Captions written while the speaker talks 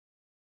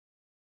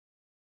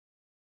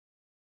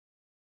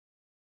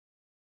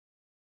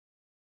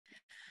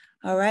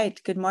All right,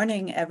 good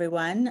morning,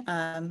 everyone.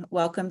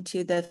 Welcome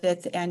to the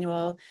 5th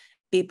annual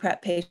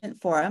BPrep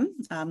Patient Forum.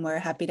 We're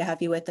happy to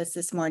have you with us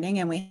this morning,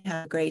 and we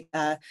have a great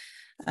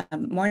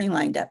morning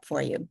lined up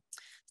for you.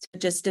 So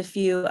just a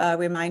few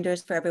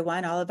reminders for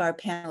everyone. All of our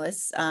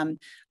panelists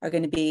are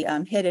going to be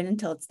hidden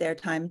until it's their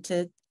time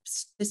to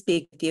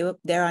speak with you.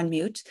 They're on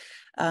mute.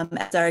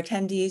 As our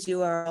attendees,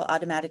 you are all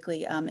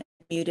automatically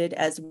muted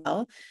as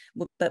well.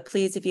 But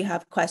please, if you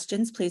have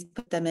questions, please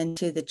put them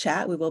into the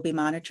chat. We will be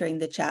monitoring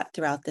the chat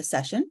throughout the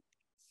session.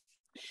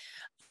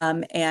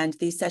 And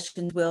these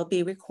sessions will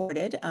be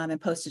recorded and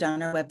posted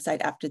on our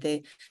website after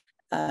the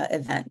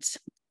event.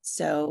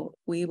 So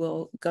we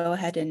will go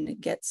ahead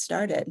and get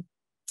started.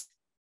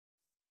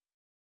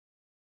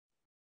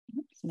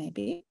 Oops,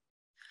 maybe.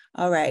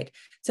 All right,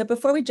 so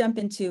before we jump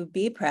into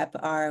BPrep,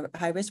 our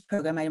high-risk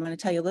program, I want to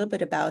tell you a little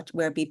bit about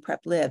where BPrep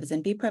lives.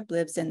 And BPrep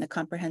lives in the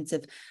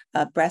Comprehensive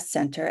Breast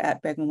Center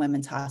at Brigham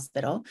Women's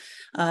Hospital.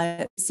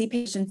 We see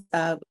patients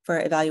for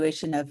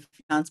evaluation of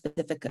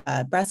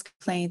nonspecific breast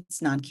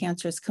complaints,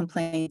 non-cancerous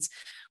complaints.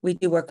 We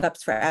do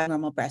workups for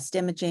abnormal breast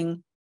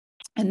imaging.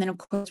 And then, of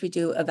course, we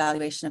do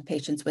evaluation of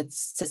patients with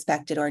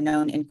suspected or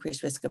known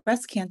increased risk of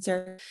breast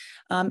cancer,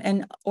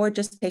 or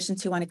just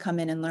patients who want to come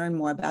in and learn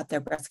more about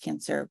their breast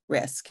cancer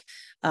risk.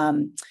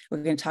 We're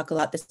going to talk a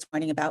lot this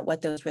morning about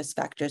what those risk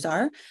factors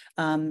are.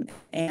 But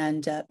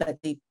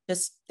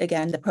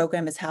again, the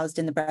program is housed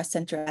in the breast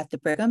center at the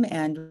Brigham,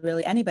 and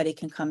really anybody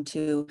can come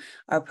to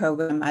our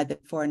program either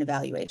for an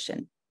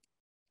evaluation.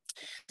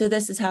 So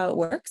this is how it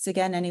works.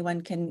 Again,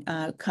 anyone can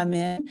come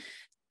in.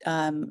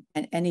 And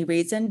any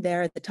reason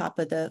there at the top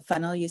of the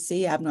funnel, you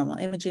see abnormal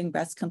imaging,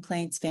 breast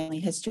complaints, family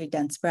history,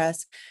 dense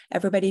breast.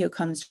 Everybody who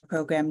comes to the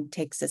program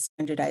takes a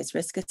standardized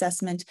risk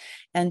assessment.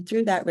 And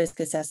through that risk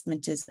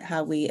assessment is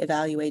how we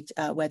evaluate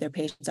whether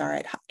patients are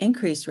at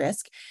increased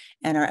risk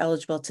and are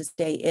eligible to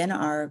stay in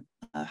our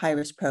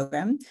high-risk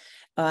program,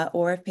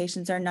 or if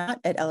patients are not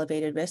at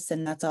elevated risk,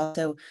 then that's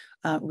also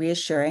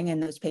reassuring,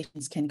 and those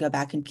patients can go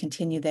back and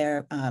continue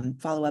their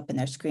follow-up and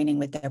their screening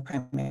with their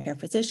primary care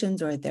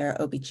physicians or their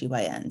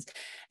OBGYNs.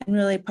 And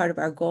really part of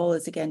our goal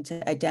is, again,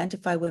 to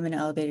identify women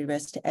at elevated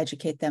risk, to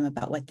educate them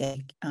about what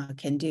they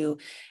can do,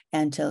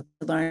 and to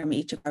learn from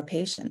each of our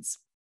patients.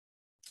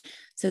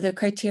 So the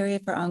criteria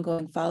for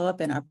ongoing follow-up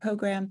in our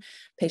program: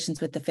 patients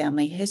with the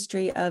family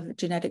history of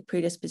genetic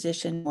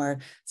predisposition or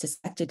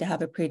suspected to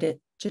have a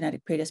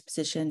genetic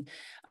predisposition.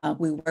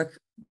 We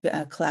work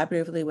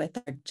collaboratively with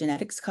our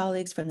genetics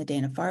colleagues from the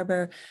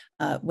Dana-Farber.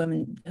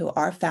 Women who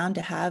are found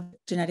to have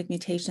genetic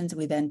mutations,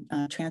 we then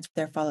transfer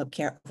their follow-up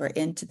care over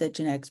into the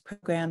genetics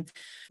program.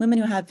 Women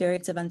who have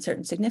variants of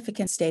uncertain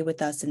significance stay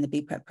with us in the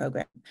BPrep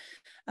program.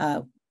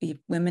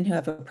 Women who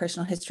have a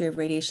personal history of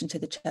radiation to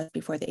the chest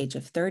before the age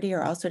of 30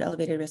 are also at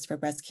elevated risk for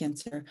breast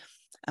cancer.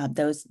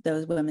 Those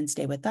women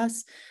stay with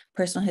us.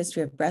 Personal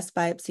history of breast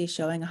biopsy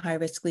showing a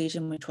high-risk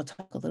lesion, which we'll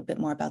talk a little bit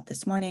more about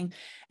this morning.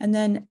 And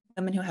then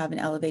women who have an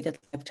elevated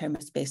lifetime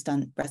risk based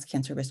on breast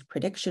cancer risk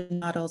prediction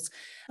models,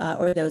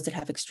 or those that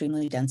have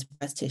extremely dense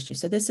breast tissue.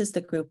 So this is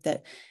the group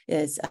that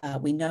is,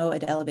 we know,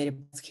 at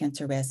elevated breast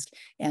cancer risk,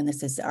 and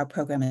this is our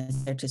program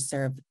is there to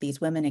serve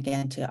these women,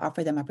 again, to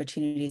offer them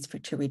opportunities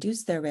to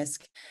reduce their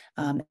risk,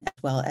 as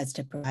well as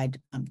to provide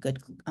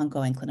good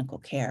ongoing clinical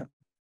care.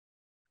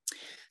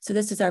 So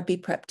this is our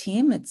BPrep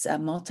team. It's a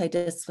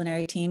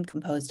multidisciplinary team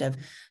composed of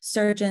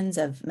surgeons,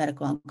 of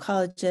medical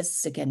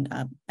oncologists, again,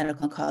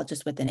 medical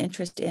oncologists with an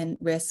interest in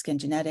risk and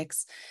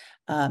genetics.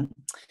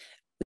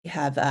 We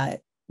have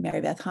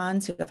Mary Beth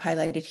Hans, who I've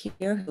highlighted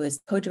here, who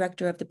is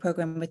co-director of the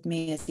program with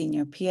me, a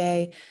senior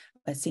PA,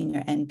 a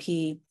senior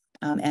NP,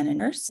 and a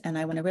nurse. And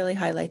I want to really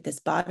highlight this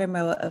bottom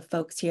row of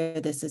folks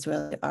here. This is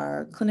really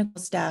our clinical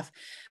staff.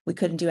 We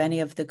couldn't do any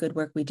of the good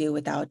work we do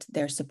without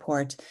their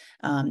support,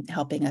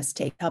 helping us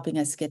get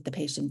the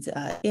patients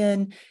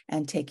in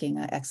and taking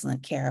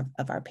excellent care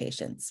of our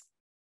patients.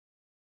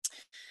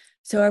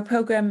 So our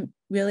program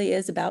really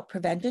is about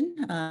prevention.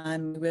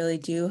 We really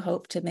do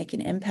hope to make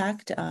an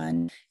impact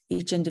on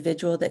each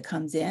individual that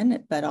comes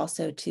in, but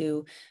also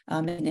to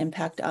make an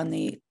impact on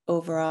the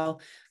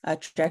overall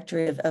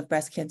trajectory of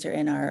breast cancer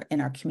in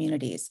our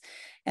communities.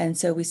 And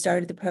so we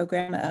started the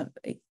program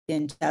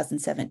in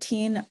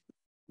 2017.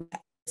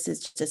 This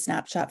is just a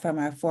snapshot from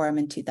our forum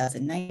in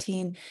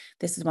 2019.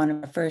 This is one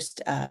of our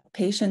first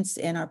patients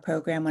in our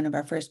program, one of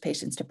our first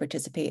patients to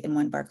participate in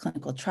one of our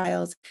clinical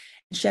trials.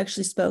 She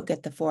actually spoke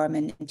at the forum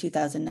in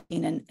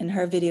 2019, and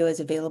her video is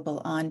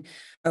available on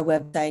our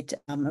website,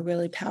 a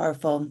really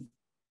powerful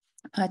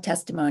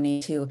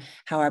testimony to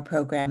how our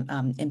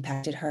program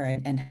impacted her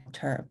and helped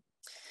her.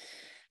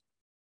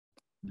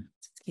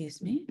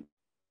 Excuse me.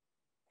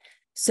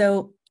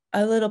 So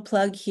a little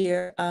plug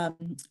here.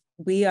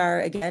 We are,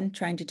 again,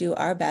 trying to do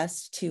our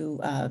best to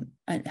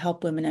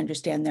help women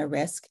understand their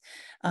risk,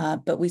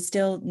 but we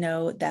still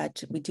know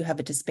that we do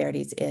have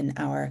disparities in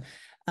our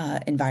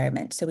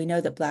environment. So we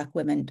know that Black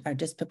women are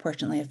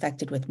disproportionately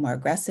affected with more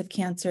aggressive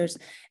cancers,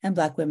 and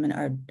Black women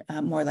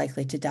are more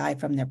likely to die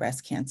from their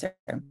breast cancer.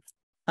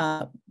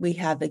 We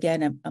have,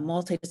 again, a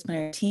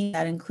multidisciplinary team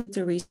that includes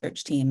a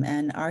research team,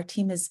 and our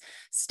team is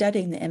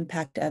studying the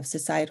impact of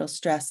societal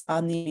stress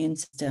on the immune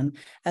system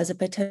as a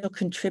potential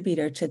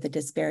contributor to the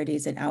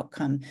disparities in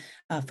outcome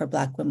for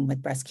Black women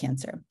with breast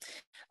cancer.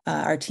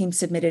 Our team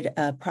submitted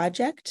a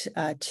project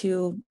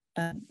to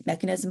a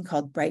mechanism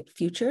called Bright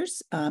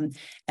Futures, and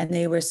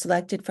they were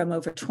selected from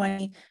over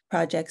 20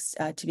 projects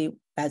to be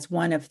as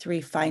one of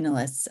 3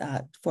 finalists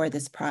for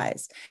this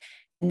prize.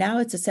 Now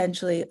it's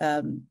essentially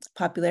a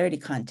popularity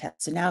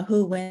contest. So now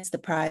who wins the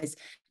prize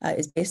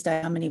is based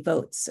on how many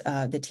votes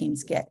the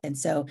teams get. And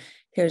so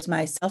here's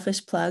my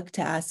selfish plug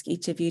to ask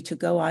each of you to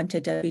go on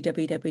to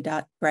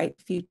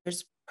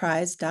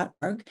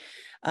www.brightfuturesprize.org.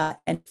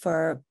 And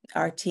for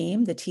our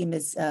team, the team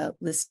is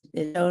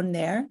listed shown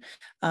there.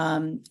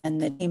 And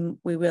the team,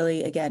 we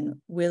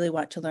really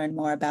want to learn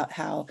more about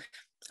how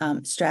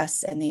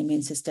stress and the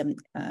immune system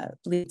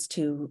leads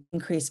to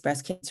increased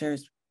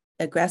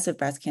aggressive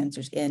breast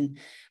cancers in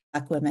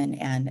Black women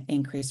and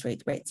increased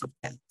rates of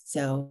death.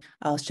 So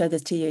I'll show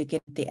this to you again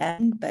at the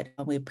end, but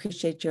we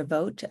appreciate your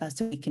vote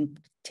so we can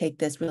take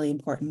this really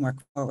important work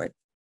forward.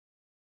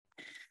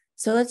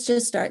 So let's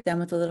just start then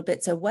with a little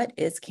bit. So what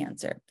is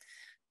cancer?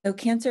 So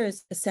cancer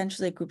is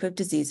essentially a group of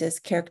diseases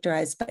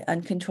characterized by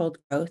uncontrolled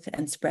growth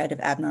and spread of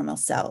abnormal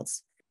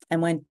cells.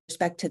 And with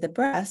respect to the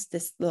breast,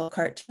 this little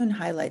cartoon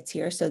highlights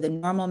here. So the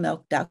normal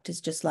milk duct is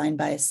just lined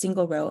by a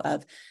single row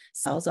of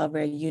cells, all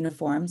very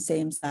uniform,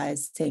 same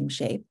size, same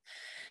shape.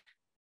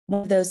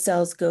 One of those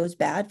cells goes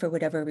bad for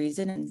whatever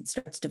reason and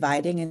starts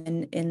dividing.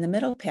 And in the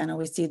middle panel,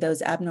 we see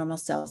those abnormal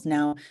cells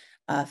now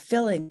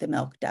filling the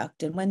milk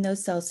duct. And when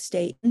those cells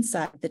stay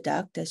inside the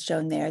duct, as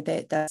shown there,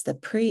 that's the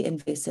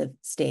pre-invasive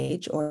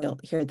stage, or you'll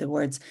hear the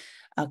words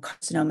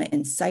carcinoma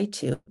in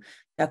situ,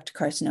 duct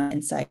carcinoma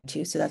in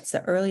situ. So that's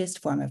the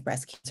earliest form of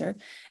breast cancer.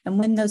 And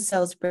when those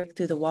cells break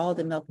through the wall of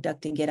the milk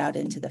duct and get out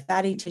into the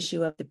fatty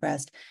tissue of the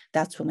breast,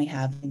 that's when we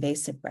have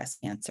invasive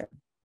breast cancer.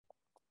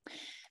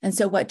 And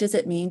so what does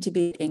it mean to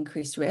be at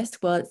increased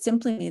risk? Well, it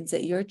simply means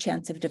that your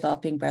chance of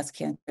developing breast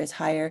cancer is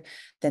higher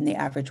than the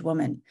average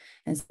woman.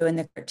 And so in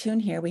the cartoon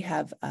here, we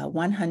have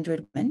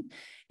 100 women,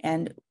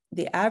 and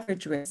the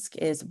average risk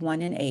is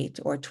 1 in 8,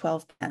 or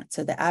 12%.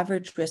 So the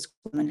average risk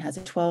woman has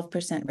a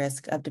 12%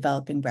 risk of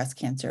developing breast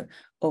cancer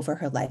over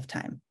her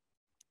lifetime.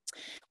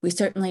 We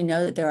certainly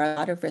know that there are a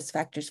lot of risk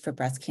factors for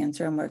breast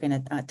cancer, and we're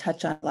going to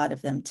touch on a lot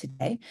of them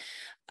today.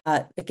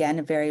 Again,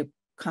 a very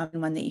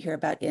common one that you hear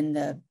about in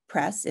the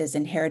press is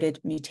inherited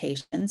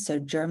mutations, so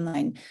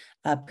germline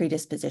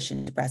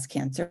predisposition to breast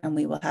cancer. And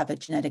we will have a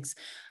genetics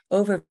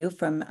overview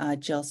from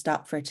Jill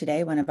Stopfer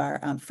today, one of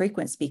our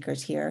frequent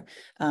speakers here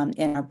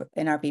in our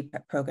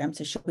BPREP program.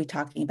 So she'll be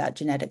talking about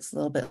genetics a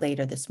little bit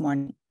later this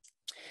morning.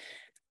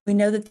 We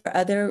know that there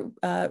are other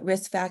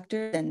risk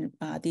factors, and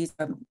these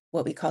are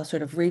what we call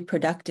sort of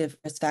reproductive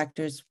risk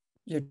factors.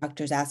 Your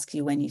doctors ask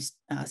you when you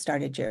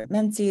started your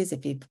menses,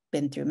 if you've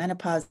been through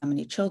menopause, how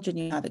many children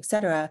you have, et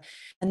cetera.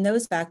 And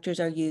those factors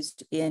are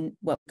used in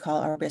what we call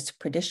our risk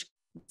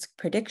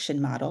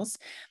prediction models.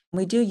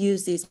 We do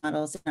use these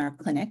models in our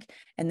clinic,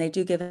 and they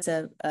do give us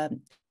a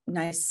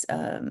nice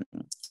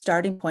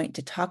starting point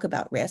to talk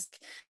about risk.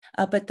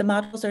 But the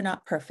models are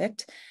not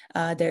perfect.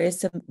 There is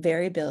some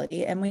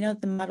variability, and we know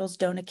the models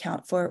don't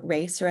account for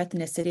race or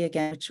ethnicity,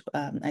 again, which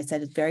I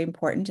said is very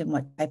important in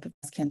what type of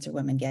breast cancer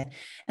women get.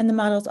 And the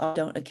models all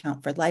don't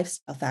account for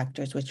lifestyle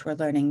factors, which we're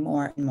learning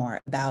more and more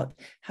about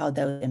how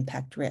those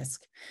impact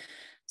risk.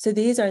 So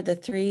these are the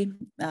 3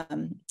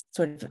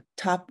 sort of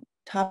top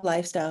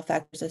lifestyle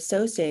factors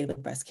associated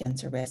with breast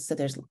cancer risk. So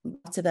there's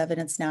lots of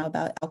evidence now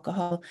about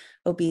alcohol,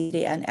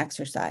 obesity, and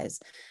exercise.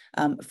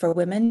 For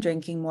women,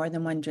 drinking more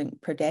than 1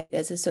 drink per day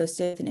is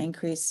associated with an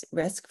increased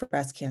risk for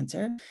breast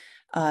cancer.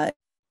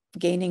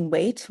 Gaining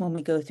weight when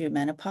we go through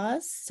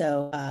menopause.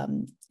 So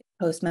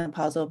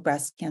postmenopausal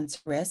breast cancer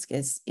risk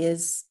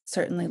is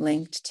certainly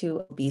linked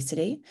to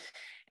obesity.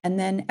 And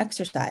then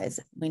exercise.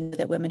 We know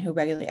that women who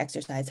regularly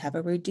exercise have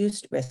a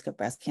reduced risk of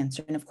breast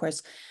cancer. And of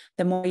course,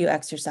 the more you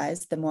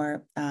exercise, the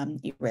more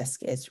your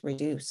risk is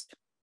reduced.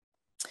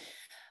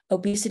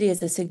 Obesity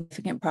is a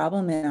significant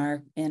problem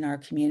in our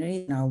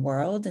community, in our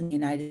world. In the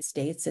United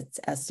States, it's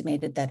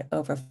estimated that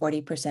over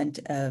 40%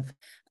 of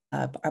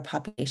our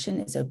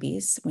population is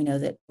obese. We know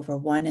that over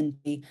 1 in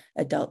 3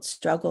 adults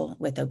struggle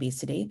with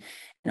obesity,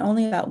 and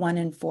only about 1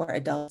 in 4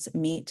 adults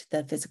meet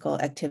the physical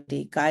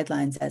activity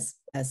guidelines as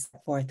set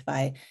forth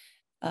by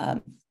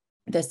the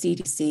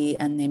CDC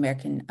and the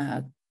American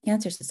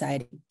Cancer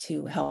Society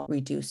to help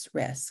reduce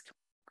risk.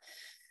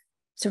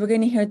 So we're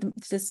going to hear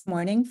this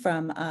morning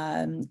from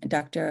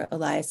Dr.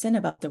 Eliason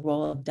about the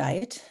role of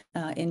diet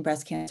in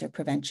breast cancer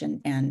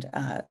prevention and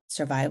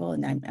survival.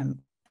 And I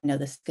know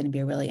this is going to be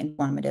a really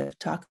informative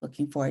talk.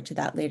 Looking forward to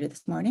that later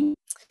this morning.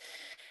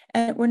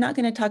 And we're not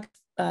going to talk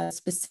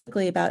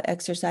specifically about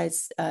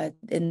exercise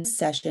in this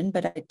session,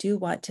 but I do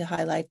want to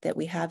highlight that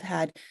we have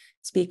had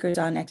speakers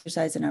on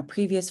exercise in our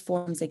previous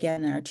forums,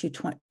 again, in our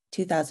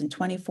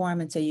 2020 forum.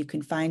 And so you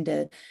can find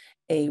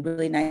a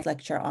really nice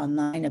lecture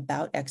online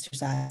about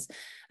exercise.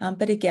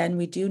 But again,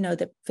 we do know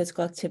that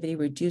physical activity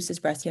reduces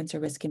breast cancer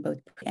risk in both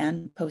pre-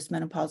 and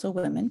postmenopausal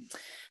women.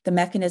 The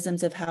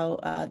mechanisms of how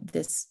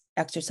this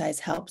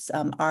exercise helps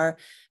are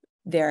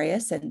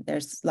various, and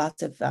there's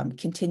lots of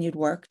continued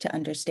work to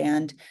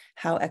understand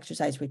how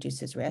exercise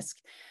reduces risk.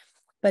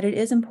 But it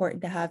is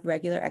important to have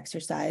regular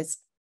exercise,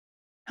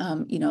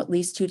 at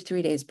least 2 to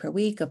 3 days per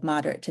week of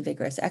moderate to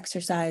vigorous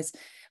exercise,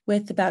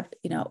 with about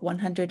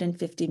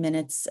 150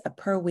 minutes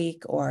per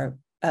week or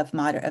of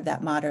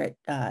that moderate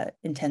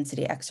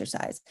intensity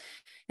exercise.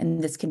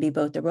 And this can be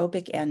both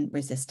aerobic and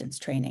resistance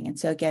training. And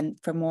so again,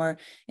 for more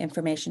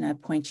information, I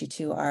point you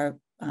to our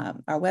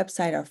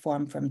website, our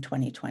form from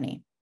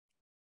 2020.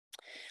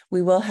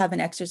 We will have an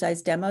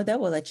exercise demo, though.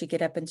 We'll let you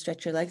get up and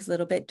stretch your legs a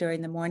little bit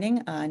during the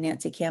morning.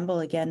 Nancy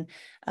Campbell, again,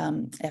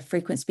 a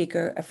frequent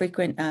speaker, a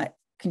frequent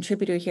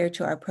contributor here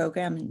to our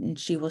program, and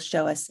she will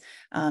show us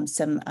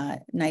some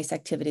nice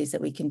activities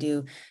that we can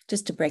do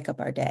just to break up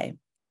our day.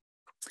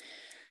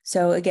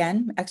 So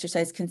again,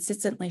 exercise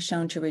consistently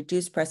shown to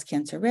reduce breast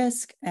cancer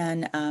risk,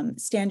 and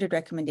standard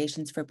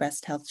recommendations for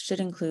breast health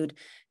should include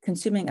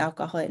consuming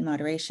alcohol in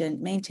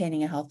moderation,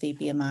 maintaining a healthy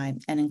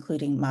BMI, and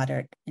including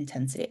moderate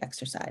intensity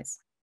exercise.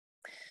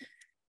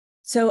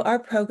 So our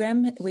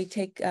program, we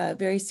take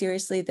very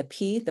seriously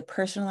the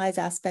personalized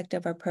aspect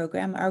of our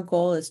program. Our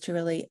goal is to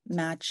really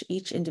match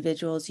each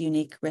individual's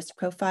unique risk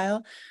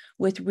profile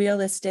with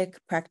realistic,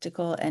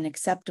 practical, and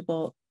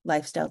acceptable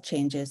lifestyle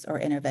changes or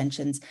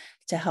interventions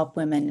to help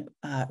women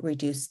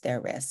reduce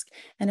their risk.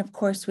 And of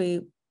course,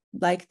 we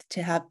like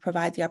to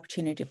provide the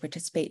opportunity to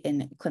participate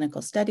in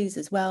clinical studies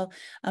as well,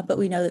 but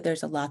we know that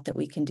there's a lot that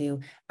we can do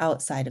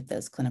outside of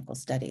those clinical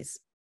studies.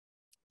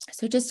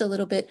 So just a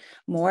little bit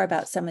more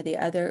about some of the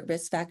other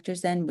risk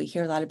factors then. We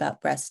hear a lot about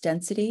breast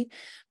density.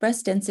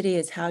 Breast density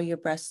is how your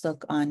breasts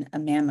look on a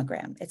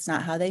mammogram. It's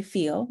not how they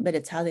feel, but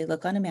it's how they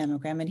look on a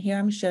mammogram. And here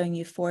I'm showing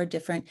you 4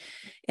 different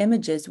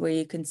images where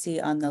you can see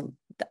on the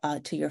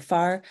to your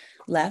far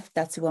left,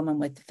 that's a woman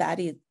with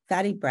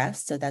fatty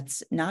breasts, so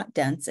that's not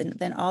dense. And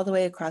then all the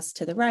way across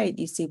to the right,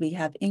 you see we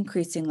have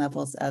increasing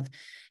levels of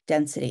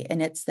density.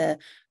 And it's the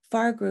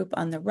far group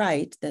on the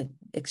right, the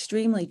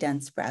extremely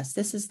dense breast,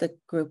 this is the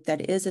group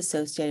that is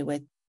associated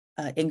with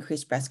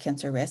increased breast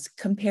cancer risk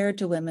compared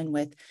to women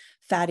with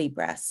fatty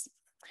breasts.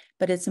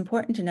 But it's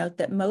important to note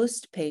that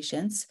most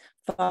patients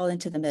fall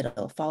into the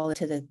middle, fall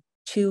into the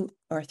 2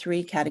 or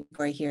 3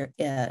 category here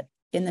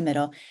in the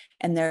middle,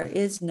 and there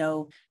is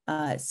no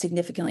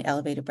significantly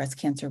elevated breast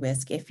cancer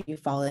risk if you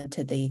fall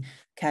into the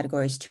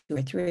categories 2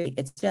 or 3.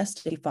 It's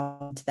just if you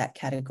fall into that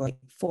category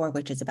 4,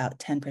 which is about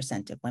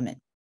 10% of women.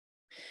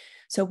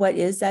 So what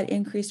is that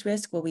increased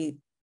risk? Well,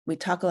 we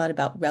talk a lot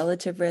about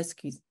relative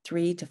risk,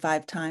 3 to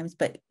 5 times,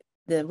 but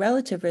the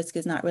relative risk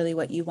is not really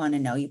what you want to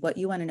know. What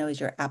you want to know is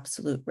your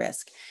absolute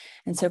risk.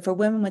 And so for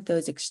women with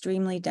those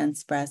extremely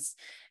dense breasts,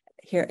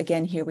 here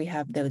we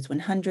have those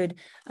 100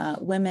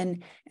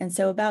 women. And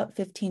so about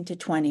 15 to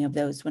 20 of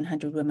those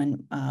 100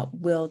 women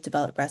will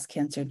develop breast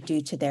cancer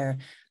due to their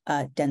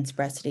dense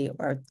breastity,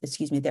 or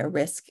their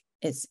risk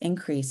is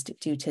increased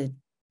due to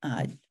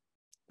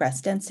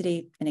breast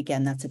density. And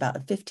again, that's about a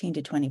 15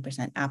 to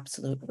 20%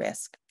 absolute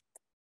risk.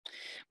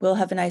 We'll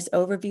have a nice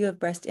overview of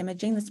breast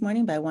imaging this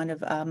morning by one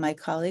of my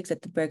colleagues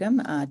at the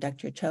Brigham,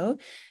 Dr. Cho.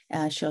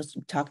 She'll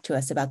talk to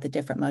us about the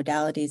different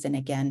modalities and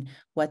again,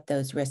 what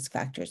those risk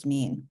factors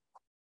mean.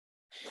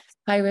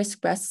 High-risk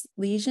breast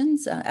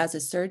lesions. As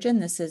a surgeon,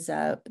 this is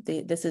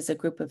a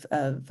group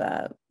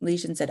of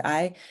lesions that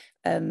I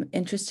am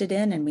interested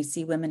in, and we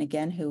see women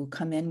again who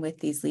come in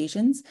with these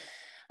lesions.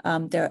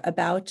 There are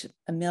about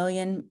 1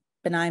 million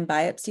benign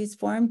biopsies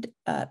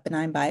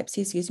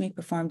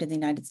performed in the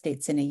United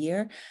States in a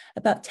year.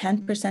 About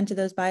 10% of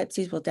those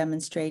biopsies will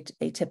demonstrate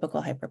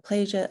atypical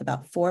hyperplasia.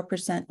 About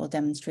 4% will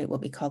demonstrate what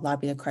we call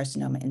lobular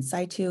carcinoma in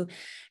situ.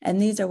 And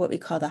these are what we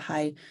call the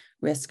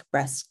high-risk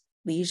breast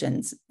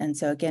lesions. And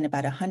so again,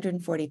 about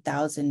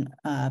 140,000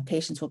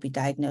 patients will be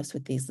diagnosed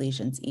with these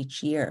lesions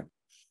each year.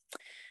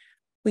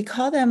 We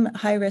call them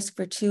high risk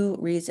for 2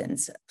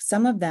 reasons.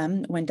 Some of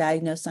them, when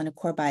diagnosed on a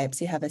core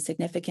biopsy, have a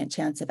significant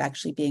chance of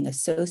actually being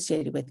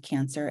associated with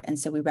cancer. And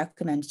so we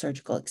recommend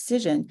surgical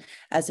excision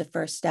as a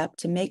first step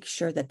to make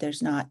sure that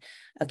there's not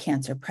a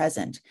cancer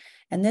present.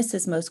 And this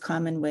is most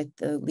common with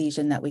the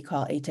lesion that we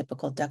call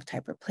atypical duct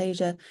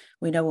hyperplasia.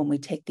 We know when we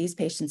take these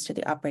patients to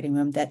the operating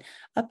room that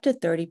up to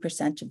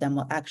 30% of them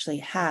will actually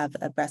have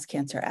a breast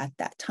cancer at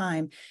that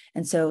time.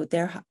 And so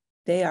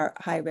they are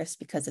high risk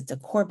because it's a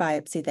core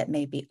biopsy that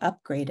may be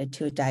upgraded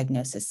to a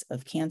diagnosis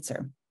of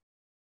cancer.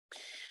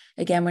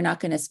 Again, we're not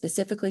going to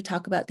specifically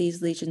talk about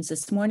these lesions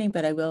this morning,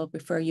 but I will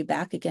refer you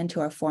back again to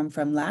our form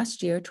from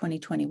last year,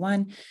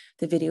 2021.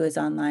 The video is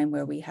online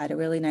where we had a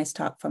really nice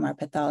talk from our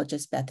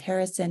pathologist, Beth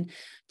Harrison,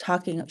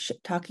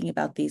 talking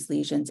about these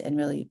lesions and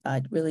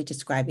really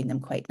describing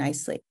them quite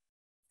nicely.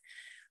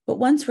 But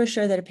once we're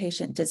sure that a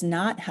patient does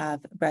not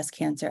have breast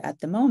cancer at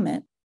the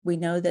moment, we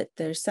know that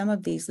there's some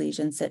of these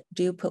lesions that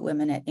do put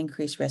women at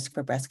increased risk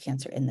for breast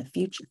cancer in the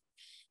future.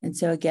 And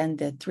so again,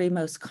 the three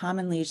most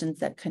common lesions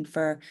that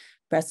confer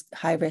breast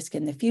high risk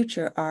in the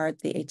future are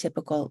the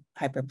atypical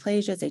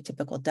hyperplasias,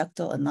 atypical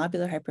ductal and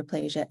lobular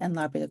hyperplasia, and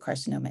lobular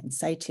carcinoma in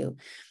situ.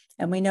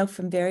 And we know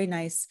from very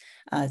nice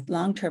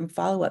long-term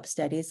follow-up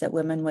studies that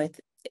women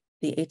with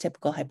the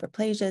atypical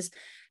hyperplasias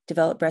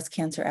develop breast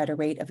cancer at a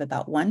rate of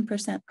about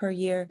 1% per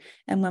year,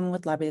 and women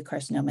with lobular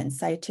carcinoma in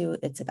situ,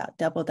 it's about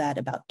double that,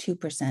 about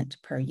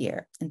 2% per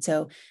year. And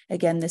so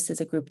again, this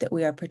is a group that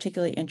we are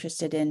particularly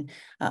interested in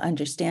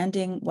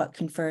understanding what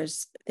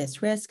confers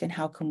this risk and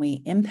how can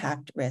we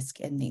impact risk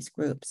in these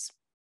groups.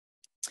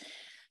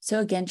 So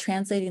again,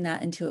 translating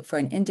that into for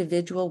an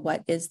individual,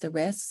 what is the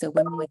risk? So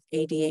women with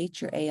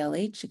ADH or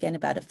ALH, again,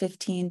 about a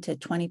 15 to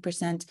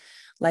 20%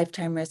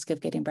 lifetime risk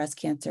of getting breast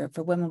cancer.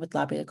 For women with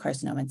lobular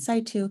carcinoma in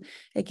situ,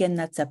 again,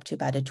 that's up to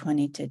about a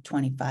 20 to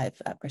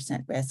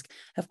 25% risk,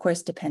 of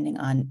course, depending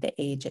on the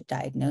age at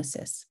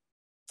diagnosis.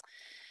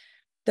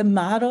 The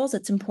models,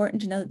 it's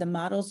important to know that the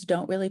models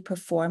don't really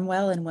perform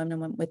well in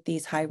women with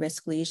these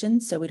high-risk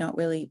lesions. So we don't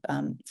really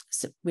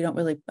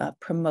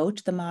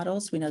promote the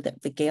models. We know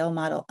that the Gale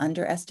model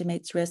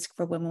underestimates risk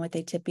for women with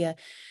atypia,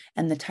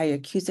 and the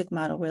Tyrer-Cuzick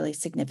model really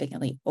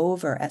significantly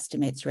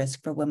overestimates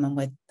risk for women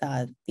with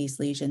these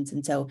lesions.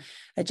 And so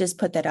I just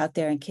put that out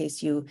there in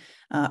case you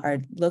are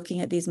looking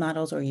at these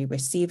models or you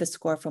receive a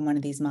score from one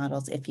of these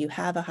models. If you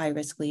have a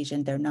high-risk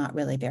lesion, they're not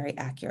really very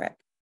accurate.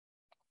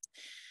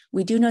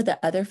 We do know that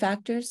other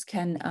factors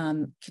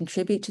can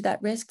contribute to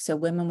that risk. So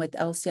women with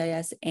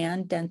LCIS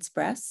and dense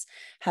breasts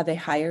have a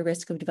higher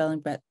risk of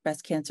developing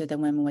breast cancer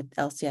than women with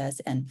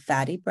LCIS and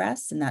fatty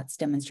breasts. And that's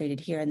demonstrated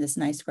here in this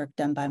nice work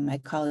done by my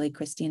colleague,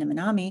 Christina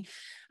Minami,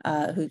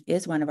 who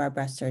is one of our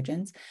breast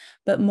surgeons.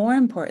 But more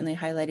importantly,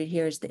 highlighted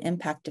here is the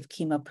impact of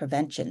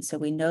chemoprevention. So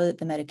we know that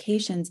the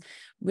medications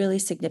really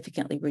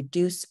significantly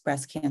reduce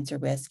breast cancer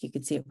risk. You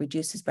can see it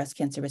reduces breast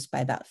cancer risk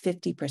by about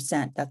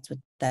 50%. That's what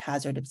the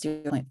hazard of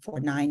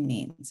 0.49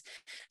 means.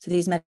 So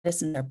these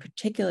medicines are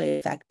particularly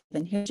effective.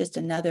 And here's just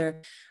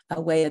another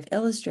way of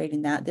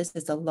illustrating that. This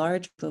is a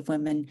large group of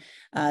women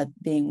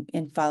being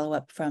in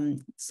follow-up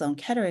from Sloan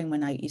Kettering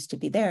when I used to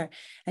be there.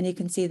 And you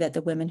can see that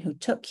the women who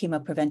took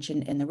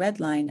chemoprevention in the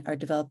red line are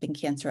developing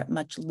cancer at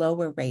much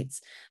lower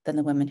rates than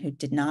the women who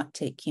did not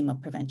take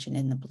chemoprevention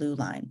in the blue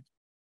line.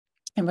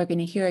 And we're going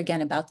to hear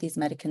again about these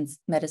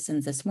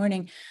medicines this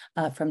morning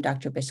from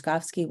Dr.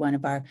 Bishkovsky, one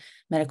of our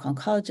medical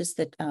oncologists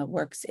that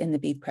works in the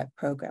BPREP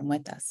program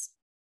with us.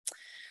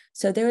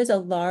 So there is a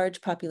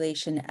large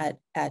population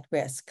at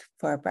risk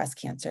for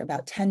breast cancer.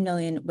 About 10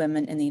 million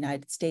women in the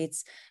United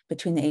States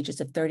between the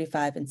ages of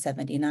 35 and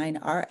 79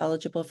 are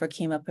eligible for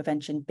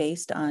chemoprevention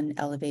based on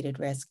elevated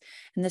risk.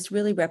 And this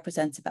really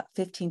represents about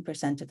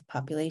 15% of the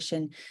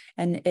population.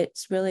 And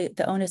it's really,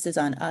 the onus is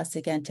on us,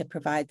 again, to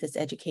provide this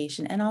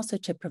education and also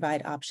to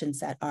provide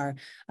options that are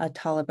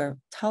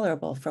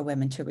tolerable for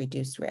women to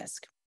reduce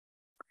risk.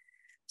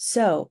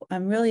 So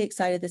I'm really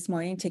excited this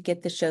morning to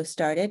get the show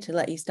started, to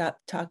let you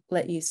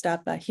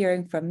stop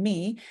hearing from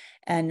me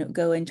and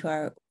go into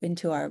our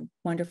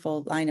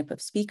wonderful lineup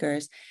of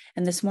speakers.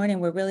 And this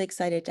morning, we're really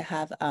excited to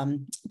have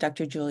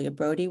Dr. Julia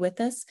Brody with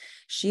us.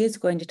 She is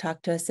going to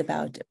talk to us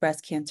about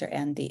breast cancer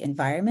and the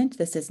environment.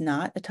 This is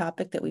not a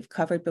topic that we've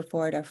covered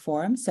before at our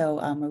forum, so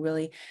we're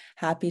really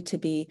happy to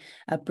be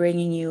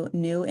bringing you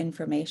new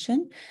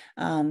information.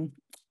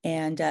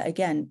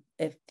 Again,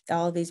 if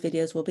all of these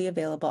videos will be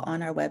available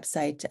on our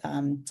website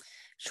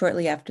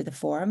shortly after the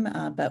forum,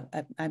 but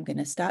I'm going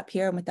to stop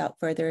here, and without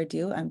further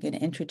ado, I'm going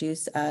to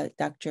introduce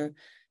Dr.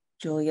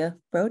 Julia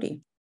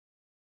Brody.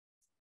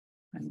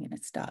 I'm going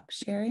to stop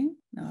sharing.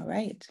 All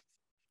right.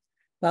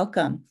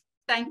 Welcome.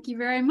 Thank you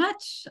very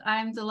much.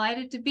 I'm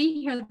delighted to be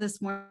here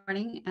this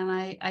morning, and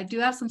I do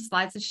have some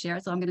slides to share,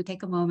 so I'm going to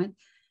take a moment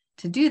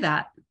to do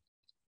that.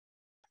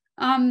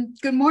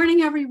 Good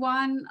morning,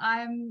 everyone.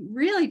 I'm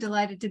really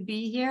delighted to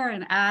be here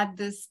and add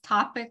this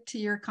topic to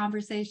your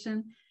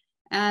conversation.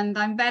 And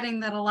I'm betting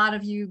that a lot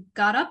of you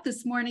got up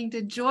this morning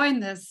to join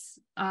this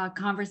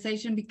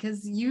conversation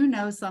because you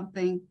know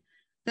something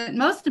that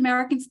most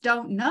Americans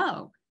don't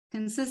know,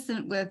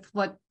 consistent with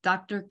what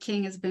Dr.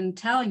 King has been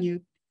telling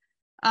you.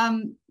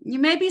 You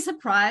may be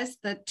surprised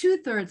that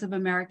 2/3 of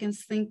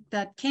Americans think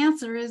that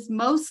cancer is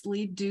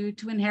mostly due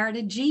to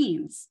inherited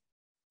genes.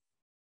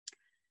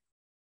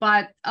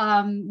 But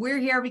we're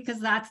here because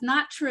that's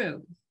not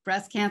true.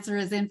 Breast cancer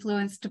is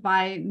influenced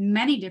by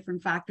many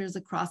different factors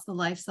across the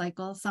life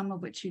cycle, some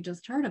of which you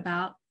just heard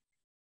about.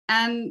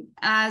 And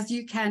as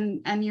you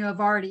can, and you have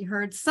already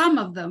heard some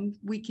of them,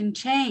 we can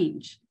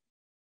change.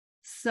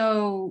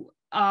 So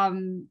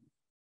in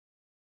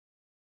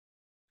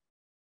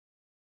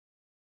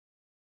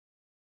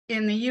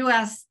the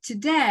US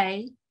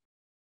today,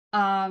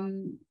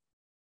 about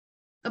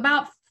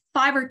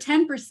 5 or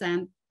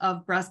 10%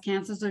 of breast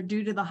cancers are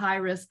due to the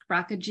high-risk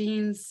BRCA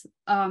genes.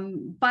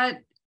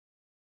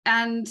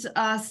 And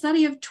a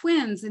study of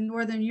twins in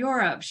Northern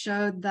Europe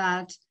showed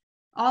that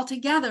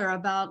altogether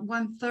about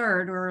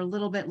 1/3 or a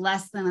little bit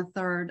less than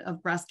 1/3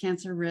 of breast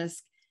cancer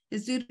risk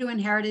is due to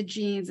inherited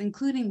genes,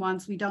 including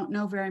ones we don't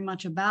know very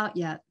much about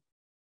yet.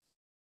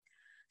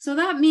 So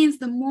that means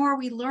the more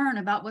we learn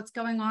about what's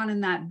going on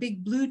in that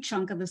big blue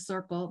chunk of the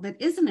circle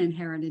that isn't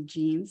inherited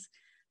genes,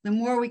 the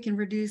more we can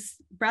reduce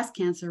breast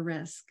cancer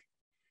risk.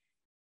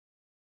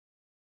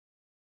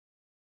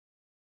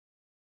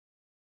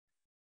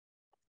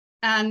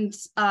 And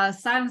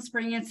Silent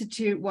Spring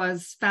Institute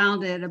was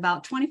founded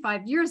about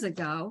 25 years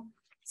ago,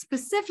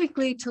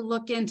 specifically to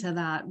look into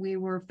that. We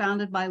were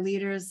founded by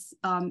leaders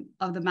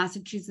of the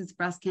Massachusetts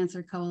Breast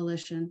Cancer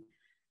Coalition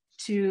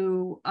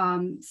to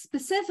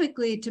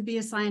specifically to be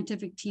a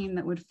scientific team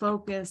that would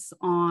focus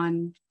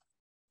on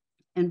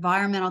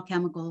environmental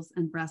chemicals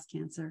and breast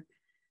cancer.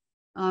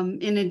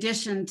 In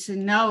addition to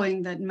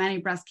knowing that many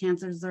breast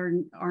cancers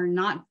are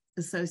not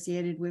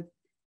associated with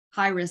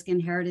high-risk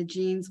inherited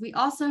genes, we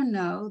also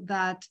know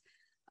that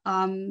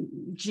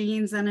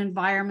genes and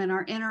environment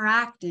are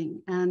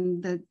interacting,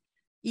 and that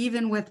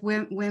even with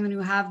women who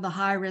have the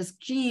high-risk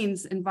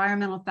genes,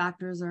 environmental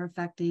factors are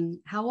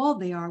affecting how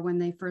old they are when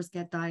they first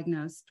get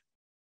diagnosed.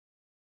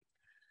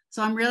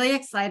 So I'm really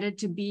excited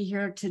to be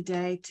here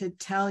today to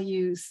tell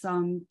you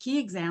some key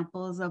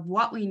examples of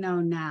what we know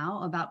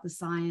now about the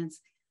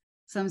science,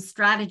 some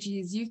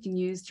strategies you can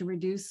use to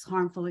reduce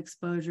harmful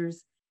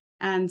exposures,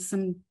 and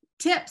some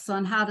tips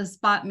on how to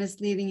spot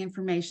misleading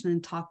information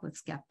and talk with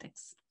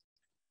skeptics.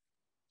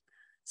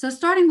 So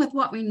starting with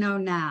what we know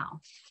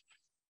now.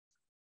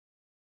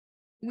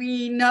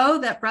 We know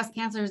that breast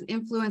cancer is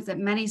influenced at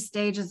many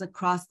stages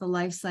across the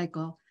life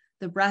cycle.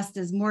 The breast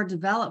is more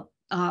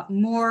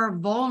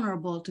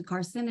vulnerable to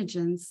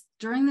carcinogens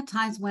during the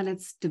times when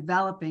it's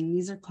developing.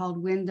 These are called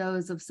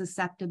windows of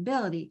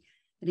susceptibility.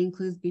 It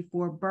includes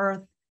before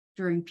birth,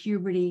 during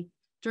puberty,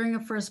 during a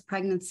first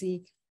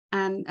pregnancy,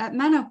 and at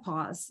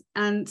menopause.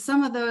 And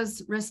some of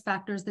those risk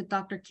factors that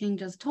Dr. King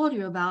just told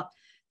you about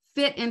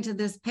fit into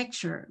this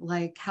picture,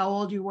 like how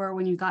old you were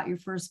when you got your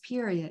first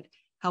period,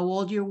 how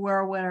old you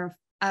were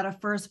at a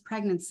first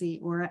pregnancy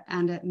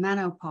and at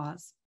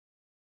menopause.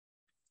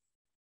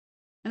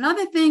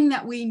 Another thing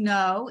that we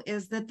know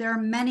is that there are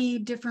many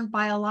different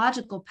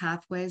biological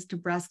pathways to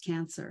breast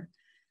cancer.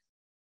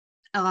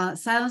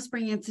 Silent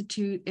Spring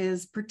Institute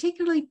is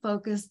particularly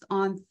focused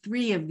on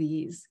 3 of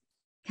these: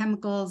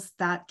 chemicals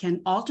that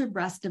can alter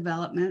breast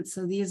development.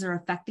 So these are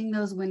affecting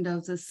those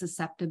windows of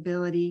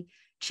susceptibility,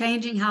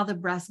 changing how the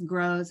breast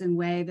grows in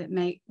ways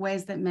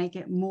that make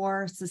it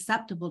more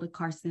susceptible to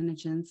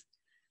carcinogens.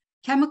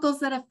 Chemicals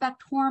that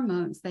affect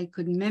hormones. They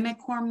could mimic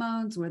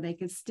hormones, or they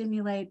could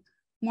stimulate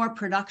more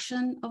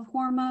production of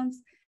hormones.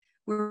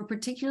 We're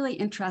particularly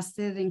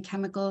interested in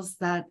chemicals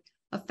that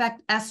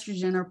affect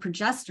estrogen or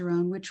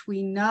progesterone, which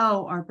we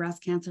know are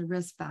breast cancer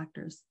risk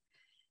factors.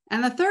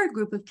 And the third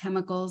group of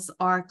chemicals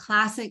are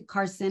classic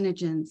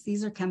carcinogens.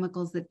 These are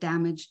chemicals that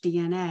damage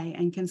DNA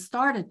and can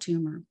start a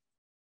tumor.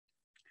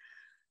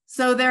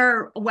 So there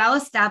are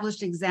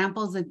well-established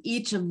examples of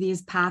each of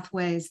these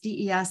pathways.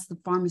 DES, the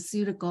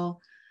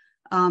pharmaceutical,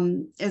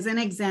 is an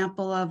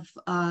example of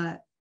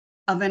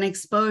an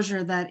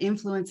exposure that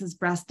influences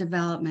breast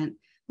development.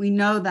 We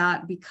know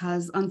that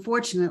because,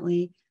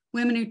 unfortunately,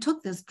 women who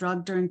took this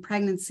drug during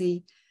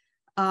pregnancy,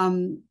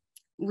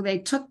 they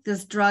took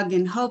this drug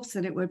in hopes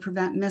that it would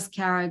prevent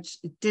miscarriage.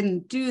 It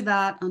didn't do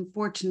that,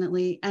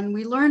 unfortunately. And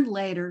we learned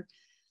later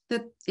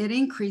that it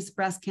increased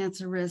breast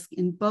cancer risk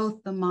in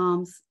both the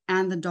moms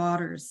and the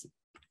daughters.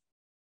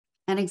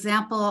 An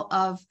example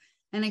of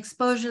an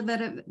exposure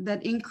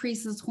that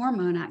increases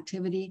hormone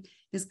activity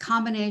is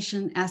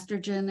combination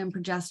estrogen and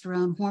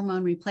progesterone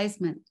hormone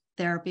replacement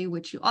therapy,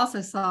 which you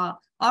also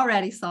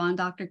already saw in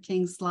Dr.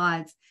 King's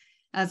slides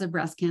as a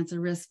breast cancer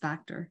risk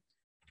factor.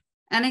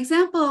 An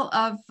example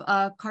of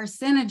a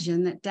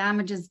carcinogen that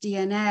damages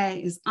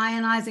DNA is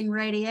ionizing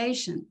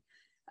radiation,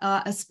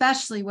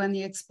 especially when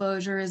the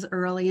exposure is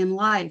early in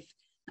life.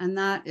 And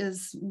that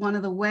is one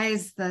of the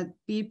ways that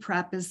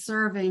BPREP is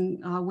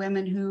serving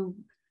women who,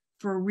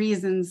 for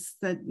reasons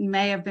that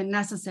may have been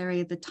necessary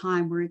at the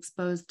time, were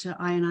exposed to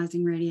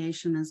ionizing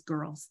radiation as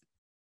girls.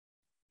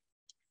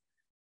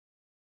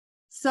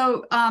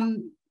 So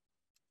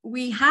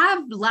we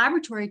have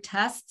laboratory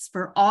tests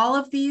for all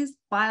of these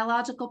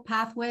biological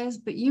pathways,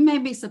 but you may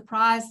be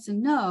surprised to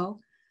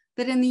know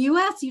that in the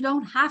US, you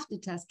don't have to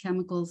test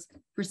chemicals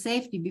for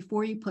safety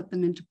before you put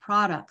them into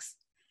products.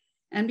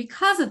 And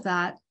because of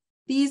that,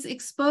 these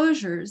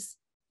exposures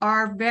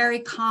are very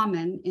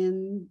common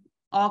in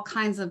all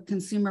kinds of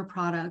consumer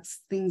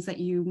products, things that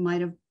you might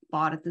have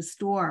bought at the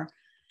store,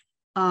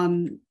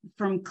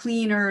 from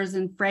cleaners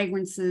and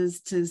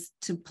fragrances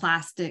to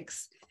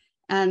plastics.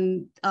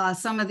 And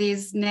some of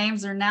these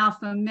names are now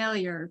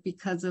familiar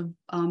because of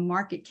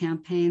market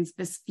campaigns: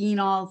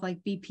 bisphenols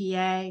like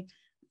BPA,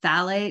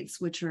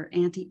 phthalates, which are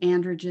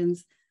anti-androgens,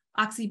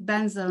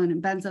 oxybenzone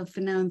and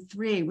benzophenone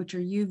 3, which are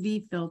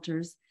UV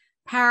filters,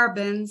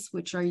 parabens,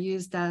 which are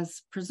used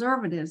as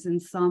preservatives in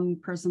some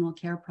personal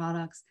care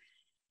products,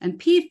 and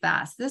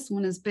PFAS. This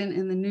one has been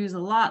in the news a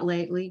lot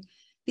lately.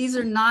 These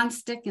are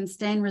non-stick and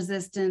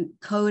stain-resistant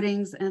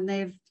coatings, and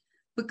they've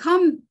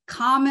become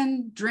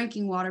common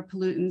drinking water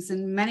pollutants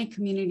in many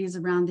communities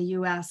around the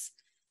US.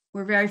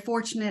 We're very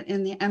fortunate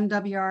in the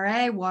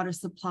MWRA water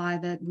supply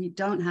that we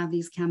don't have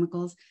these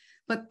chemicals,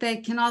 but they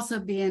can also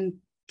be in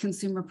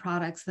consumer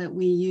products that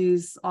we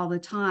use all the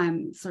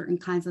time, certain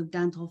kinds of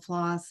dental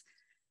floss,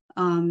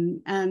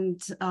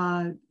 and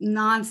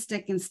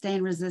non-stick and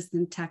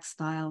stain-resistant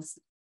textiles.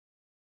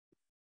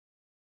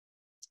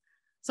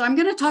 So I'm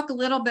going to talk a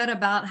little bit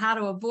about how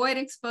to avoid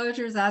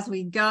exposures as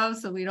we go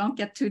so we don't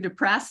get too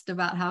depressed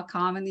about how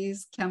common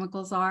these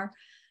chemicals are.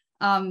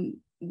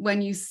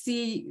 When you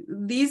see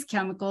these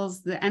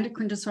chemicals, the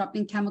endocrine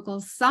disrupting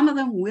chemicals, some of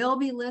them will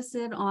be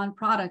listed on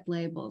product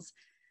labels.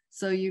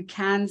 So you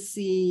can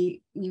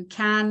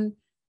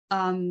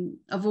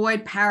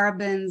avoid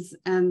parabens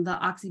and the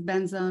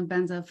oxybenzone,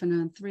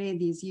 benzophenone 3,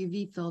 these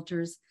UV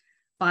filters,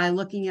 by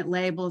looking at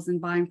labels and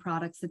buying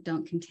products that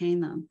don't contain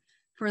them.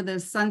 For the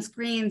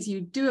sunscreens, you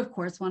do, of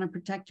course, want to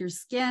protect your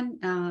skin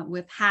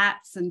with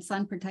hats and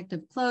sun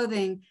protective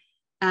clothing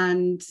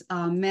and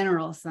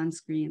mineral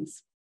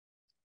sunscreens.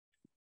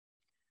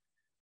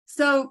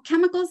 So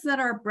chemicals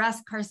that are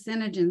breast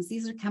carcinogens,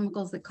 these are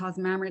chemicals that cause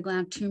mammary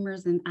gland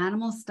tumors in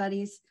animal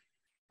studies,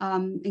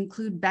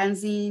 include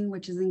benzene,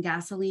 which is in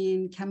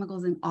gasoline,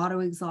 chemicals in auto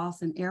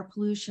exhaust and air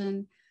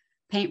pollution,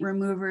 paint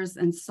removers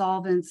and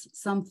solvents,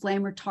 some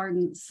flame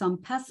retardants, some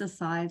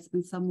pesticides,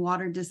 and some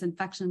water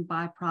disinfection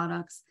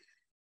byproducts.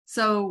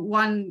 So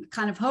one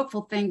kind of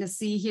hopeful thing to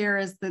see here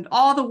is that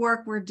all the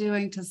work we're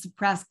doing to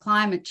suppress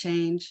climate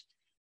change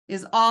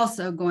is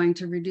also going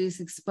to reduce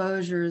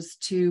exposures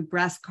to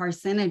breast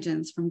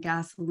carcinogens from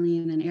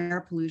gasoline and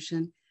air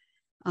pollution.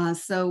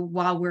 So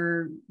while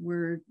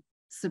we're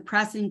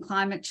suppressing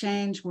climate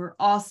change, we're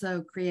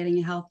also creating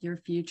a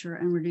healthier future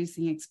and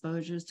reducing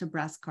exposures to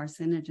breast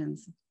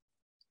carcinogens.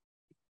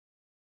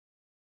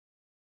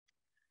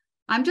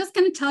 I'm just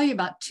going to tell you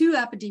about 2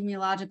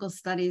 epidemiological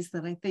studies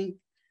that I think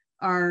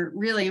are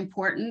really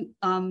important.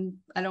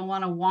 I don't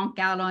want to wonk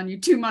out on you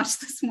too much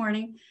this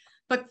morning,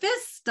 but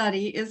this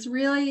study is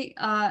really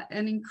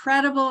an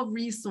incredible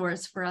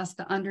resource for us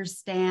to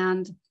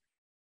understand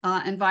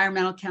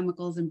environmental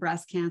chemicals in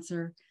breast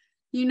cancer.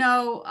 You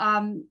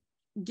know,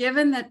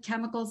 given that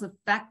chemicals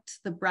affect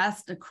the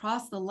breast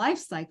across the life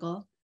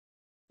cycle,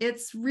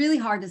 it's really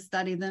hard to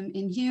study them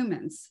in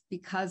humans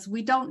because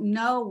we don't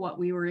know what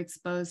we were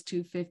exposed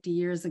to 50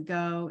 years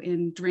ago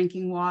in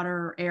drinking water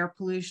or air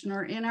pollution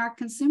or in our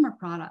consumer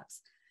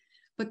products.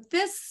 But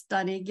this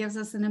study gives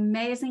us an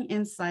amazing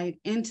insight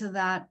into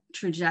that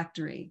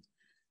trajectory.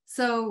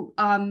 So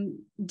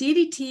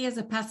DDT is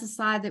a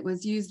pesticide that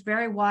was used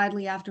very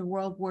widely after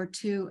World War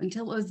II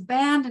until it was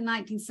banned in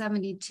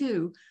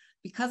 1972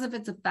 because of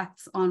its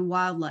effects on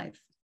wildlife.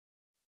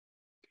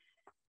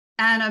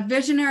 And a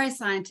visionary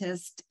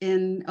scientist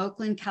in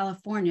Oakland,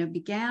 California,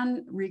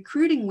 began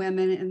recruiting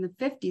women in the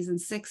 50s and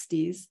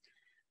 60s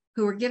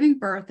who were giving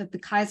birth at the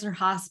Kaiser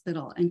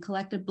Hospital and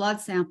collected blood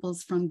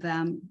samples from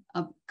them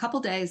a couple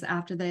days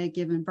after they had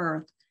given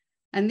birth.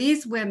 And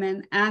these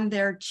women and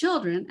their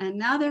children, and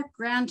now their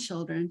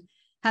grandchildren,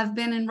 have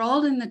been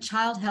enrolled in the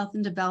Child Health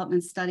and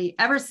Development Study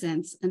ever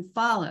since and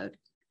followed.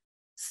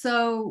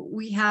 So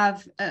we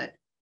have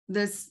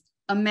this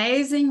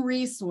amazing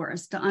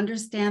resource to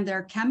understand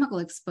their chemical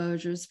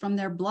exposures from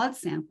their blood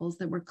samples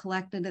that were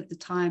collected at the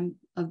time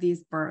of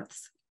these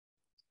births.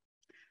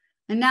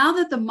 And now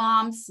that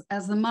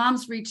as the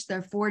moms reach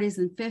their 40s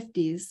and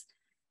 50s,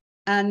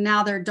 and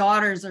now their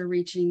daughters are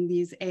reaching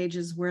these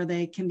ages where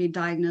they can be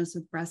diagnosed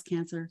with breast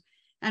cancer.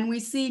 And we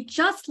see,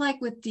 just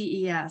like with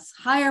DES,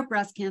 higher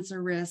breast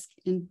cancer risk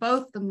in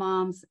both the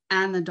moms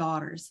and the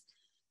daughters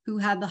who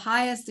had the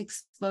highest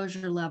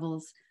exposure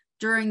levels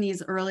during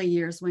these early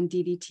years when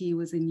DDT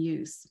was in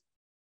use.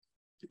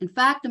 In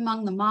fact,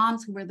 among the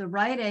moms who were the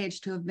right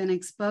age to have been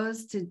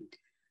exposed to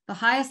the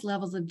highest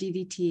levels of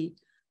DDT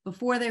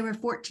before they were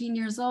 14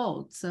 years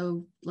old,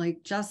 so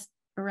like just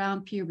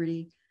around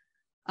puberty,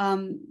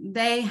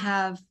 they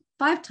have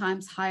 5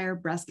 times higher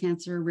breast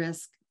cancer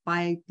risk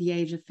by the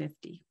age of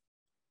 50.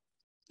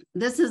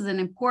 This is an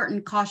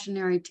important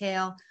cautionary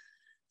tale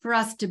for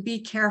us to be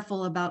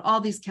careful about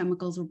all these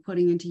chemicals we're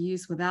putting into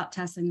use without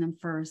testing them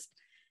first,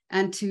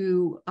 and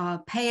to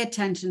pay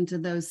attention to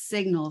those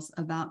signals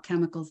about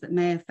chemicals that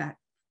may affect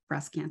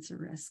breast cancer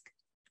risk.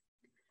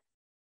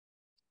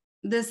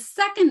 The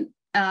second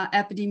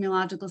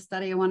epidemiological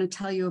study I want to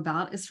tell you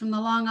about is from the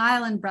Long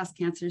Island Breast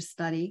Cancer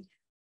Study,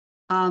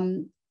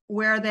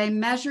 where they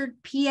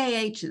measured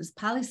PAHs,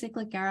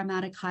 polycyclic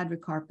aromatic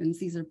hydrocarbons.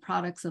 These are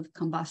products of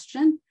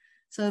combustion.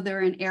 So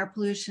they're in air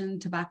pollution,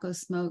 tobacco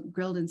smoke,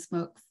 grilled and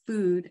smoked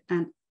food,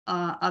 and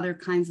other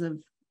kinds of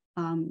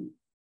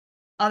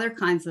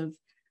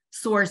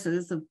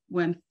sources of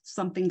when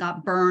something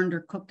got burned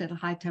or cooked at a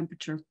high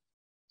temperature.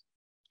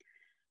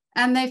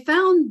 And they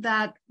found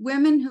that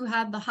women who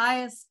had the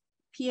highest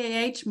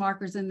PAH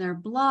markers in their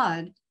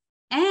blood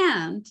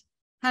and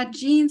had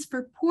genes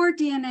for poor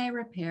DNA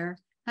repair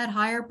had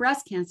higher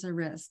breast cancer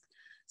risk.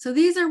 So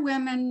these are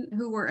women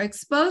who were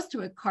exposed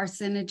to a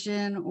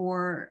carcinogen,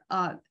 or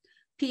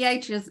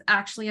PAHs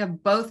actually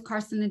have both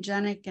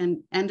carcinogenic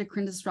and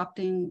endocrine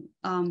disrupting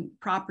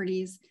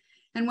properties.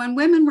 And when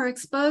women were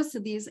exposed to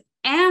these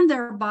and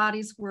their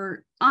bodies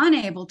were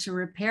unable to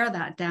repair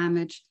that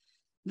damage,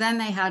 then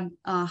they had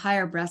a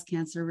higher breast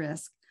cancer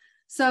risk.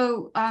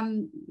 So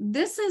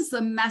this is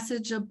a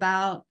message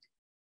about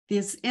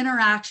this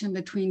interaction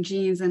between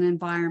genes and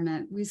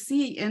environment. We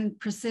see in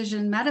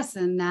precision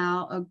medicine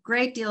now a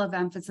great deal of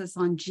emphasis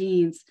on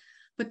genes,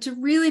 but to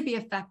really be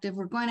effective,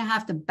 we're going to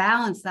have to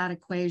balance that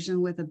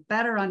equation with a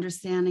better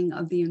understanding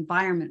of the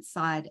environment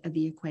side of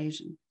the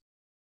equation.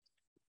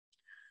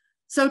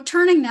 So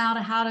turning now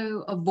to how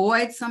to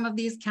avoid some of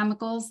these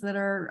chemicals that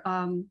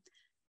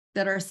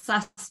are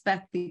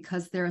suspect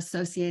because they're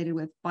associated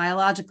with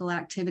biological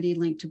activity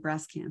linked to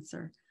breast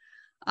cancer.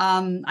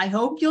 I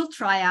hope you'll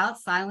try out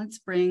Silent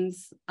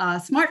Spring's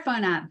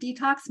smartphone app,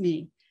 Detox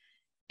Me.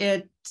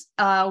 It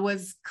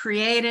was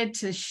created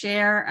to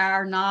share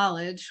our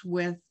knowledge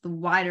with the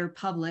wider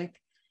public,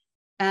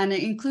 and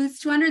it includes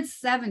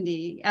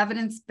 270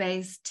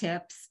 evidence-based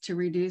tips to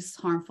reduce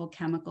harmful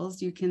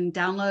chemicals. You can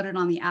download it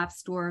on the App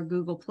Store or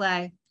Google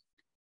Play,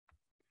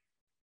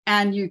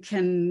 and you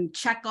can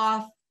check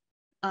off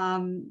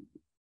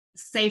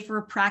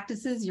safer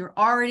practices you're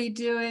already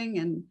doing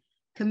and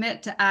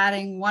commit to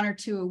adding 1 or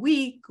 2 a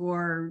week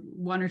or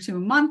 1 or 2 a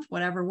month,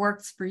 whatever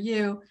works for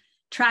you.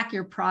 Track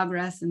your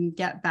progress and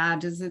get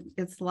badges.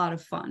 It's a lot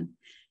of fun.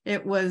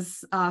 It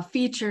was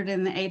featured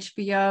in the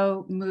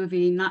HBO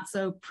movie Not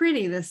So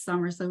Pretty this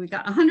summer. So we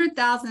got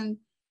 100,000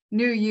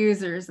 new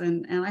users,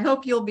 and I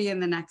hope you'll be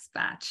in the next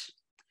batch.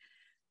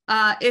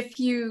 If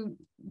you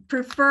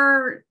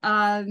prefer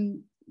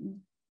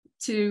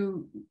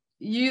to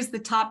use the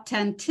top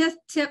 10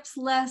 tips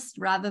list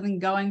rather than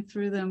going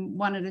through them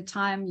one at a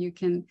time, you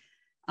can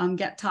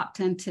get top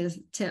 10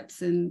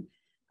 tips in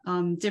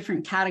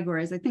different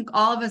categories. I think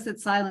all of us at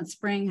Silent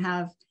Spring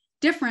have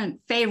different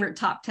favorite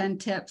top 10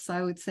 tips.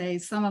 I would say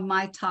some of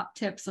my top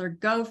tips are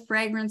go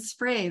fragrance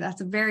free.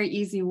 That's a very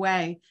easy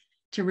way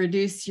to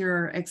reduce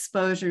your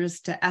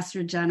exposures to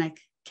estrogenic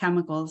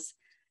chemicals.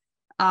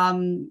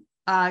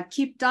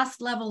 Keep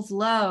dust levels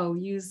low.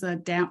 Use a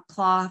damp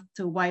cloth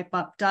to wipe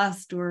up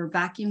dust, or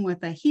vacuum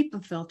with a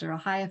HEPA filter, a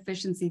high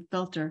efficiency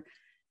filter.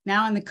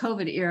 Now in the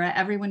COVID era,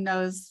 everyone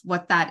knows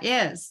what that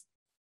is.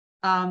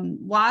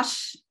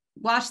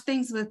 Wash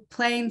things with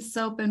plain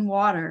soap and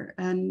water,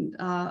 and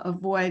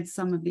avoid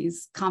some of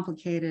these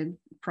complicated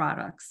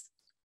products.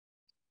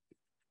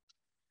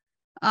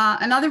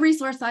 Another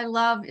resource I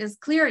love is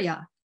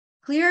Clearia.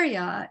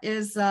 Clearia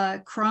is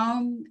a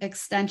Chrome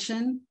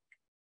extension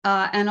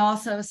and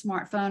also a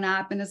smartphone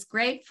app, and it's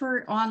great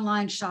for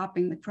online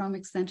shopping. The Chrome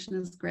extension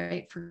is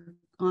great for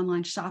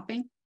online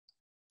shopping.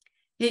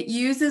 It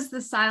uses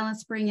the Silent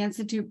Spring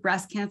Institute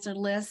breast cancer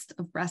list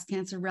of breast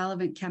cancer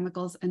relevant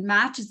chemicals and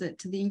matches it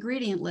to the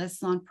ingredient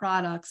lists on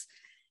products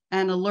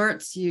and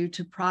alerts you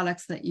to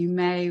products that you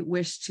may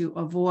wish to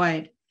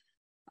avoid.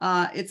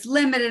 It's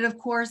limited, of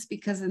course,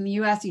 because in the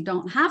US, you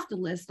don't have to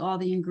list all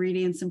the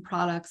ingredients and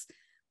products,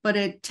 but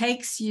it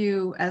takes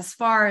you as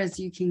far as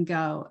you can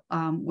go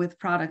with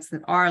products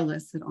that are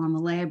listed on the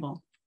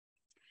label.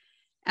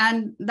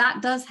 And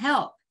that does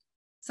help.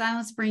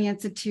 Silent Spring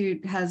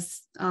Institute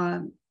has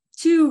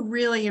 2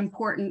 really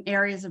important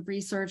areas of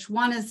research.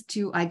 One is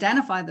to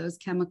identify those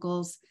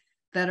chemicals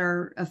that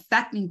are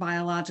affecting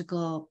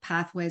biological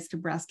pathways to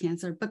breast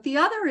cancer, but the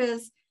other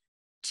is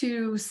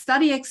to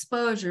study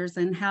exposures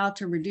and how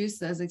to reduce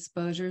those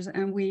exposures.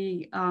 And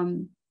we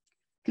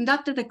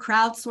conducted a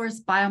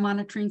crowdsourced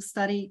biomonitoring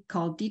study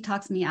called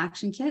Detox Me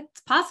Action Kit.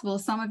 It's possible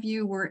some of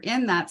you were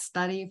in that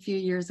study a few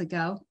years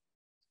ago.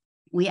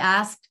 We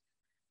asked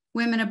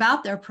women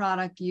about their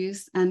product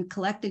use and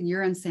collected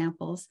urine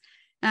samples.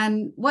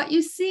 And what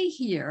you see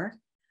here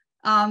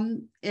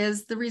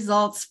is the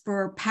results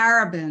for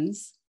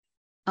parabens.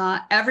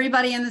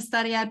 Everybody in the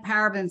study had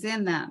parabens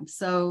in them.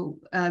 So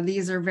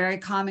these are very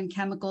common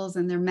chemicals,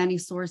 and there are many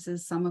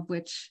sources, some of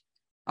which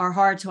are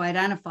hard to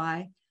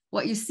identify.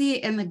 What you see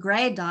in the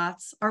gray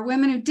dots are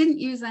women who didn't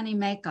use any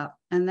makeup,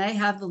 and they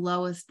have the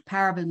lowest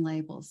paraben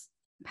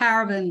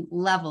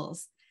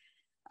levels.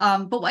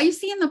 But what you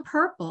see in the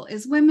purple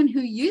is women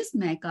who used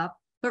makeup,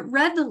 but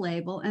read the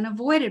label and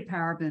avoided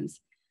parabens.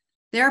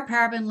 Their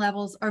paraben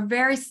levels are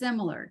very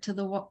similar to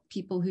the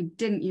people who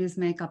didn't use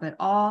makeup at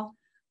all,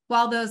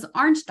 while those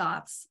orange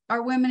dots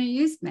are women who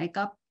used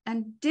makeup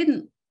and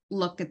didn't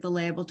look at the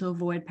label to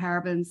avoid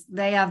parabens.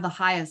 They have the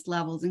highest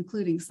levels,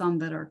 including some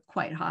that are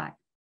quite high.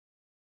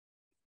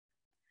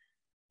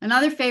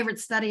 Another favorite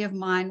study of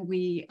mine,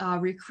 we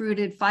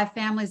recruited 5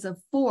 families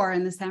of 4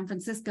 in the San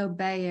Francisco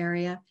Bay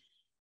Area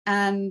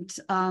and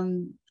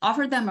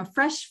offered them a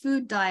fresh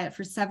food diet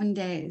for 7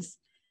 days.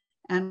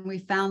 And we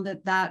found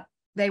that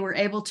they were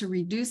able to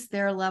reduce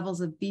their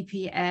levels of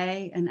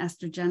BPA, an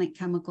estrogenic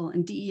chemical,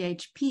 and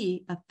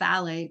DEHP, a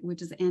phthalate,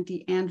 which is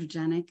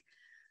anti-androgenic,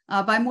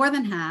 by more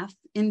than half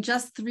in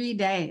just 3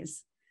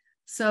 days.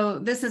 So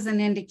this is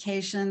an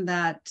indication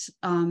that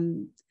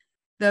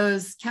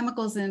those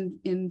chemicals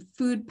in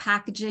food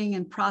packaging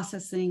and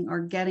processing are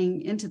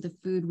getting into the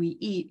food we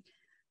eat.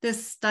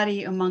 This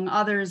study, among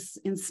others,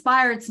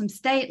 inspired some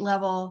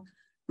state-level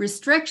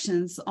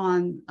restrictions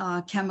on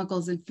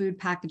chemicals in food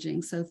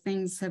packaging. So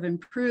things have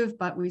improved,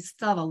 but we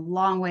still have a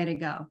long way to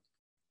go.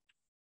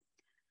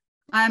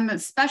 I'm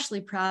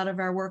especially proud of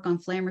our work on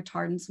flame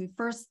retardants. We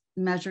first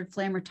measured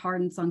flame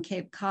retardants on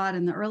Cape Cod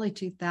in the early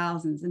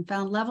 2000s and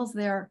found levels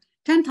there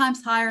 10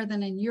 times higher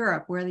than in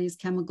Europe, where these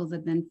chemicals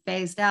had been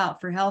phased out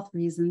for health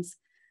reasons.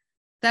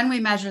 Then we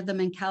measured them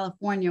in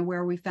California,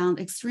 where we found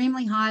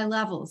extremely high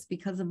levels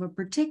because of a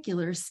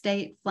particular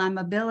state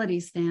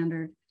flammability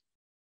standard.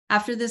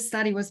 After this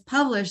study was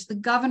published, the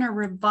governor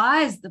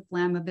revised the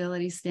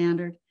flammability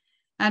standard.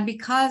 And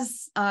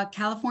because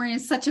California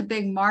is such a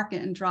big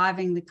market in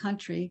driving the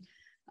country,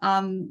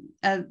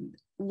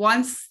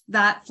 once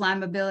that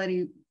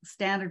flammability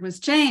standard was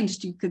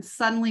changed, you could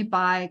suddenly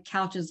buy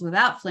couches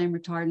without flame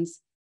retardants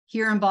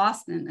here in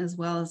Boston, as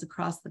well as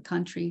across the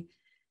country.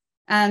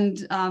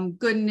 And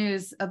good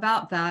news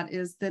about that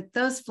is that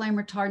those flame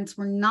retardants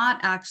were not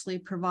actually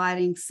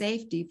providing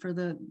safety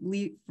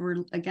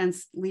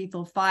against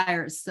lethal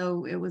fires.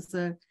 So it was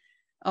a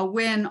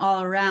win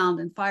all around,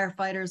 and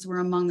firefighters were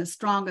among the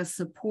strongest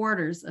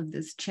supporters of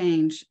this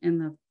change in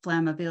the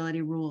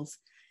flammability rules.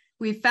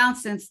 We've found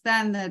since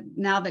then that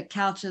now that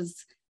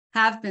couches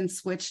have been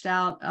switched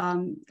out,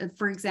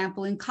 for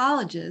example, in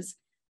colleges,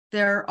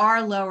 there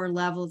are lower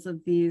levels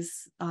of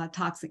these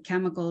toxic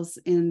chemicals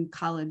in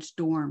college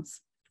dorms.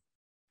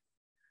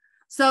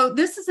 So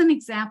this is an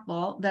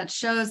example that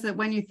shows that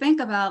when you think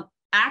about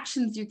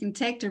actions you can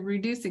take to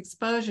reduce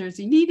exposures,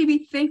 you need to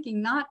be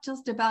thinking not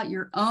just about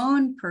your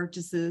own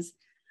purchases,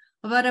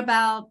 but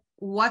about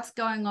what's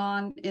going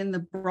on in the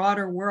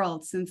broader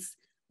world, since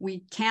we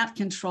can't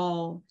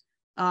control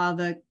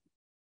the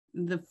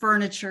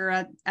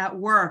furniture at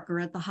work or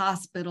at the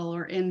hospital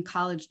or in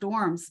college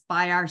dorms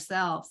by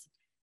ourselves.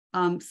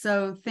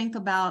 So think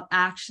about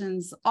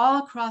actions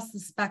all across the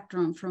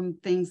spectrum, from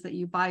things that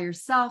you buy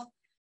yourself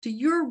to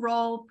your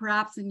role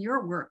perhaps in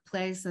your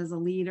workplace as a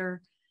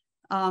leader,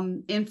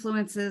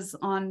 influences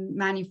on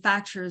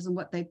manufacturers and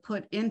what they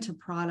put into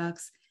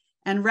products,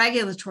 and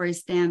regulatory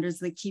standards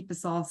that keep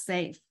us all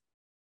safe.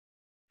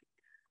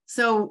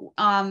 So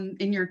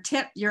in your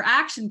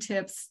action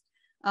tips,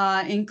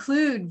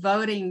 include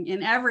voting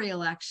in every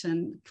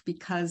election,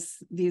 because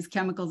these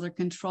chemicals are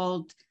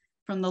controlled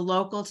from the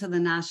local to the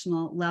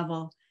national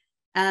level.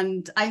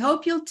 And I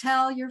hope you'll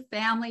tell your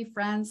family,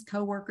 friends,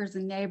 coworkers,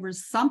 and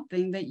neighbors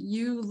something that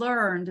you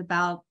learned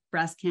about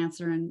breast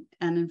cancer and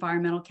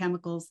environmental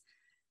chemicals.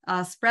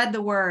 Spread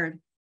the word,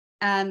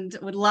 and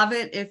would love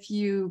it if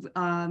you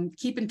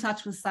keep in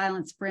touch with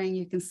Silent Spring.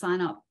 You can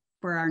sign up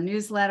for our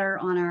newsletter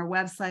on our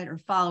website or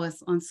follow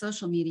us on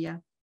social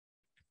media.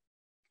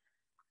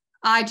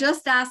 I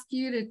just ask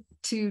you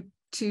to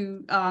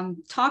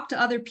talk to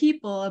other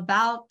people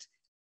about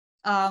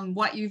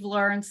what you've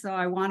learned. So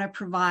I want to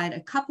provide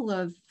a couple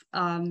of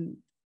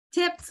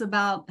tips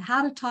about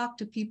how to talk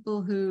to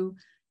people who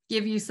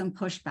give you some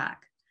pushback.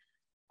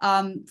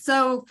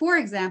 So for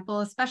example,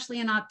 especially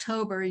in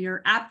October,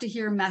 you're apt to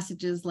hear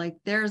messages like,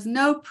 there's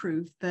no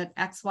proof that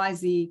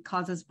XYZ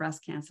causes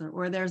breast cancer,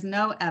 or there's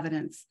no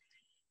evidence.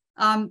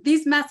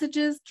 These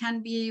messages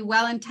can be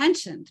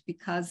well-intentioned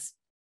because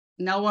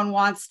no one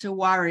wants to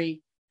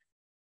worry.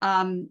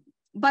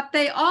 But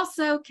they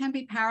also can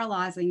be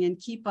paralyzing and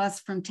keep us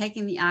from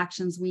taking the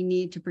actions we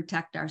need to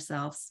protect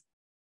ourselves.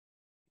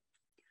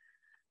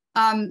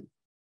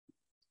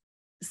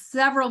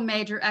 Several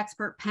major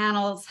expert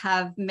panels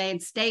have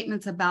made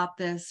statements about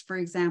this. For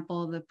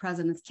example, the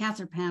President's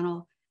Cancer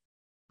Panel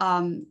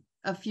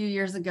a few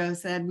years ago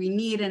said, we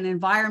need an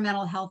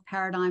environmental health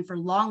paradigm for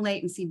long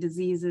latency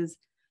diseases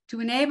to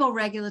enable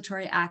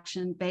regulatory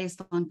action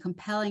based on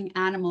compelling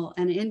animal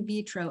and in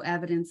vitro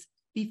evidence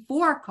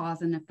before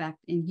cause and effect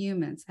in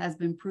humans has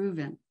been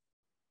proven.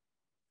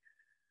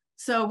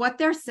 So what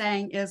they're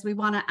saying is we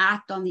want to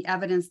act on the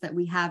evidence that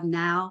we have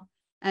now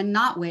and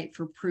not wait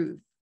for proof.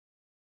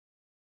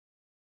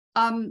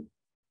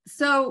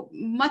 So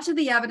much of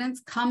the evidence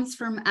comes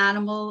from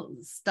animal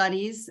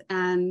studies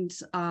and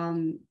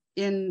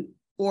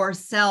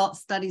cell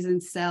studies in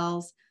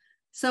cells.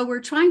 So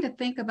we're trying to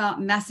think about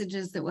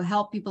messages that will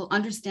help people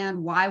understand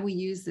why we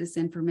use this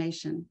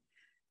information.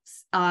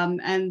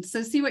 And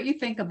so see what you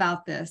think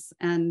about this,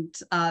 and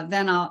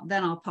then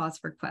I'll pause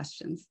for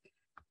questions.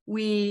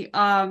 We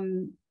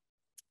learning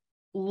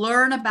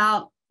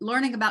about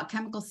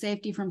chemical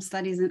safety from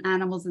studies in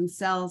animals and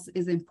cells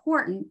is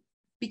important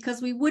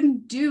because we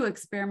wouldn't do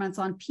experiments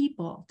on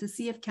people to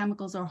see if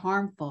chemicals are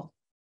harmful.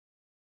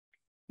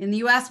 In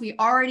the US, we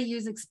already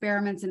use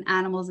experiments in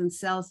animals and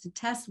cells to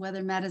test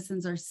whether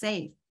medicines are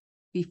safe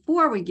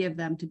before we give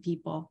them to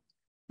people.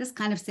 This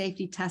kind of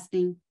safety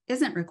testing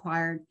isn't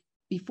required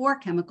before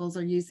chemicals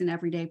are used in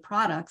everyday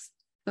products,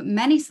 but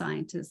many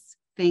scientists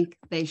think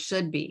they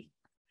should be.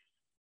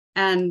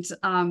 And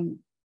I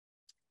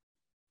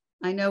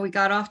know we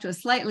got off to a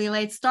slightly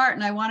late start,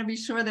 and I want to be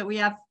sure that we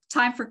have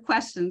time for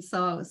questions,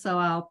 so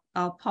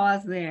I'll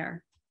pause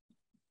there.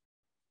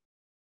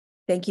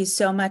 Thank you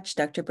so much,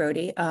 Dr.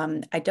 Brody.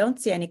 I don't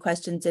see any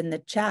questions in the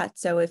chat,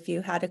 so if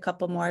you had a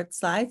couple more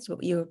slides,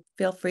 you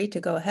feel free to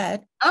go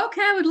ahead.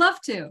 Okay, I would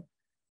love to.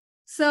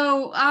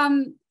 So,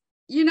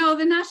 you know,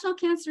 the National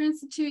Cancer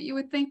Institute, you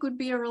would think would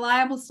be a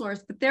reliable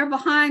source, but they're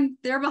behind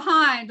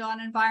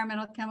on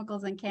environmental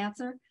chemicals and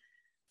cancer.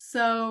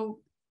 So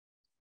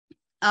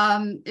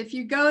if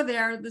you go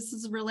there, this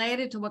is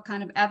related to what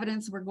kind of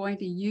evidence we're going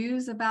to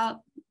use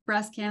about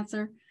breast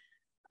cancer.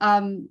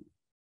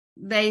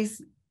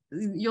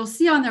 You'll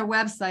see on their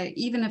website,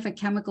 even if a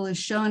chemical is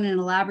shown in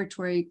a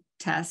laboratory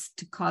test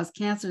to cause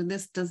cancer,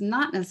 this does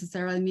not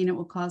necessarily mean it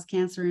will cause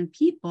cancer in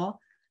people.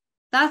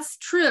 That's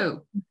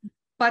true.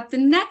 But the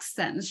next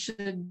sentence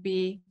should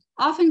be,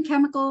 often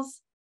chemicals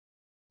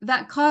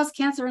that cause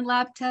cancer in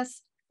lab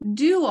tests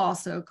do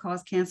also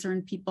cause cancer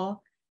in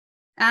people.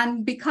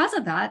 And because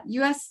of that,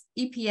 US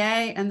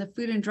EPA and the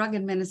Food and Drug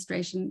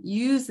Administration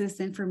use this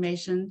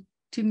information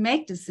to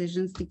make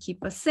decisions to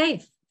keep us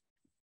safe.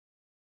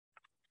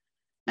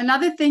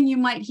 Another thing you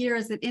might hear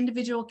is that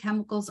individual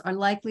chemicals are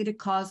likely to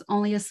cause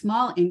only a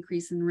small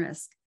increase in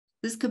risk.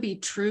 This could be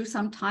true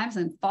sometimes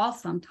and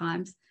false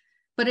sometimes,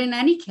 but in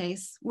any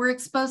case, we're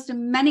exposed to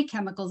many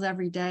chemicals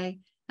every day,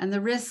 and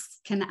the risks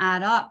can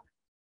add up.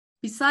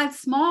 Besides,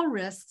 small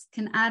risks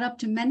can add up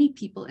to many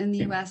people in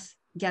the US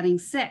getting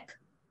sick.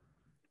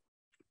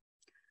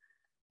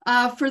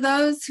 For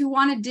those who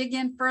want to dig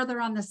in further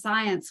on the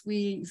science,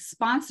 we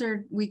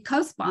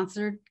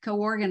co-sponsored,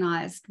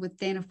 co-organized with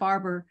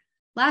Dana-Farber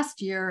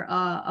last year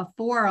a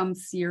forum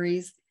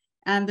series,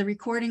 and the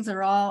recordings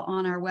are all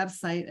on our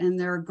website, and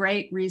they're a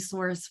great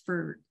resource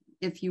for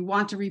if you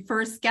want to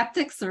refer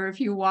skeptics or if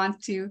you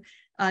want to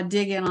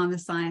dig in on the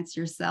science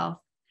yourself.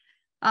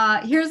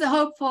 Here's a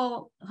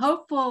hopeful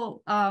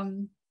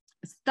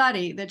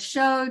study that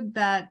showed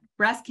that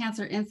breast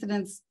cancer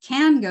incidence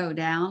can go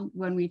down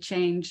when we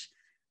change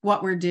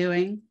what we're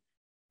doing.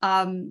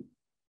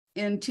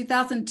 In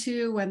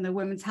 2002, when the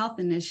Women's Health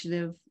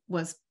Initiative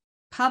was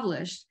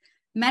published,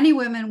 many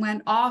women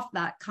went off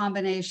that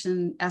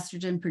combination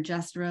estrogen,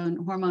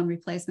 progesterone, hormone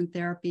replacement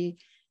therapy,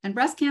 and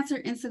breast cancer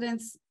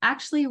incidence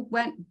actually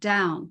went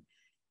down.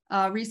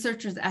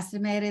 Researchers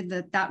estimated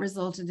that that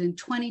resulted in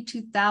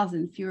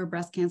 22,000 fewer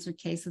breast cancer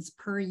cases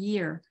per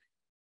year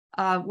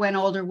when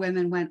older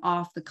women went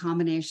off the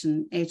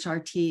combination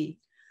HRT.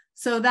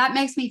 So that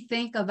makes me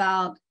think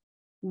about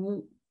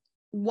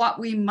what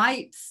we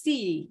might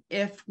see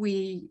if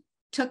we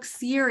took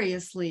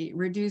seriously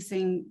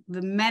reducing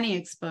the many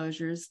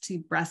exposures to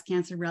breast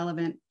cancer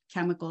relevant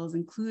chemicals,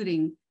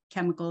 including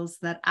chemicals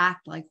that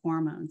act like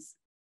hormones.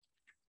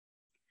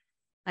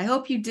 I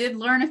hope you did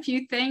learn a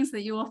few things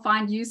that you will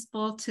find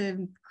useful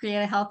to create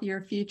a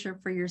healthier future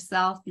for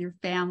yourself, your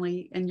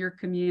family, and your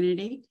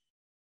community.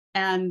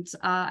 And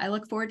I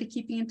look forward to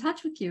keeping in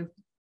touch with you.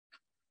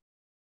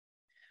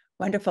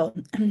 Wonderful.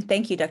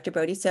 Thank you, Dr.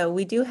 Brody. So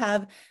we do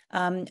have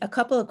a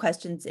couple of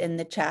questions in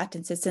the chat.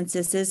 And so since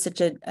this is such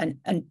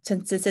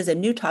since this is a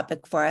new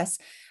topic for us,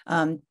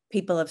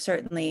 people have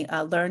certainly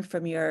learned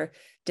from your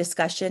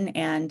discussion,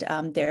 and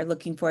they're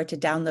looking forward to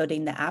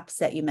downloading the apps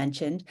that you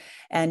mentioned.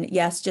 And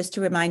yes, just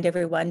to remind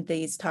everyone,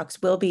 these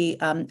talks will be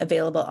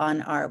available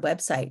on our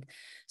website.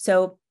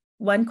 So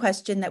one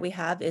question that we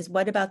have is,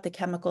 what about the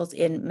chemicals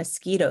in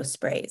mosquito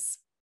sprays?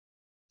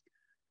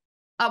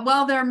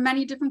 Well, there are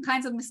many different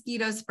kinds of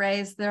mosquito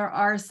sprays. There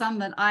are some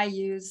that I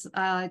use.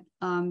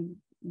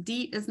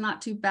 DEET is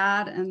not too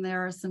bad, and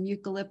there are some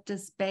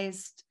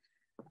eucalyptus-based,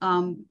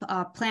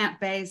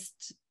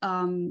 plant-based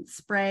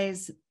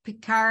sprays.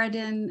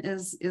 Picaridin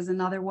is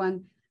another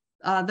one.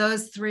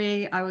 Those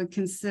three I would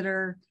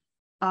consider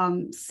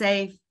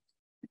safe.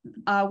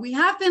 We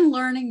have been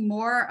learning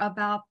more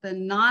about the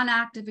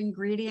non-active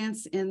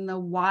ingredients in the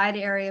wide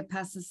area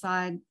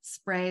pesticide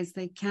sprays.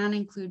 They can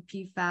include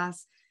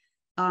PFAS.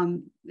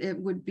 It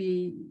would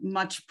be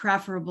much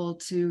preferable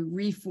to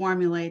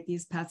reformulate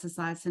these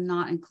pesticides and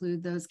not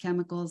include those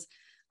chemicals.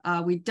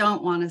 We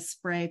don't want to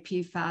spray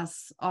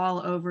PFAS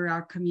all over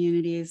our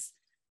communities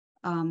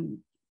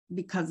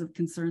because of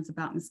concerns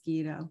about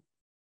mosquito.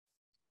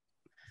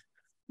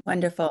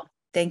 Wonderful.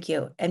 Thank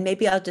you. And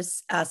maybe I'll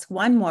just ask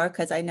one more,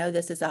 because I know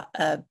this is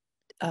a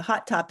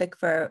hot topic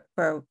for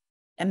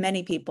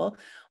many people.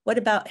 What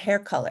about hair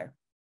color,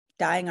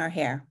 dyeing our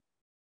hair?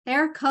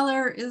 Hair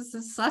color is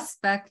a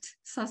suspect.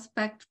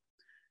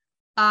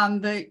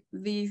 The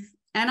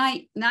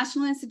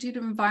National Institute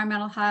of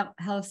Environmental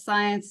Health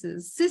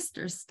Sciences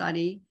sister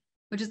study,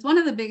 which is one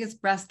of the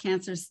biggest breast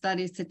cancer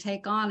studies to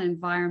take on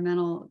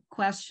environmental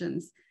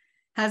questions,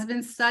 has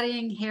been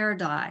studying hair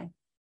dye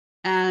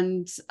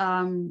and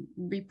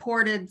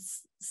reported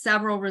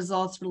several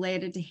results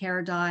related to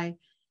hair dye,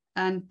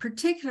 and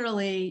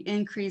particularly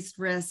increased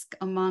risk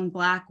among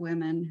Black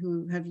women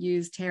who have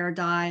used hair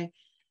dye.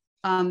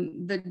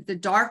 The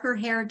darker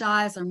hair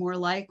dyes are more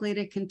likely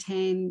to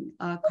contain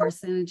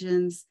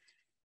carcinogens.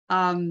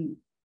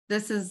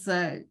 This is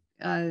a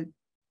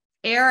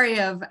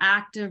area of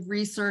active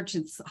research.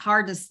 It's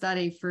hard to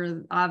study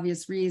for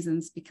obvious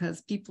reasons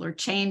because people are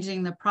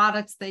changing the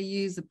products they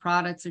use, the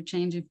products are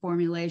changing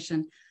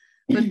formulation.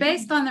 But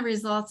based on the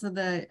results of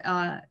the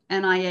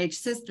NIH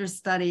sister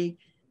study,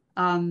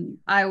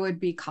 I would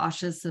be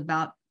cautious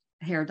about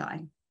hair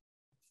dye.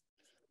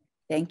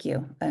 Thank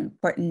you. An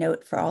important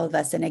note for all of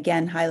us. And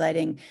again,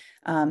 highlighting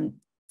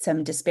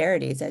some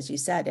disparities, as you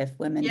said, if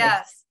women,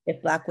 yes.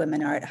 if Black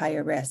women are at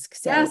higher risk.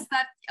 So yes,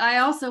 that I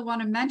also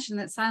want to mention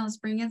that Silent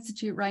Spring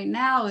Institute right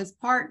now is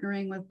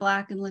partnering with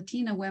Black and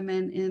Latina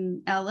women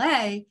in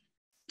LA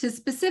to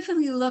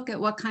specifically look at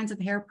what kinds of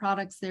hair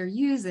products they're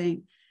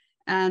using.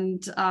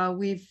 And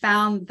we've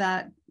found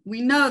that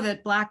we know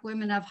that Black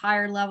women have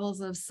higher levels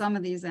of some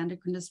of these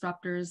endocrine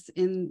disruptors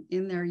in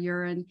their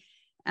urine.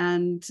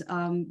 And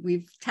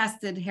we've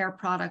tested hair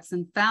products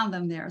and found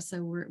them there.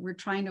 So we're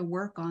trying to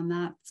work on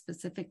that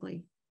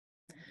specifically.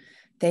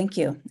 Thank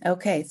you.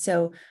 Okay,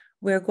 so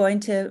we're going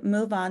to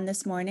move on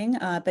this morning,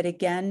 but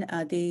again,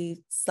 the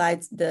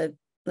slides, the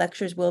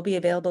lectures will be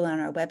available on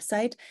our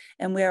website,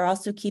 and we are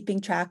also keeping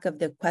track of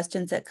the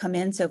questions that come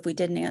in. So if we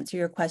didn't answer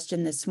your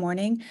question this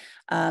morning,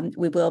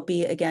 we will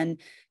be, again,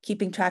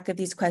 keeping track of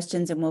these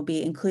questions, and we'll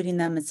be including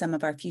them in some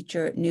of our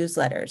future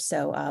newsletters.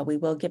 So we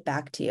will get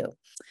back to you.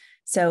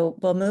 So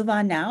we'll move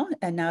on now,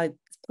 and now it's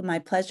my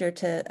pleasure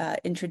to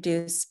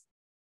introduce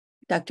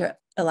Dr.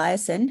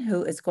 Eliason,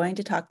 who is going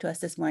to talk to us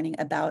this morning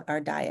about our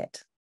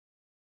diet.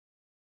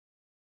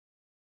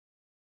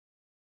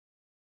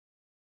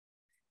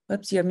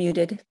 Whoops, you're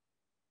muted.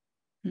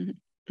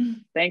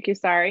 Thank you,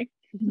 sorry.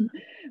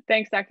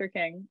 Thanks, Dr.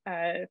 King,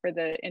 for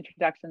the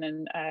introduction.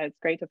 And it's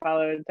great to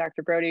follow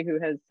Dr. Brody, who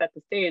has set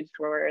the stage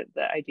for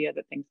the idea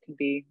that things can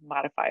be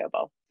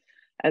modifiable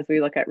as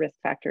we look at risk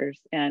factors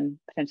and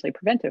potentially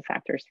preventive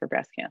factors for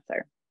breast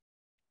cancer.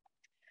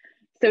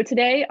 So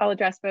today I'll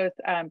address both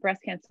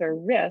breast cancer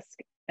risk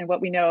and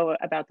what we know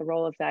about the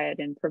role of diet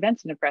in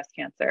prevention of breast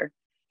cancer,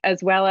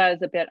 as well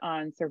as a bit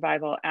on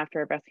survival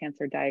after a breast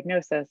cancer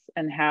diagnosis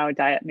and how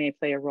diet may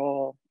play a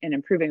role in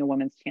improving a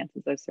woman's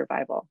chances of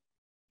survival.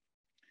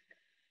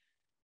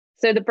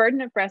 So the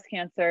burden of breast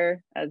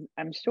cancer, as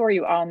I'm sure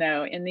you all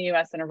know, in the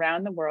US and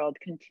around the world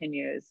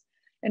continues.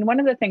 And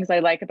one of the things I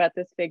like about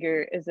this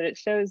figure is that it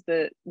shows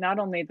not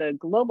only the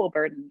global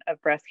burden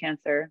of breast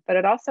cancer, but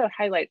it also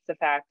highlights the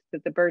fact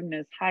that the burden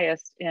is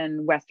highest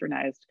in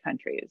westernized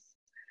countries.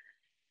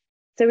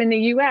 So in the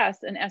US,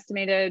 an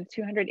estimated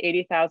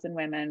 280,000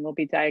 women will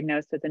be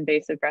diagnosed with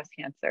invasive breast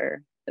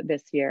cancer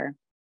this year.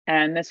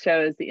 And this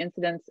shows the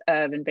incidence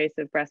of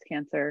invasive breast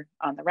cancer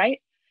on the right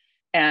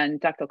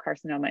and ductal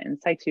carcinoma in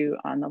situ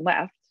on the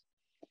left.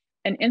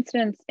 An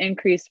incidence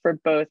increased for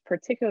both,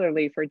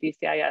 particularly for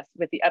DCIS,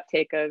 with the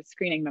uptake of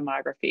screening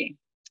mammography,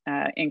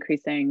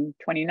 increasing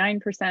 29%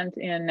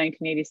 in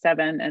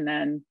 1987 and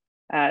then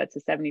to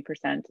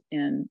 70%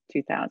 in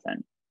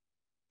 2000.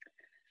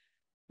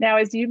 Now,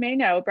 as you may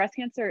know, breast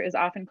cancer is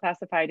often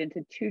classified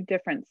into two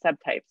different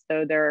subtypes,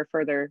 though there are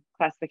further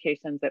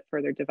classifications that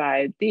further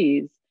divide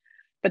these.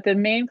 But the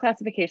main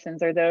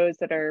classifications are those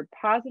that are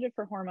positive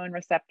for hormone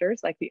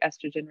receptors, like the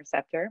estrogen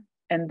receptor,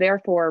 and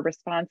therefore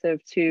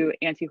responsive to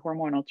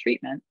anti-hormonal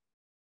treatment,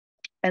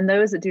 and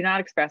those that do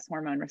not express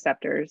hormone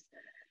receptors.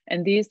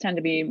 And these tend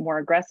to be more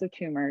aggressive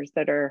tumors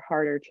that are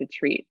harder to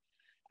treat.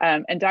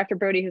 And Dr.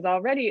 Brody has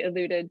already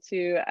alluded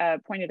to,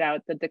 pointed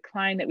out the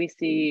decline that we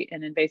see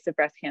in invasive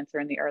breast cancer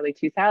in the early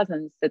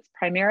 2000s that's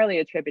primarily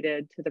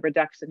attributed to the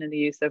reduction in the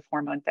use of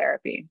hormone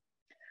therapy.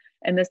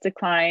 And this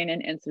decline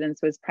in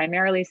incidence was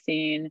primarily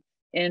seen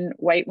in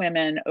white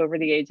women over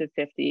the age of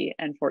 50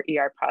 and for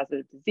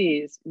ER-positive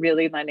disease,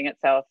 really lending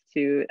itself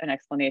to an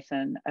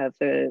explanation of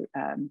the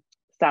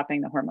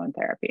stopping the hormone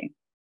therapy.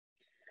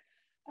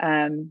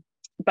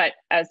 But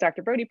as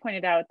Dr. Brody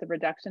pointed out, the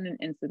reduction in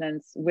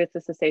incidence with the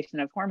cessation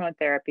of hormone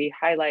therapy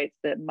highlights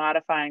that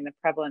modifying the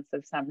prevalence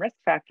of some risk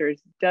factors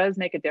does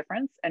make a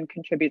difference and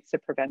contributes to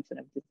prevention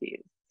of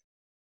disease.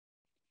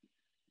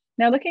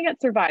 Now, looking at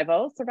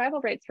survival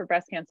rates for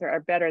breast cancer are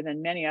better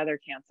than many other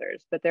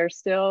cancers, but there's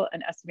still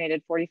an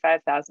estimated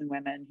 45,000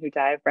 women who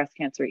die of breast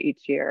cancer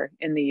each year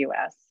in the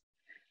US.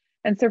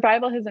 And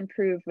survival has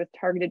improved with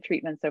targeted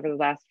treatments over the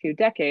last few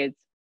decades,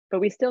 but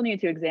we still need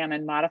to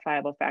examine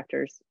modifiable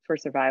factors for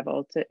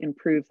survival to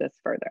improve this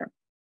further.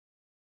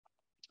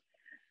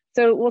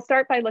 So we'll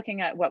start by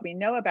looking at what we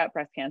know about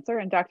breast cancer,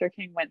 and Dr.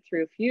 King went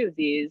through a few of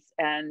these,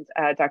 and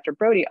Dr.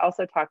 Brody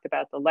also talked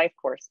about the life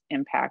course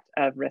impact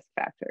of risk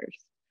factors.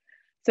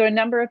 So a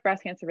number of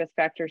breast cancer risk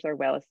factors are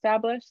well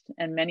established,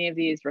 and many of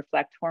these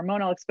reflect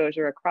hormonal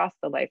exposure across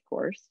the life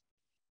course,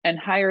 and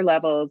higher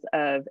levels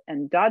of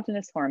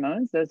endogenous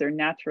hormones, those are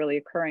naturally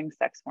occurring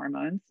sex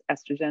hormones,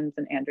 estrogens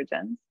and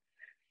androgens,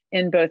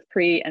 in both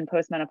pre and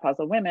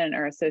postmenopausal women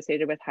are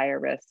associated with higher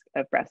risk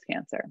of breast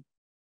cancer.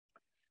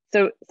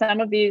 So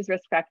some of these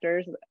risk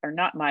factors are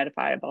not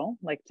modifiable,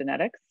 like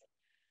genetics.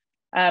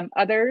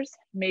 Others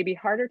may be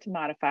harder to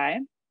modify,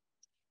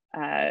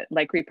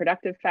 like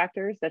reproductive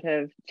factors that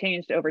have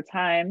changed over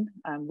time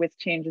with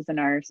changes in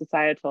our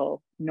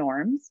societal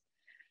norms,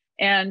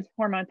 and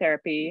hormone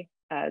therapy,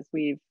 as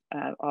we've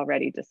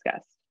already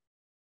discussed.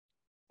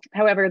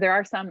 However, there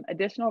are some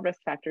additional risk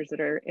factors that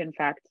are in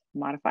fact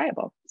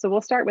modifiable. So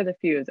we'll start with a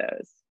few of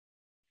those.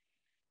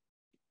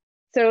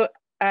 So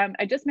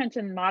I just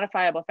mentioned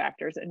modifiable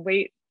factors, and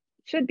weight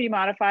should be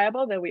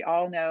modifiable, though we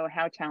all know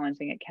how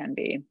challenging it can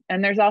be.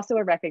 And there's also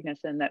a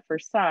recognition that for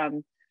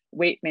some,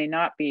 weight may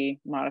not be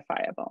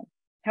modifiable.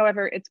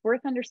 However, it's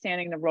worth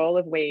understanding the role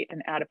of weight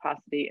and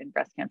adiposity in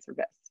breast cancer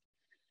risk.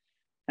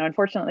 Now,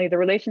 unfortunately, the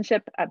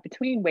relationship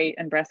between weight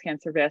and breast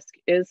cancer risk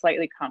is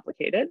slightly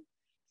complicated.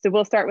 So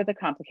we'll start with the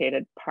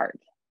complicated part.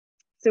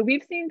 So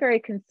we've seen very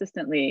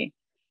consistently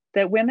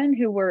that women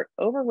who were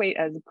overweight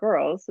as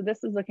girls, so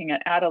this is looking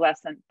at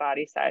adolescent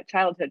body size,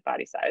 childhood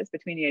body size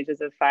between the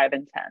ages of 5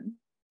 and 10.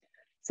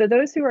 So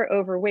those who are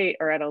overweight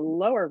are at a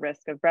lower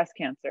risk of breast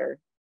cancer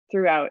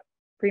throughout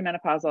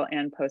premenopausal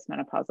and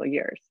postmenopausal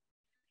years.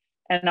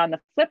 And on the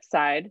flip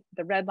side,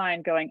 the red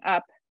line going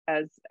up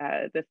as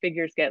the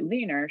figures get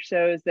leaner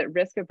shows that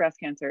risk of breast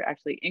cancer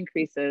actually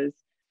increases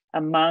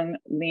among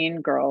lean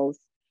girls,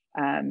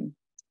 and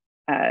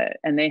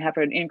they have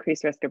an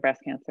increased risk of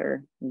breast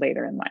cancer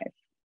later in life.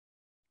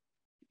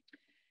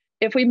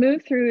 If we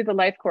move through the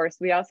life course,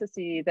 we also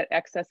see that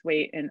excess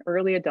weight in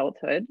early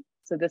adulthood,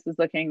 so this is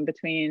looking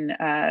between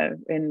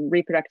in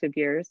reproductive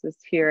years, this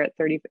here at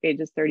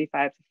ages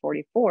 35 to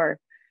 44,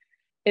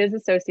 is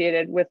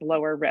associated with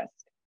lower risk.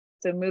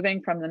 So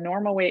moving from the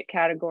normal weight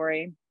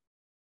category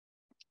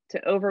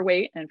to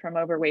overweight and from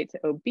overweight to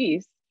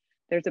obese,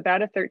 there's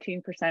about a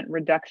 13%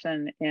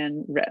 reduction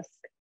in risk.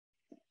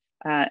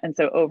 And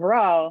so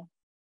overall,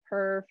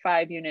 per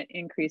 5-unit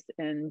increase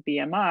in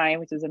BMI,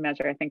 which is a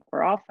measure I think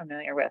we're all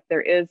familiar with,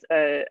 there is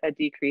a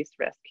decreased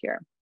risk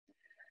here.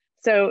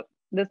 So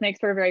this makes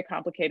for a very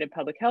complicated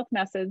public health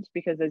message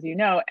because, as you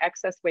know,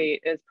 excess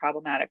weight is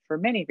problematic for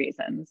many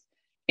reasons,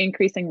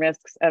 increasing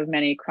risks of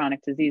many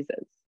chronic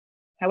diseases.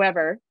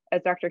 However,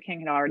 as Dr.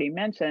 King had already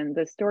mentioned,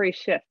 the story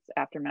shifts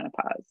after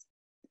menopause.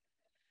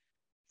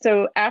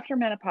 So after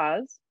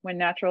menopause, when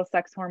natural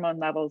sex hormone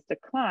levels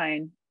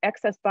decline,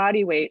 excess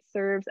body weight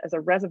serves as a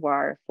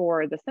reservoir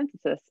for the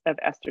synthesis of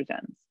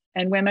estrogens.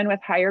 And women with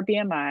higher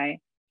BMI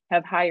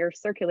have higher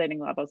circulating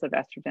levels of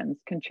estrogens,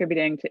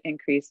 contributing to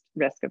increased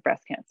risk of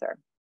breast cancer.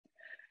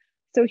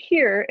 So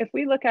here, if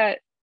we look at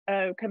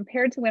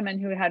compared to women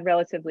who had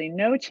relatively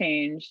no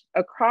change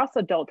across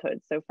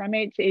adulthood, so from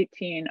age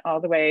 18 all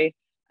the way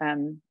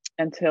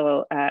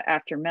until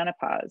after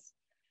menopause.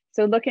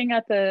 So looking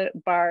at the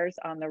bars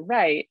on the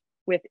right,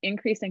 with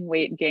increasing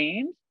weight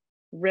gained,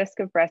 risk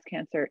of breast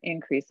cancer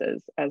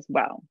increases as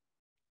well.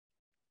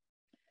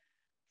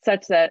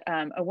 Such that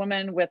a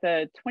woman with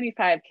a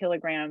 25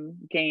 kilogram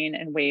gain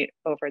in weight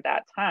over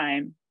that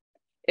time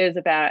is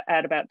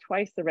at about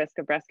twice the risk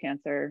of breast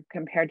cancer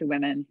compared to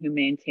women who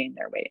maintain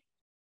their weight.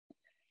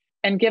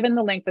 And given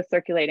the link with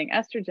circulating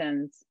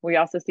estrogens, we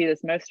also see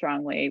this most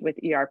strongly with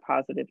ER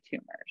positive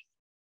tumors.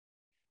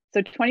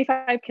 So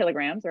 25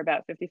 kilograms or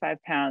about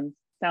 55 pounds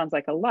sounds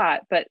like a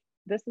lot, but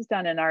this is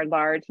done in our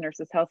large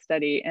nurses' health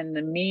study, and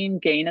the mean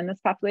gain in this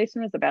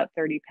population was about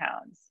 30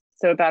 pounds.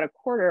 So about a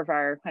quarter of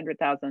our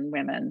 100,000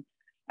 women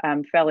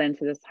fell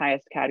into this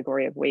highest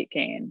category of weight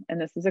gain. And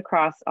this is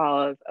across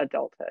all of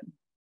adulthood.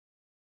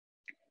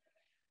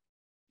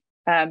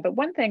 But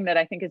one thing that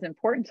I think is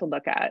important to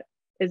look at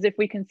is if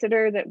we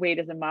consider that weight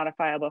is a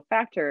modifiable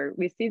factor,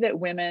 we see that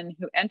women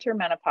who enter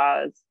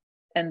menopause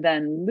and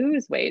then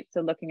lose weight,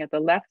 so looking at the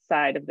left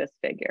side of this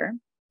figure,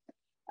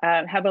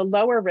 have a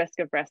lower risk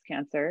of breast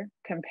cancer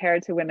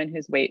compared to women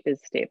whose weight is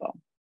stable.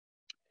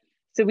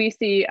 So we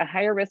see a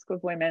higher risk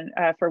of women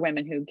for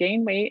women who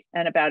gain weight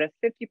and about a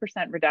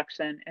 50%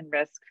 reduction in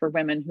risk for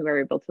women who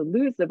are able to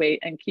lose the weight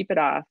and keep it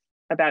off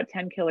about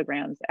 10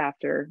 kilograms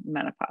after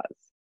menopause.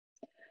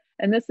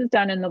 And this is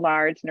done in the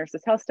large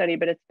nurses' health study,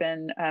 but it's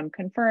been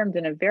confirmed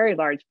in a very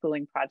large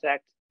pooling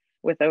project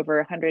with over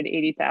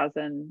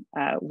 180,000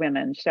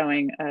 women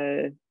showing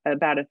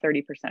about a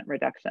 30%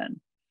 reduction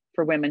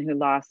for women who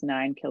lost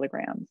 9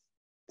 kilograms.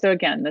 So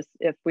again,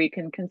 if we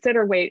can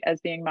consider weight as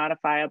being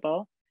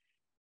modifiable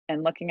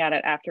and looking at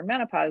it after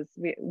menopause,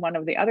 one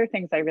of the other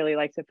things I really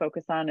like to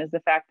focus on is the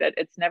fact that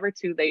it's never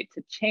too late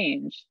to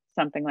change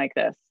something like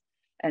this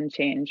and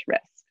change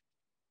risk.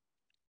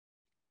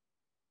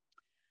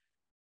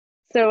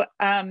 So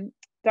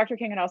Dr.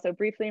 King had also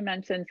briefly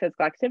mentioned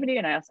physical activity,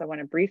 and I also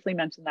want to briefly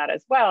mention that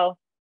as well,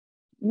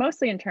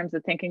 mostly in terms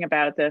of thinking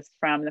about this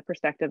from the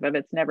perspective of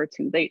it's never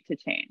too late to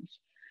change.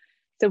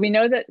 So we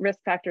know that risk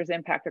factors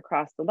impact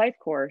across the life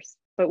course,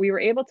 but we were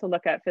able to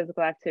look at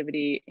physical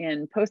activity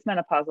in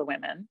postmenopausal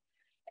women,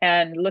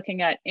 and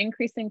looking at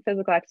increasing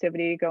physical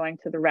activity going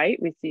to the right,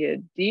 we see a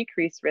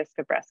decreased risk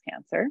of breast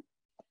cancer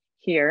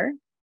here.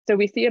 So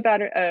we see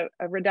about a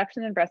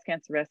reduction in breast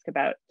cancer risk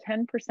about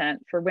 10%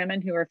 for women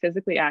who are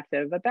physically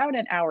active about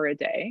an hour a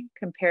day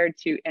compared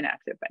to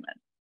inactive women.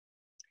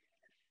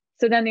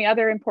 So then the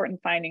other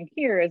important finding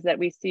here is that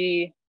we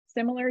see,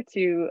 similar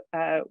to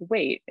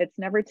weight, it's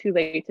never too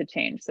late to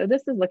change. So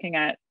this is looking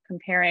at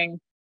comparing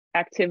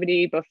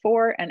activity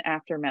before and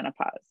after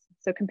menopause.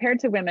 So compared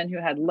to women who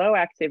had low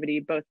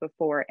activity both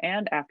before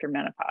and after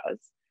menopause,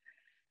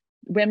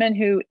 women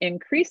who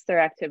increased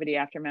their activity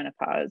after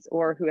menopause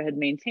or who had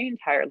maintained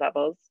higher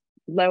levels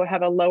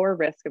have a lower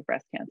risk of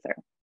breast cancer.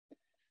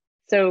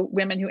 So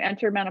women who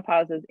enter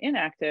menopause as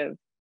inactive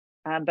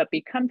but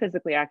become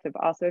physically active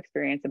also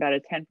experience about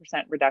a 10%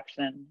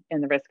 reduction in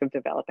the risk of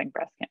developing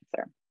breast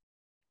cancer.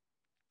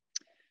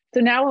 So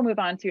now we'll move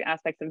on to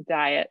aspects of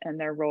diet and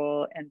their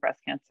role in breast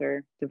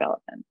cancer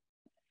development.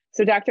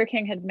 So Dr.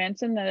 King had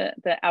mentioned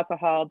the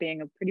alcohol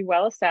being a pretty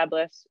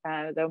well-established,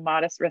 though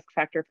modest risk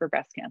factor for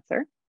breast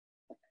cancer.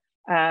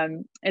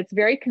 It's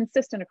very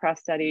consistent across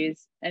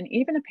studies and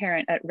even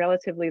apparent at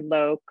relatively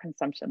low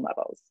consumption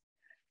levels.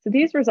 So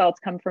these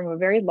results come from a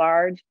very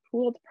large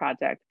pooled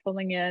project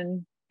pulling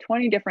in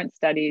 20 different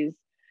studies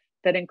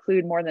that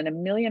include more than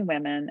 1 million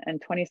women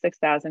and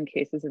 26,000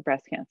 cases of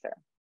breast cancer.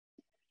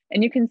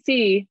 And you can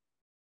see,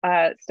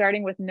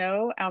 starting with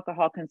no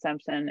alcohol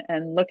consumption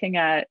and looking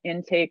at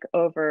intake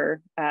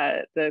over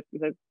the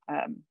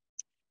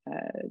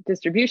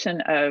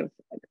distribution of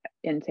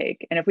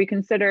intake. And if we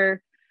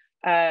consider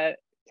 10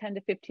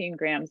 to 15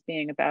 grams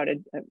being about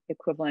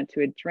equivalent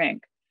to a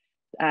drink,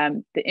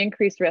 the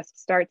increased risk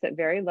starts at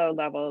very low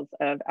levels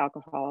of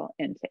alcohol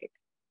intake.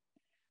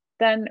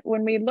 Then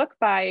when we look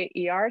by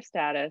ER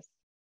status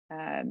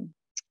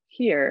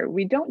here,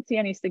 we don't see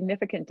any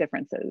significant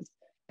differences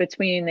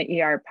between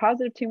the ER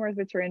positive tumors,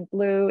 which are in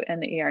blue,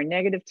 and the ER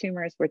negative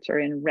tumors, which are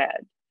in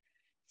red.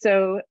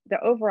 So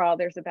overall,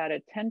 there's about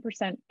a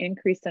 10%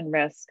 increase in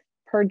risk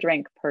per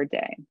drink per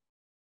day.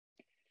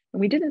 And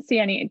we didn't see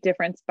any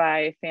difference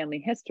by family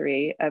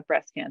history of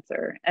breast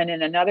cancer. And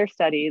in another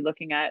study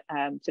looking at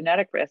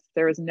genetic risk,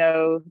 there was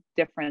no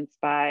difference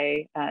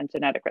by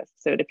genetic risk.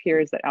 So it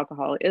appears that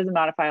alcohol is a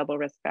modifiable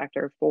risk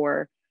factor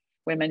for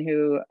women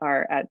who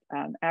are at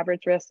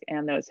average risk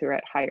and those who are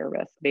at higher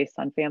risk based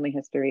on family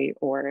history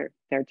or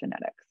their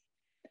genetics.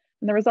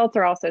 And the results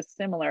are also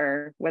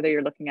similar, whether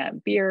you're looking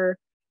at beer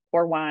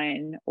or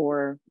wine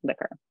or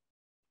liquor.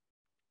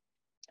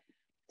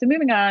 So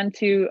moving on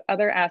to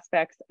other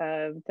aspects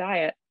of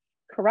diet,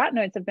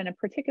 carotenoids have been a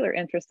particular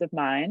interest of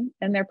mine,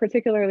 and they're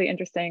particularly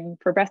interesting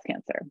for breast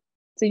cancer.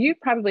 So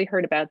you've probably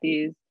heard about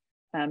these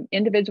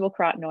individual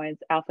carotenoids,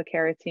 alpha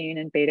carotene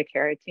and beta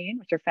carotene,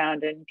 which are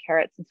found in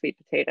carrots and sweet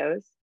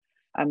potatoes,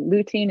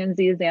 lutein and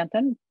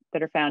zeaxanthin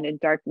that are found in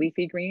dark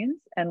leafy greens,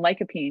 and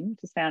lycopene,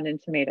 which is found in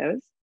tomatoes.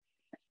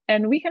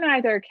 And we can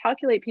either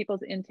calculate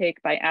people's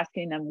intake by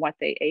asking them what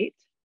they ate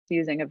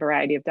using a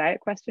variety of diet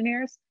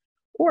questionnaires,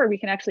 or we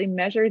can actually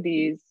measure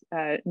these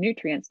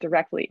nutrients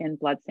directly in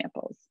blood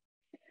samples.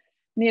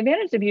 And the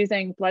advantage of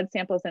using blood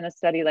samples in a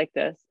study like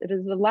this, it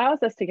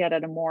allows us to get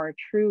at a more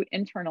true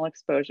internal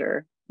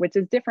exposure, which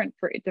is different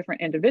for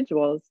different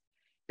individuals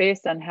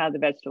based on how the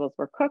vegetables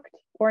were cooked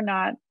or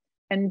not,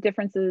 and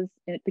differences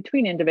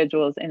between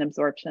individuals in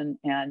absorption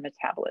and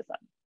metabolism.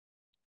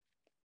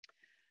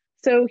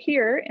 So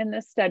here in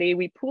this study,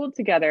 we pooled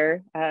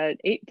together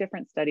 8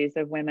 different studies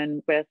of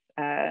women with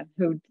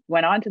who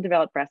went on to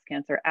develop breast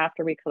cancer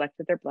after we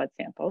collected their blood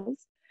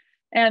samples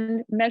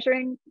and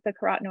measuring the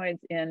carotenoids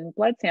in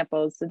blood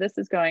samples. So this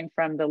is going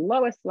from the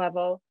lowest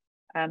level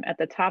at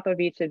the top of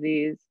each of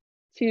these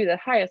to the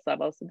highest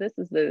level. So this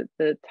is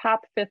the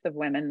top fifth of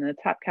women in the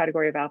top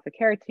category of alpha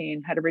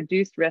carotene had a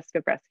reduced risk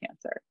of breast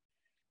cancer.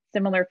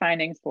 Similar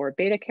findings for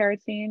beta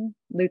carotene,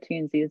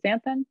 lutein,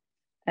 zeaxanthin,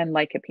 and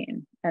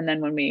lycopene. And then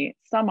when we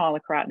sum all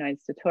the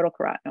carotenoids to total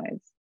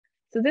carotenoids.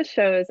 So this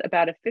shows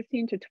about a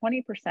 15 to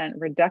 20%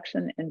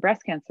 reduction in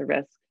breast cancer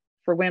risk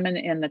for women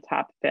in the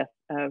top fifth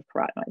of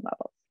carotenoid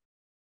levels.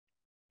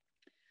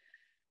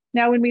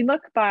 Now, when we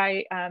look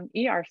by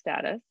ER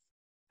status,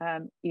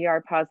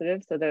 ER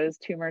positive, so those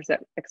tumors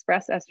that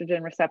express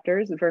estrogen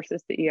receptors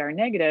versus the ER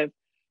negative,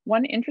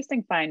 one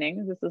interesting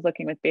finding, this is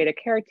looking with beta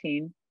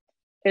carotene,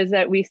 is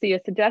that we see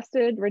a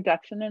suggested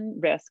reduction in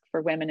risk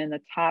for women in the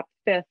top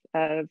fifth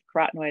of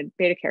carotenoid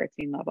beta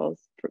carotene levels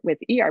with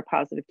ER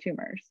positive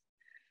tumors,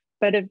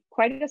 but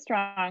quite a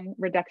strong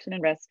reduction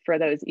in risk for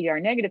those ER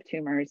negative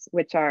tumors,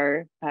 which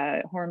are,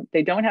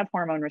 they don't have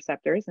hormone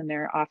receptors and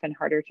they're often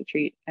harder to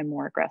treat and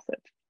more aggressive.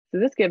 So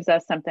this gives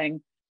us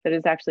something that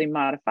is actually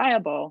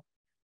modifiable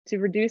to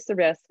reduce the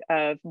risk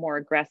of more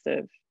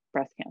aggressive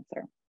breast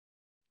cancer.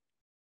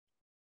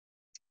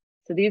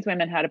 So these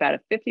women had about a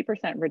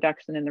 50%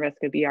 reduction in the risk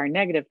of ER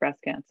negative breast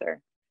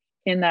cancer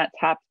in that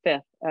top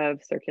fifth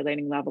of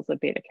circulating levels of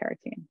beta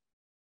carotene.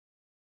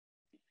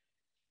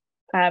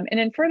 And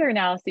in further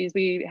analyses,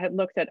 we had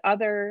looked at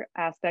other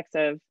aspects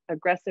of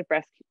aggressive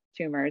breast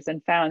tumors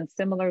and found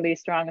similarly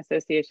strong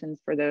associations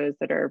for those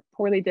that are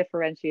poorly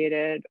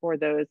differentiated or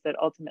those that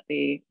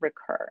ultimately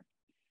recur.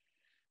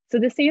 So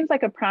this seems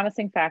like a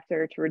promising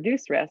factor to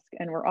reduce risk,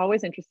 and we're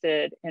always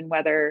interested in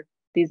whether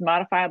these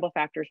modifiable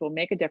factors will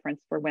make a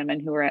difference for women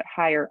who are at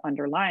higher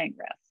underlying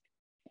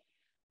risk,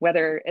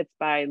 whether it's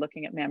by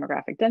looking at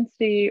mammographic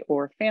density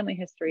or family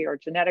history or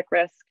genetic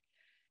risk.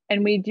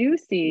 And we do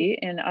see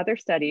in other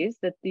studies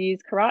that these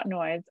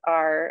carotenoids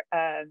are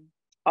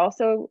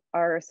also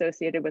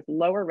associated with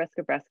lower risk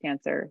of breast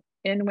cancer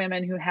in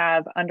women who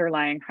have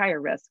underlying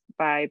higher risk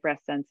by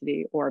breast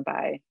density or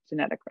by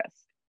genetic risk.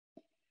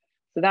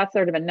 So that's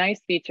sort of a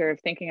nice feature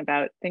of thinking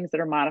about things that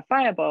are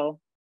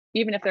modifiable,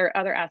 even if there are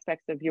other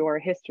aspects of your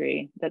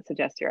history that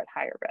suggest you're at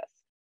higher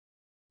risk.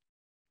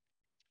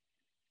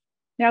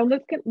 Now,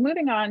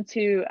 moving on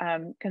to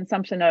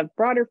consumption of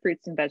broader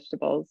fruits and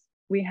vegetables,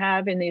 we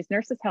have in these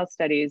nurses' health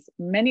studies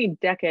many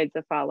decades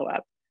of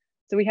follow-up.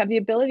 So we have the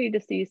ability to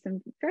see some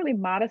fairly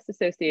modest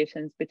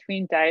associations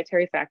between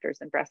dietary factors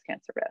and breast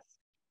cancer risk.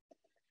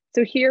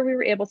 So here we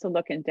were able to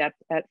look in depth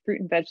at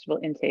fruit and vegetable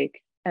intake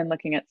and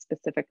looking at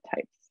specific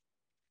types.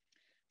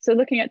 So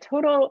looking at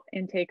total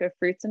intake of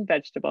fruits and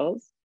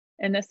vegetables,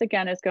 and this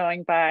again is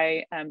going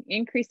by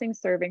increasing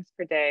servings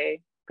per day,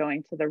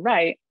 going to the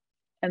right,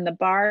 and the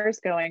bars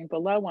going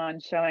below 1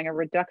 showing a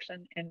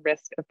reduction in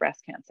risk of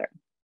breast cancer.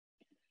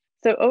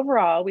 So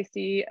overall, we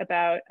see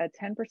about a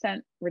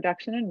 10%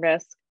 reduction in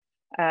risk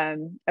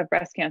of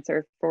breast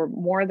cancer for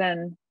more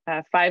than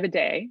 5 a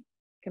day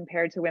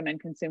compared to women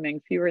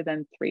consuming fewer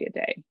than 3 a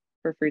day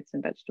for fruits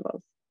and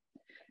vegetables.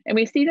 And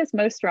we see this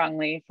most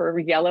strongly for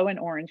yellow and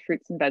orange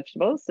fruits and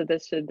vegetables. So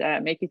this should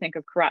make you think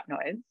of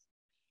carotenoids,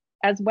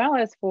 as well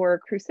as for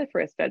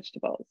cruciferous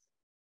vegetables.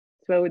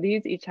 So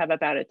these each have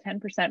about a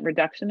 10%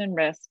 reduction in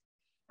risk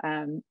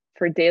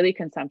for daily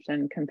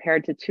consumption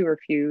compared to 2 or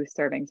few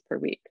servings per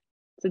week.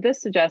 So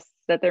this suggests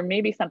that there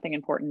may be something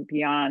important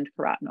beyond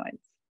carotenoids.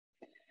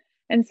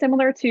 And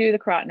similar to the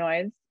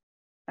carotenoids,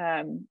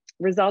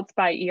 results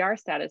by ER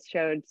status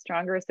showed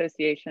stronger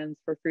associations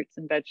for fruits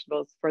and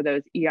vegetables for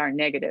those ER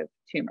negative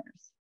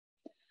tumors.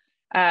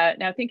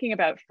 Now, thinking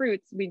about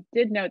fruits, we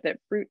did note that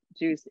fruit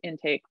juice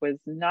intake was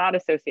not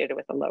associated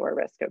with a lower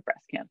risk of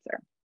breast cancer.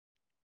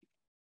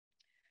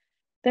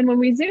 Then when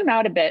we zoom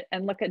out a bit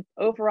and look at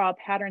overall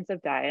patterns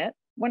of diet,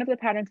 one of the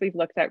patterns we've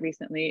looked at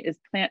recently is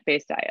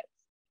plant-based diets.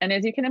 And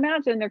as you can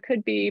imagine, there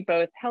could be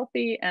both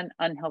healthy and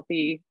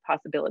unhealthy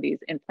possibilities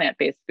in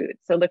plant-based foods.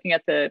 So looking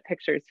at the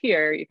pictures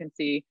here, you can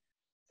see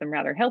some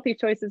rather healthy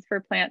choices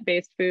for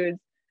plant-based foods.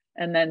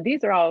 And then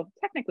these are all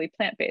technically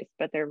plant-based,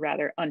 but they're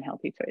rather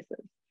unhealthy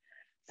choices.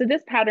 So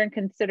this pattern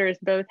considers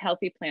both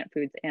healthy plant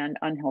foods and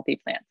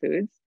unhealthy plant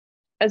foods,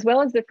 as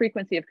well as the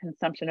frequency of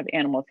consumption of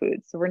animal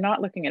foods. So we're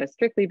not looking at a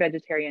strictly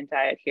vegetarian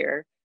diet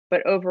here,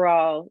 but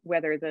overall,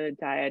 whether the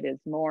diet is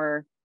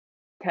more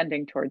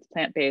tending towards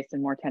plant-based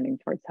and more tending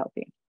towards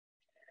healthy.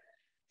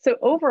 So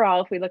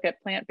overall, if we look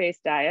at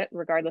plant-based diet,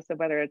 regardless of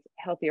whether it's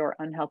healthy or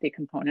unhealthy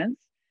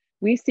components,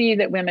 we see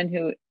that women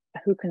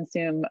who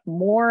consume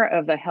more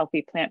of the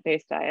healthy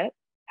plant-based diet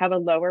have a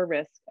lower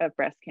risk of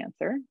breast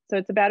cancer. So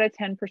it's about a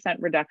 10%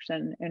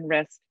 reduction in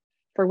risk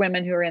for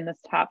women who are in this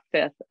top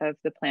 5th of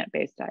the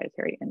plant-based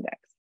dietary index.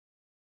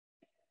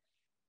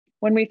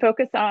 When we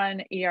focus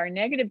on ER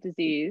negative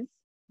disease,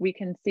 we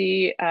can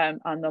see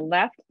on the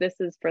left, this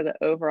is for the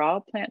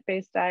overall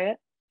plant-based diet,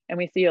 and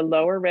we see a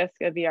lower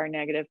risk of ER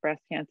negative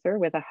breast cancer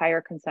with a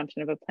higher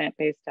consumption of a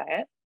plant-based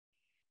diet.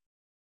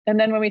 And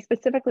then when we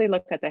specifically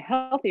look at the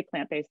healthy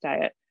plant-based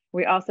diet,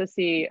 we also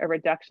see a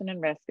reduction in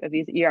risk of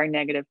these ER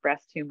negative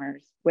breast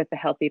tumors with the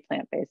healthy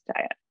plant-based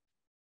diet.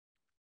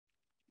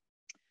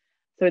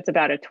 So it's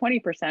about a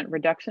 20%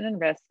 reduction in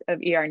risk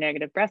of ER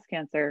negative breast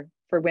cancer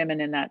for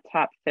women in that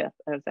top 5th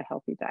of the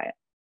healthy diet.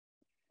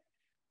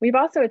 We've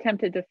also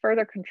attempted to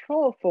further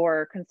control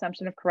for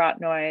consumption of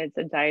carotenoids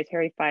and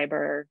dietary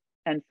fiber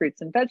and fruits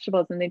and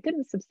vegetables, and they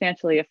didn't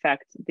substantially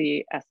affect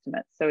the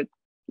estimates. So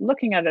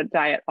looking at a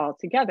diet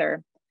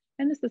altogether,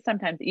 and this is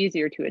sometimes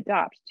easier to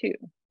adopt too.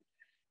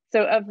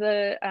 So of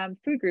the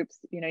food groups,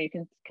 you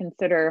can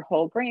consider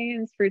whole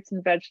grains, fruits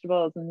and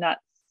vegetables,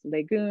 nuts,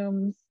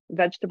 legumes,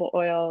 vegetable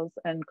oils,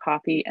 and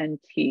coffee and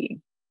tea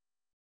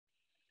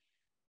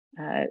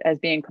as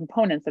being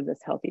components of this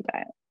healthy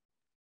diet.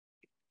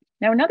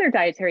 Now, another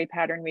dietary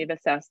pattern we've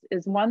assessed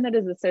is one that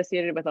is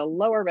associated with a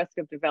lower risk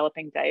of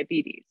developing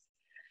diabetes.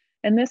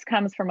 And this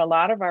comes from a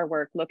lot of our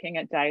work looking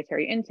at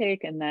dietary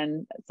intake and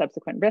then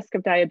subsequent risk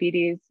of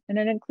diabetes. And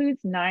it includes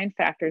 9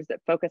 factors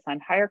that focus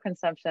on higher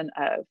consumption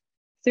of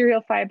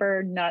cereal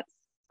fiber, nuts,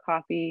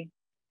 coffee,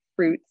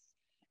 fruits,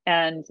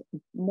 and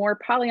more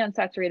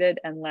polyunsaturated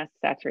and less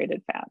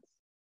saturated fats.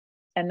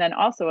 And then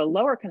also a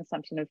lower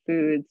consumption of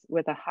foods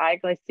with a high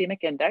glycemic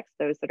index,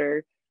 those that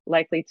are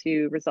likely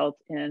to result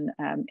in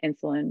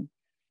insulin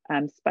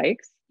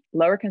spikes,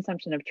 lower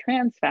consumption of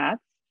trans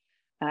fats,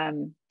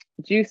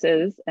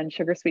 juices and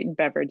sugar sweetened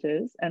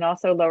beverages, and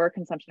also lower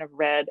consumption of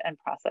red and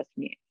processed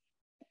meats.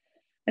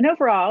 And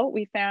overall,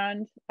 we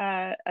found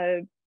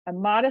a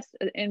modest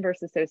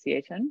inverse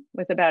association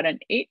with about an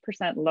 8%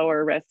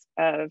 lower risk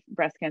of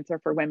breast cancer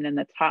for women in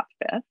the top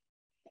 5th.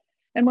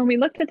 And when we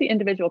looked at the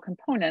individual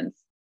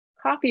components,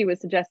 coffee was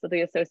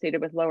suggestively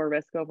associated with lower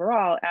risk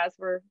overall, as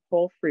were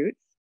whole fruits,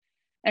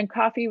 and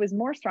coffee was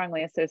more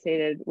strongly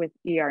associated with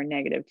ER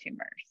negative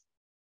tumors.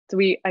 So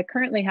I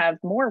currently have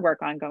more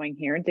work ongoing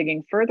here,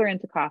 digging further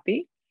into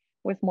coffee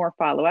with more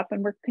follow-up,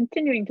 and we're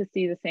continuing to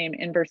see the same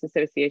inverse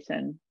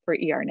association for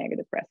ER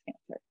negative breast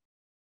cancer.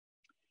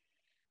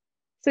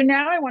 So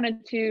now I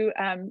wanted to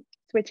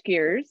switch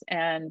gears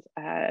and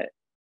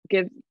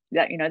give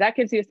that, that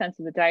gives you a sense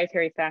of the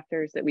dietary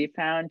factors that we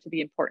found to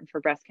be important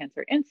for breast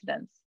cancer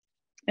incidence.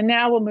 And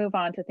now we'll move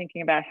on to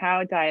thinking about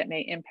how diet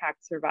may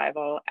impact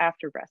survival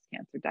after breast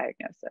cancer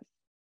diagnosis.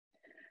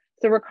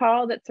 So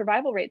recall that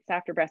survival rates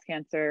after breast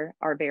cancer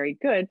are very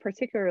good,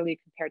 particularly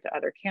compared to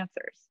other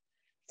cancers.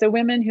 So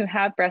women who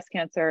have breast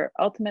cancer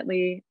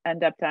ultimately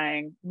end up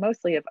dying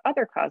mostly of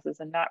other causes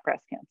and not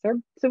breast cancer.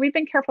 So we've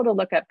been careful to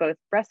look at both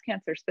breast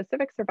cancer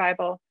specific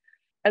survival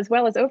as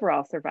well as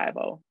overall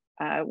survival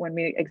when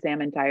we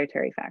examine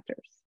dietary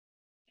factors.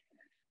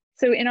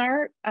 So in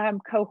our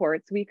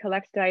cohorts, we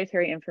collect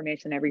dietary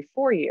information every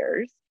 4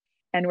 years,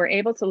 and we're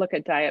able to look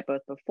at diet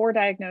both before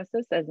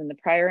diagnosis, as in the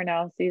prior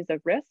analyses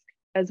of risk,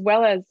 as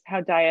well as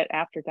how diet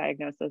after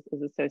diagnosis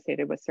is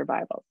associated with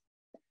survival.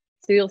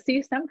 So you'll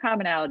see some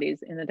commonalities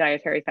in the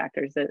dietary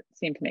factors that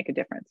seem to make a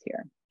difference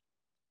here.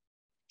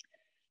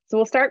 So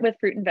we'll start with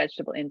fruit and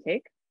vegetable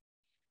intake.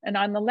 And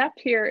on the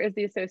left here is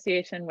the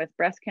association with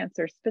breast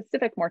cancer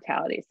specific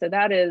mortality. So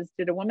that is,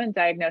 did a woman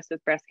diagnosed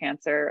with breast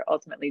cancer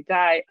ultimately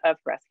die of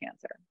breast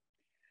cancer?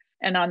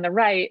 And on the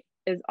right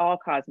is all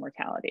cause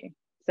mortality.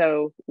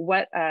 So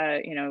what,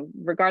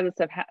 regardless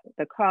of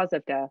the cause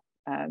of death,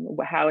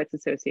 how it's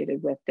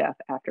associated with death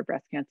after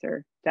breast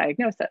cancer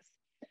diagnosis.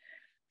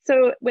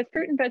 So with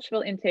fruit and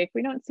vegetable intake,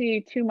 we don't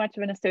see too much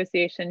of an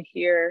association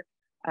here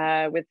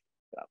with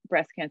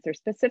breast cancer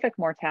specific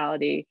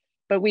mortality,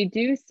 but we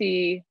do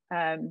see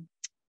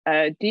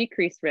a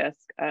decreased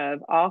risk of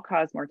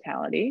all-cause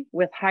mortality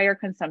with higher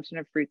consumption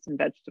of fruits and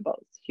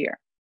vegetables here.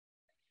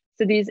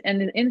 So these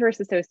inverse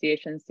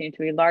associations seem to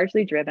be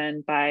largely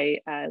driven by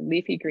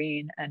leafy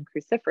green and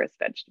cruciferous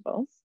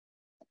vegetables.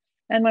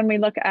 And when we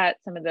look at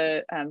some of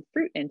the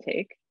fruit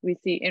intake, we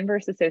see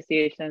inverse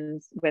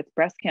associations with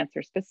breast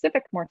cancer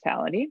specific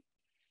mortality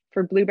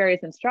for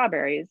blueberries and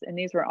strawberries, and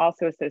these were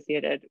also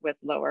associated with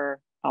lower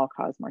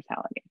all-cause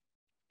mortality.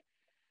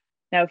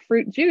 Now,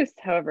 fruit juice,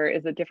 however,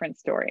 is a different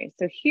story.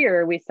 So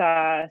here we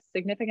saw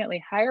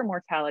significantly higher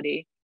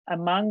mortality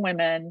among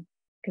women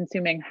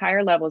consuming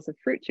higher levels of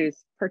fruit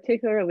juice,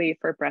 particularly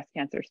for breast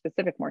cancer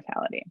specific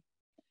mortality.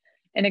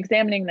 In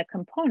examining the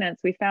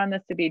components, we found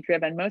this to be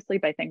driven mostly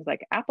by things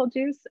like apple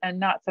juice and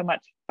not so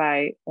much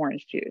by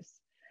orange juice.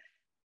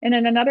 And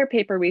in another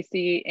paper, we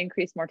see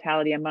increased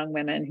mortality among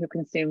women who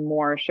consume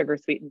more sugar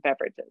sweetened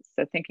beverages.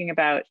 So thinking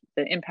about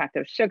the impact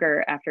of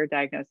sugar after a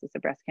diagnosis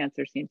of breast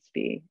cancer seems to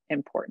be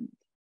important.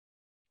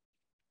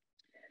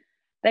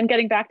 Then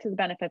getting back to the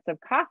benefits of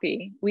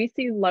coffee, we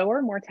see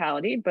lower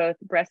mortality, both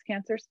breast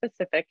cancer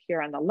specific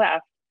here on the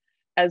left,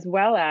 as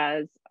well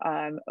as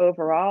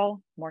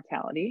overall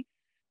mortality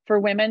for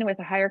women with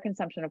a higher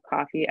consumption of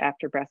coffee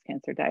after breast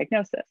cancer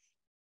diagnosis.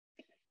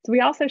 So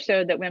we also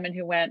showed that women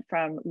who went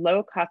from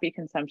low coffee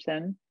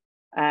consumption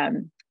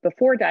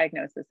before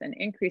diagnosis and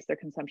increased their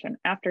consumption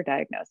after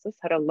diagnosis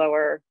had a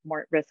lower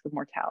risk of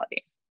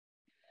mortality.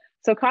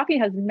 So coffee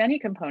has many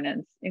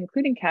components,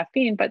 including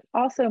caffeine, but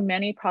also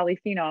many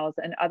polyphenols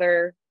and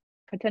other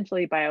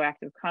potentially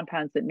bioactive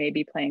compounds that may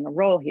be playing a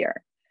role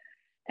here.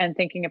 And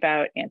thinking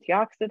about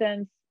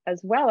antioxidants,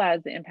 as well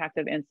as the impact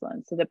of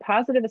insulin. So the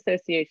positive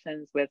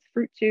associations with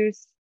fruit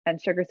juice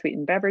and sugar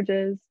sweetened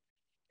beverages,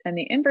 and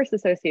the inverse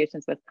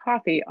associations with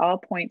coffee all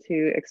point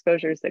to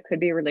exposures that could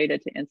be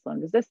related to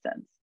insulin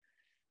resistance,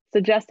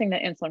 suggesting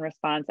that insulin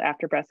response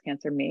after breast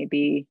cancer may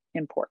be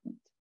important.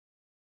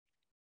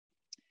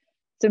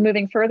 So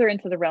moving further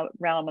into the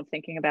realm of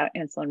thinking about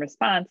insulin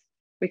response,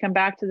 we come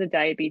back to the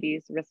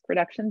diabetes risk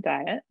reduction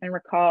diet and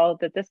recall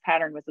that this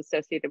pattern was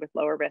associated with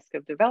lower risk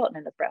of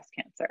development of breast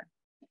cancer.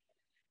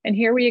 And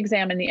here we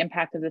examine the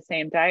impact of the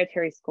same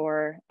dietary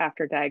score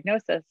after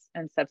diagnosis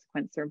and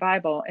subsequent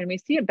survival. And we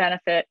see a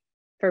benefit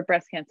for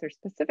breast cancer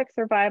specific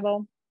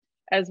survival,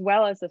 as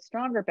well as a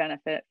stronger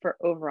benefit for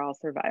overall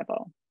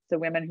survival. So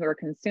women who are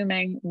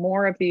consuming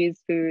more of these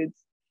foods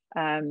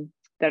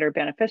that are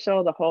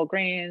beneficial, the whole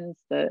grains,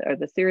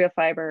 the cereal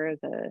fiber,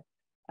 the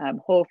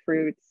whole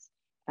fruits,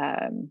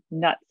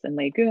 nuts and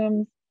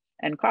legumes,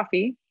 and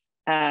coffee,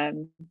 have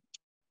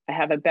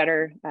a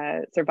better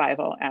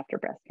survival after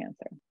breast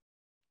cancer.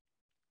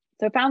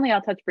 So finally,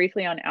 I'll touch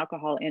briefly on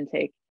alcohol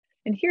intake.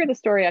 And here the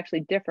story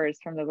actually differs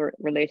from the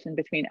relation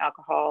between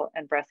alcohol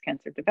and breast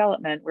cancer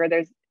development, where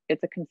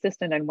it's a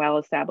consistent and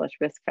well-established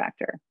risk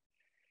factor.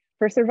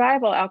 For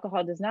survival,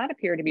 alcohol does not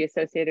appear to be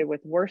associated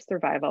with worse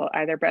survival,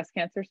 either breast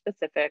cancer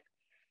specific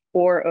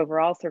or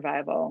overall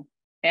survival,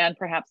 and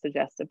perhaps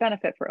suggests a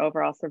benefit for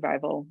overall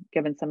survival,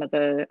 given some of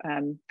the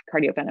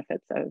cardio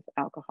benefits of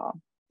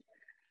alcohol.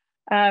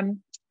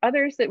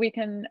 Others that we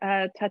can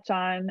touch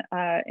on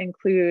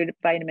include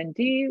vitamin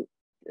D.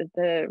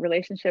 The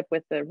relationship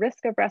with the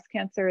risk of breast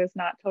cancer is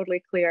not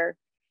totally clear,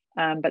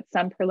 but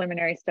some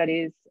preliminary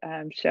studies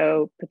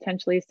show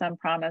potentially some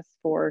promise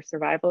for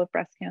survival of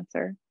breast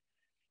cancer.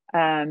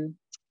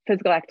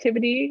 Physical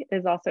activity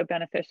is also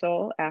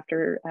beneficial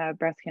after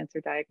breast cancer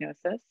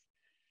diagnosis,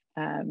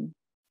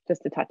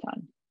 just to touch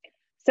on.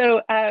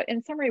 So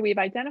in summary, we've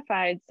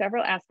identified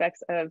several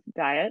aspects of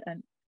diet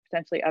and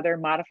potentially other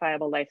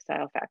modifiable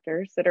lifestyle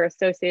factors that are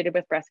associated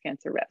with breast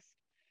cancer risk.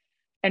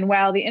 And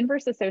while the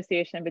inverse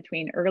association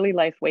between early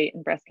life weight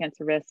and breast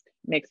cancer risk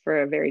makes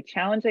for a very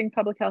challenging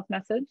public health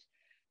message,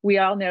 we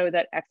all know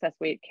that excess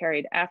weight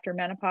carried after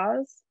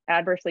menopause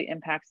adversely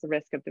impacts the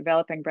risk of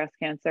developing breast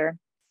cancer.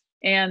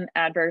 and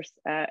adverse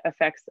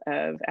effects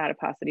of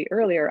adiposity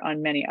earlier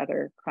on many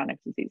other chronic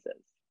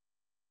diseases.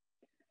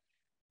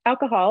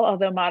 Alcohol,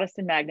 although modest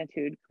in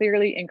magnitude,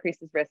 clearly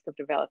increases risk of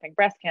developing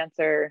breast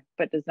cancer,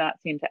 but does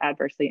not seem to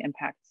adversely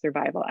impact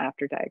survival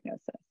after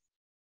diagnosis.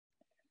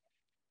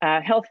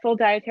 Healthful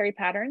dietary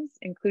patterns,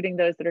 including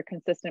those that are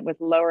consistent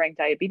with lowering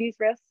diabetes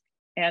risk,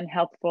 and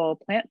healthful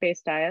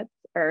plant-based diets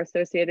are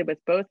associated with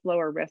both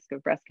lower risk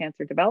of breast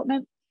cancer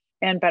development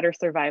and better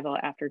survival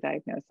after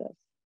diagnosis.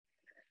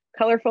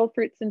 Colorful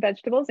fruits and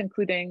vegetables,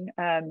 including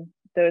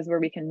those where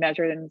we can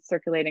measure in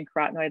circulating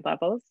carotenoid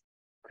levels,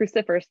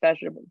 cruciferous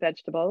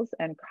vegetables,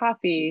 and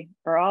coffee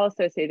are all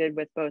associated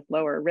with both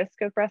lower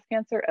risk of breast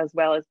cancer as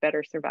well as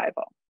better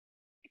survival.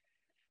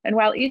 And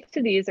while each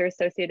of these are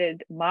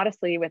associated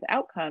modestly with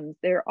outcomes,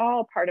 they're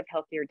all part of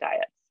healthier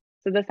diets.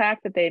 So the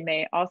fact that they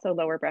may also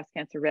lower breast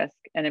cancer risk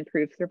and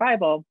improve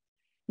survival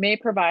may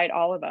provide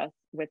all of us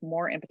with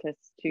more impetus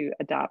to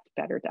adopt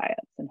better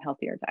diets and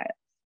healthier diets.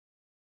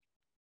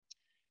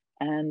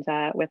 And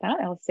with that,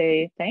 I'll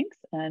say thanks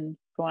and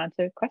go on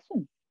to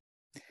questions.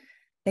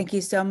 Thank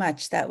you so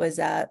much. That was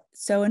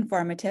so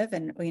informative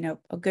and, you know,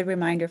 a good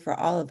reminder for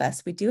all of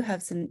us. We do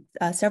have some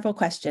several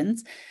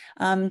questions.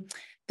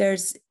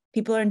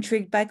 People are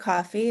intrigued by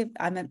coffee.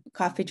 I'm a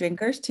coffee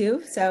drinker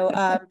too.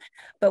 So,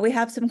 but we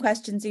have some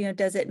questions, you know,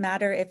 does it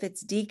matter if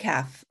it's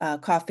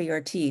decaf coffee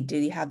or tea? Do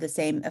you have the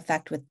same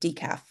effect with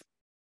decaf?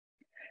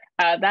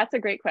 That's a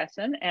great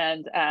question.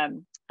 And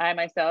I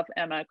myself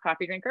am a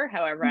coffee drinker.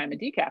 However, I'm a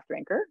decaf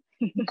drinker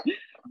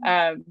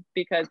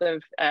because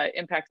of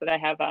impacts that I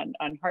have on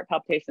heart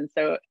palpitations.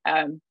 So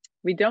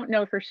we don't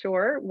know for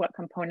sure what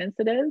components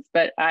it is,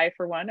 but I,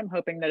 for one, am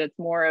hoping that it's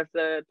more of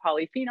the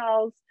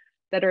polyphenols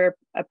that are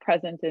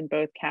present in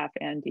both caf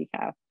and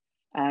decaf.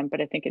 But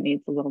I think it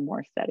needs a little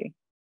more study.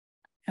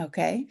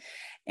 Okay.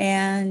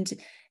 And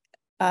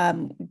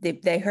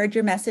they heard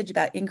your message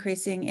about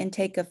increasing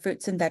intake of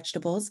fruits and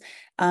vegetables.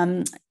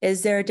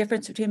 Is there a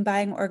difference between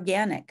buying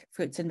organic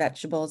fruits and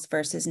vegetables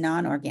versus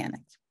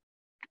non-organic?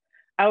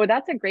 Oh,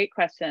 that's a great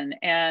question.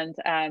 And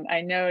I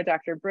know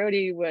Dr.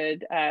 Brody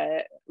would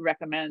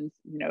recommend,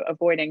 you know,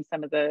 avoiding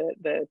some of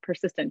the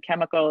persistent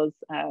chemicals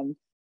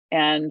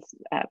and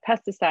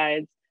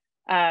pesticides.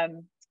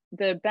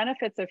 The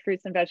benefits of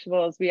fruits and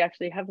vegetables, we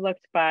actually have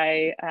looked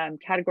by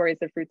categories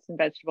of fruits and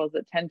vegetables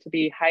that tend to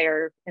be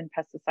higher in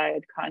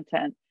pesticide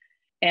content.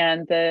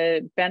 And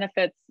the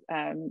benefits,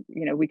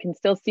 you know, we can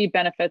still see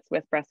benefits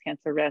with breast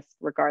cancer risk,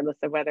 regardless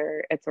of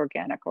whether it's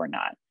organic or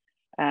not.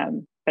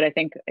 But I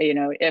think, you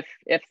know, if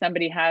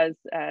somebody has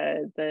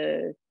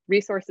the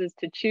resources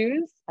to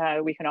choose,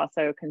 we can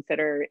also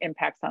consider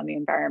impacts on the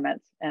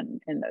environment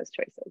and in those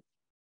choices.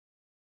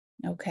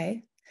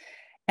 Okay.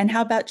 And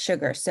how about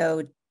sugar?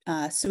 So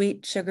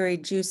sweet, sugary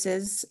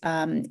juices,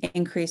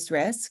 increased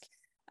risk.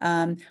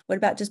 What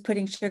about just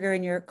putting sugar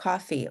in your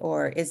coffee,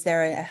 or is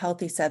there a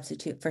healthy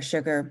substitute for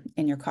sugar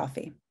in your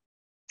coffee?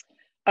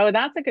 Oh,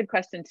 that's a good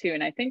question too.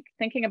 And I think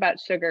thinking about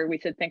sugar, we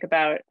should think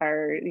about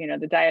our, you know,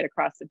 the diet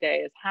across the day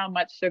is how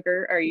much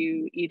sugar are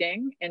you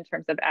eating in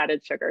terms of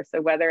added sugar?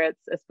 So whether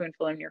it's a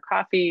spoonful in your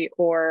coffee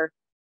or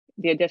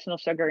the additional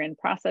sugar in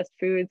processed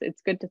foods,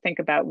 it's good to think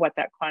about what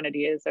that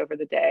quantity is over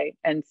the day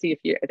and see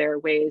if there are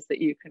ways that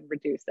you can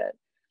reduce it.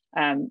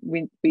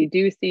 We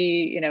do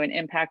see, you know, an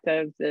impact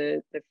of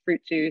the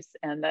fruit juice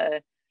and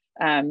the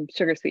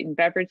sugar sweetened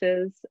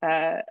beverages,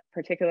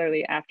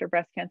 particularly after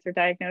breast cancer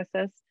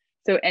diagnosis.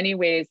 So any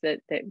ways that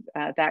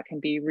that can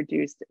be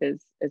reduced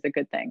is a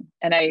good thing.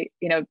 And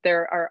you know,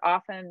 there are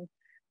often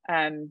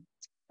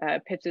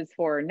pitches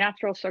for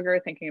natural sugar,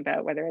 thinking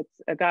about whether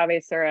it's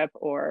agave syrup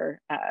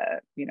or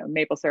you know,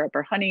 maple syrup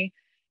or honey.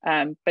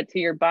 But to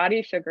your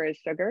body, sugar is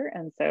sugar,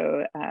 and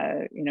so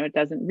you know, it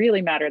doesn't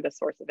really matter the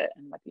source of it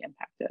and what the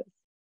impact is.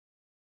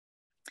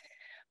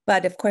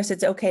 But of course,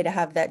 it's okay to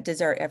have that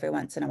dessert every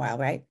once in a while,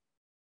 right?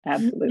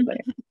 Absolutely,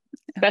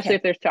 especially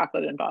if there's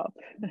chocolate involved.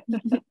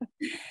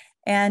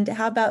 And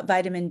how about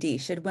vitamin D?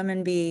 Should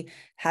women be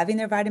having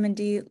their vitamin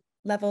D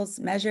levels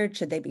measured?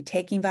 Should they be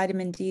taking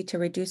vitamin D to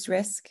reduce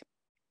risk?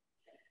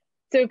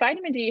 So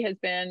vitamin D has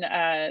been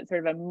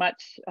sort of a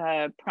much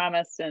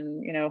promised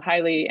and, you know,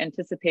 highly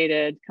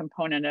anticipated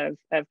component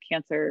of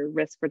cancer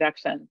risk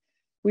reduction.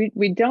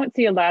 We don't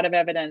see a lot of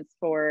evidence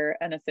for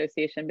an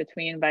association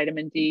between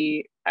vitamin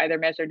D, either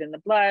measured in the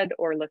blood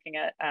or looking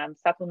at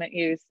supplement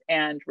use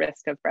and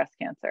risk of breast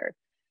cancer.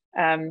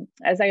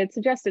 As I had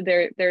suggested,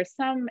 there's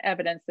some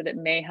evidence that it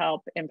may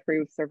help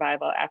improve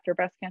survival after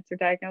breast cancer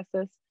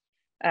diagnosis.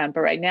 But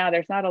right now,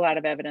 there's not a lot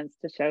of evidence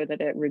to show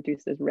that it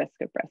reduces risk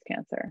of breast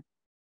cancer.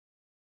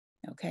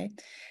 Okay.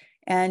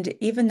 And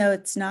even though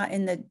it's not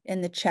in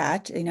the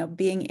chat, you know,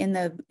 being in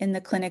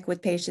the clinic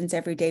with patients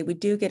every day, we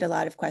do get a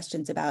lot of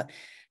questions about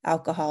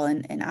alcohol,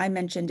 and I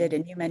mentioned it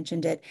and you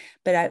mentioned it,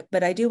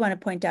 but I do want to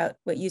point out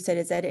what you said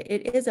is that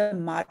it is a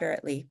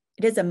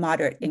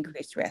moderate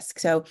increased risk.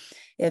 So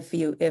if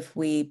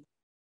we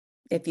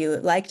if you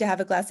like to have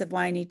a glass of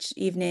wine each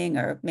evening,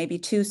 or maybe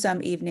two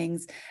some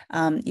evenings,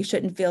 you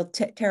shouldn't feel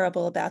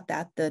terrible about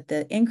that.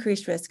 The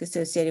increased risk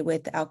associated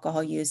with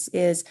alcohol use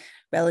is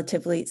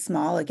relatively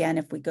small. Again,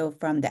 if we go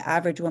from the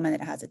average woman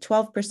that has a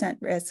 12%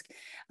 risk,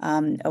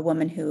 a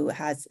woman who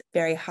has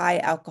very high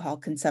alcohol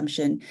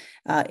consumption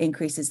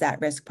increases that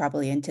risk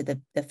probably into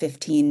the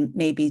 15,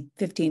 maybe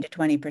 15 to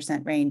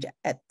 20% range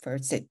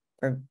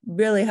for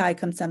really high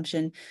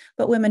consumption.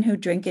 But women who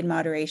drink in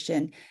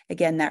moderation,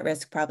 again, that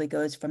risk probably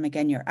goes from,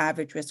 again, your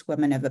average risk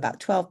woman of about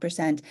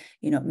 12%,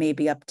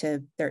 maybe up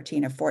to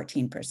 13 or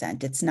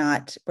 14%. It's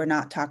not, we're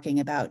not talking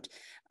about,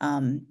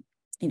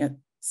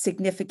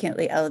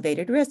 significantly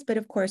elevated risk, but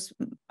of course,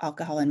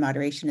 alcohol in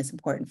moderation is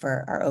important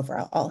for our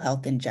overall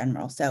health in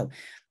general. So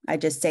I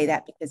just say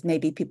that because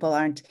maybe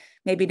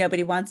maybe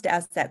nobody wants to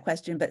ask that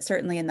question, but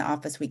certainly in the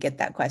office, we get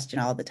that question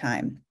all the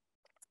time.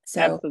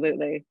 So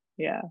absolutely,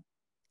 yeah.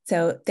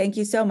 So thank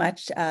you so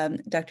much,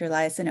 Dr.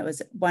 Eliason. It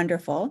was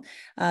wonderful.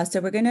 So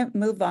we're going to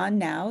move on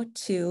now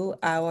to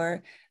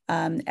our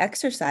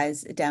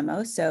exercise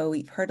demo. So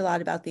we've heard a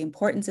lot about the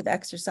importance of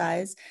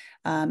exercise.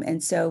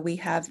 And so we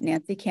have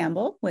Nancy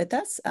Campbell with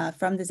us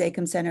from the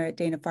Zachem Center at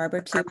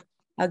Dana-Farber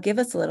to give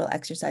us a little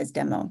exercise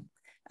demo.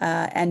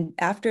 And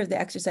after the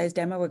exercise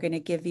demo, we're going to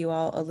give you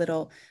all a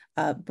little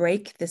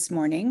break this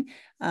morning.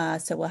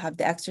 So we'll have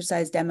the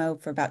exercise demo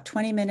for about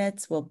 20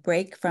 minutes. We'll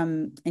break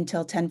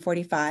until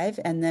 10:45,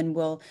 and then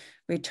we'll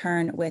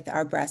return with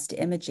our breast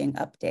imaging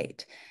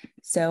update.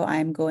 So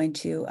I'm going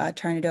to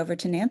turn it over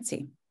to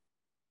Nancy.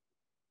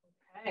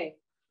 Okay.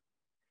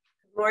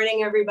 Good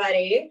morning,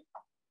 everybody.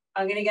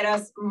 I'm going to get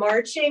us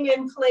marching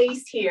in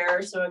place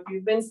here. So if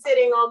you've been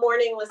sitting all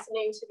morning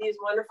listening to these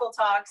wonderful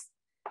talks,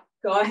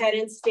 go ahead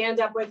and stand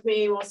up with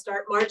me. We'll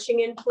start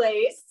marching in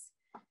place.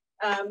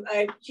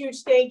 A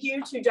huge thank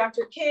you to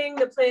Dr. King,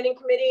 the planning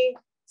committee.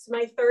 It's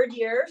my third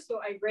year, so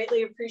I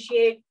greatly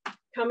appreciate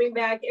coming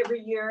back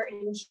every year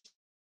and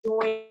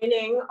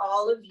joining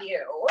all of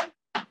you.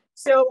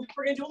 So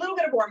we're going to do a little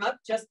bit of warm up,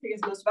 just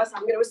because most of us,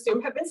 I'm going to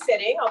assume, have been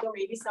sitting, although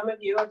maybe some of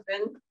you have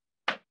been,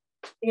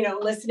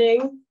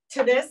 listening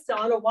to this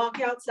on a walk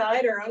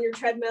outside or on your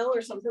treadmill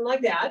or something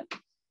like that.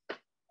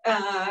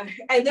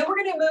 And then we're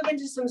going to move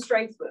into some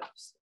strength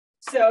moves.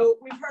 So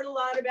we've heard a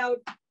lot about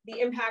the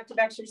impact of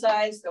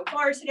exercise so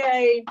far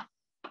today.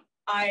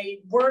 I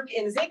work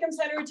in the Zachem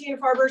Center at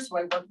Dana-Farber, so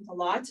I work with a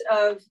lot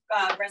of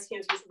breast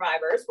cancer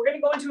survivors. We're going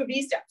to go into a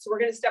V step. So we're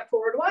going to step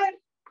forward wide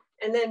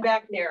and then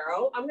back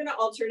narrow. I'm going to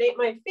alternate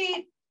my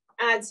feet,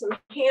 add some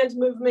hand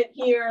movement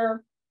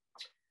here.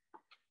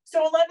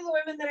 So a lot of the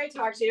women that I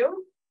talk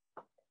to,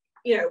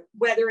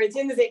 whether it's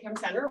in the Zachem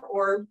Center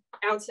or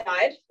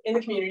outside in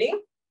the community,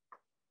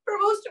 for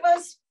most of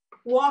us,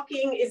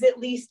 walking is at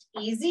least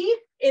easy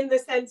in the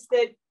sense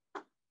that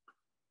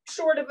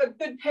short of a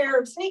good pair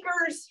of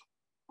sneakers,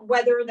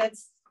 whether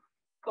that's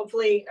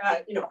hopefully,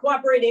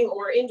 cooperating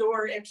or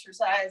indoor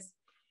exercise,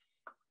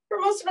 for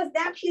most of us,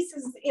 that piece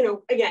is,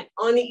 again,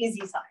 on the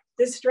easy side.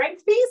 The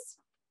strength piece,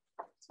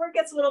 that's where it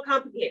gets a little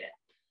complicated.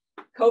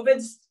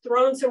 COVID's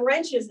thrown some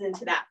wrenches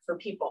into that for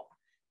people.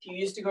 If you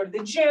used to go to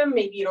the gym,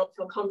 maybe you don't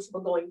feel comfortable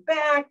going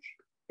back,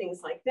 things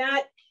like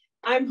that.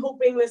 I'm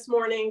hoping this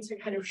morning to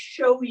kind of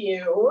show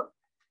you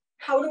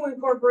how to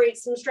incorporate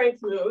some strength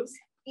moves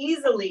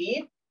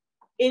easily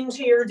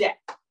into your day.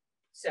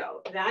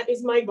 So that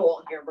is my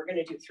goal here. We're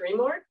going to do 3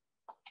 more,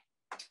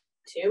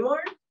 2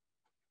 more,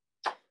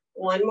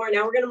 1 more.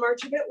 Now we're going to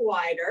march a bit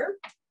wider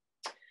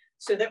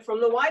so that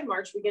from the wide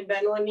march, we can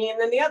bend one knee and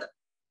then the other.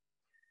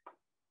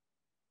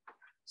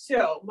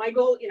 So my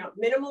goal,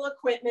 minimal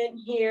equipment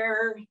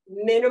here,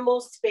 minimal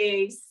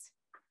space,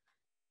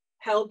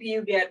 help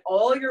you get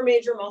all your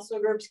major muscle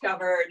groups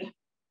covered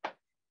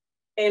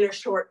in a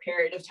short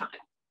period of time.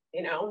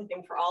 I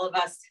think for all of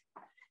us,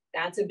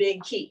 that's a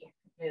big key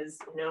is,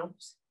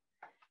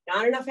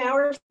 not enough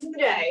hours in the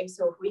day.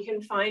 So if we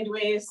can find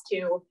ways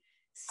to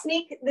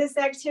sneak this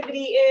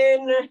activity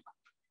in,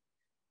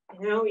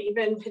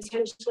 even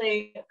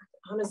potentially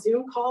on a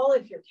Zoom call,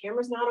 if your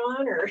camera's not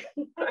on, or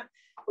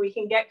we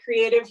can get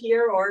creative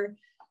here, or,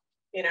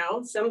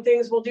 some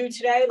things we'll do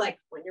today, like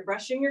when you're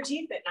brushing your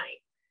teeth at night,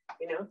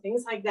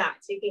 things like that,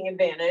 taking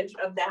advantage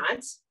of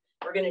that.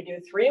 We're going to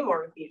do 3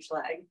 more with each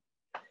leg,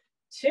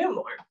 2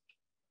 more,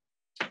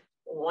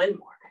 1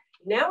 more.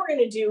 Now we're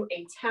going to do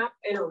a tap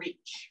and a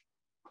reach.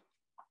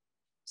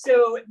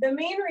 So the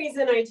main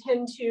reason I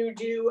tend to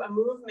do a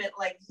movement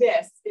like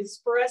this is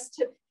for us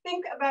to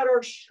think about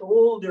our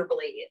shoulder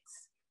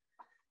blades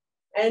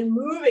and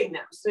moving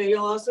them. So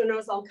you'll also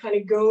notice I'll kind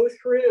of go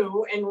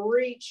through and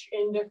reach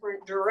in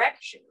different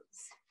directions.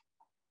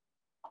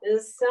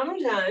 Is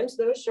sometimes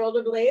those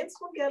shoulder blades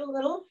will get a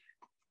little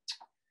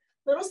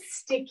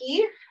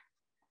sticky,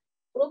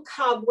 little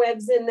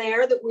cobwebs in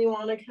there that we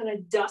want to kind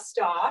of dust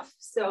off.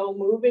 So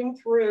moving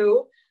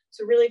through,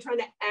 so really trying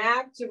to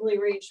actively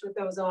reach with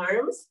those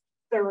arms.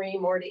 3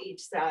 more to each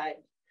side,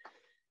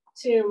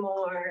 2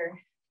 more,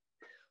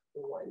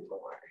 1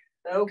 more.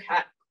 Okay,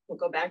 we'll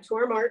go back to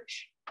our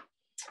march.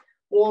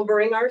 We'll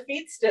bring our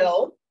feet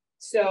still.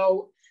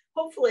 So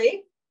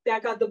hopefully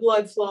that got the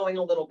blood flowing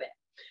a little bit.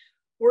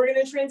 We're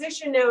going to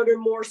transition now to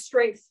more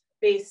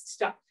strength-based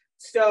stuff.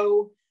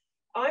 So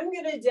I'm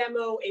going to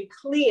demo a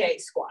plie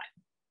squat.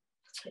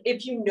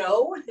 If you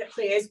know that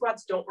plie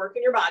squats don't work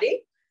in your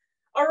body,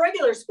 a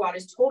regular squat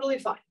is totally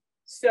fine.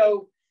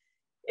 So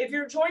if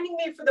you're joining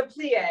me for the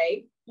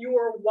plie, you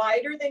are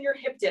wider than your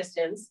hip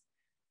distance,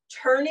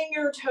 turning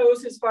your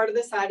toes as far to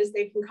the side as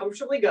they can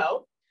comfortably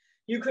go.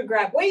 You could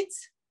grab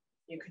weights.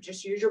 You could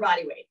just use your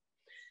body weight.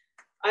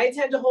 I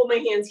tend to hold my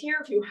hands here.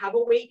 If you have a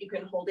weight, you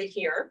can hold it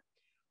here.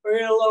 We're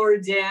going to lower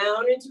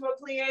down into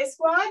a plie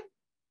squat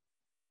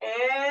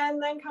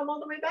and then come all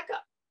the way back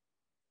up.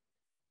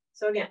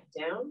 So again,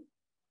 down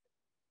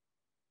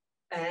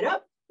and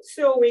up.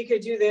 So we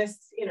could do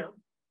this, you know,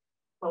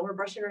 while we're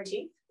brushing our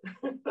teeth,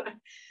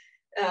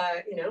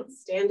 you know,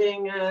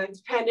 standing,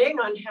 depending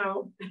on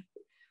how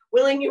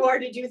willing you are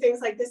to do things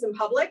like this in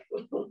public,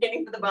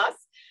 waiting for the bus,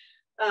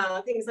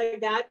 things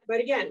like that. But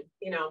again,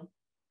 you know,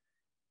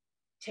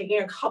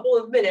 taking a couple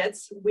of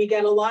minutes, we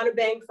get a lot of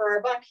bang for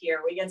our buck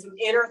here. We get some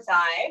inner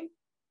thigh,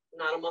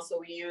 not a muscle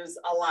we use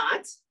a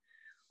lot.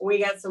 We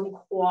get some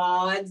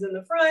quads in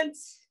the front.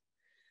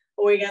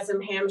 We get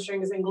some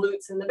hamstrings and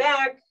glutes in the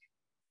back.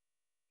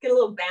 Get a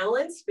little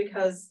balance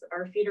because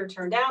our feet are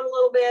turned down a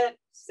little bit.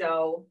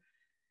 So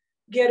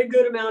get a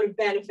good amount of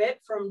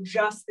benefit from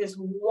just this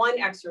one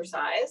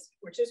exercise,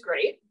 which is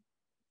great.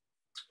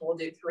 We'll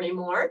do 3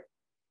 more.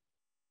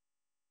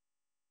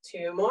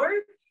 2 more.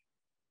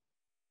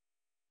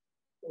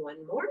 1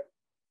 more.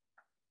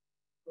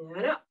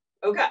 And up.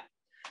 Okay.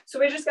 So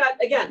we just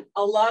got, again,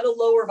 a lot of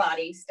lower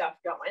body stuff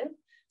going.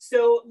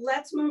 So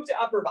let's move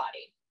to upper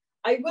body.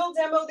 I will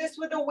demo this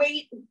with a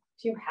weight.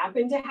 If you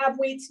happen to have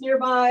weights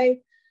nearby,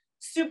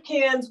 soup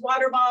cans,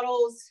 water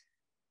bottles,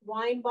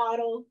 wine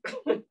bottle,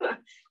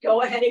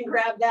 go ahead and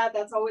grab that.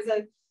 That's always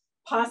a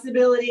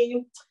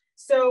possibility.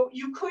 So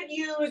you could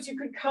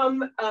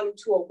come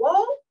to a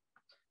wall.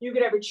 You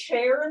could have a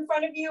chair in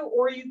front of you,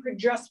 or you could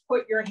just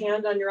put your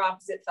hand on your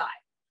opposite thigh.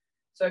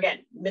 So again,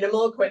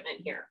 minimal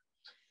equipment here.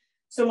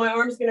 So my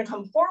arm's going to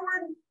come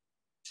forward,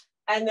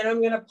 and then I'm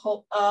going to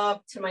pull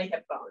up to my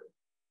hip bone.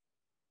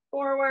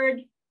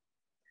 Forward.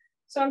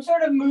 So I'm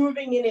sort of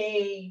moving in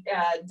a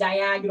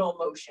diagonal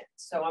motion.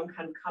 So I'm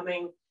kind of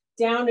coming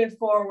down and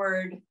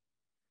forward,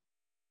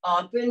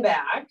 up and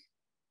back.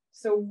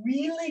 So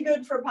really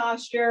good for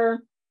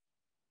posture,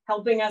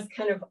 helping us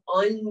kind of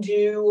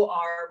undo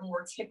our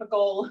more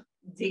typical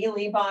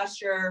daily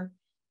posture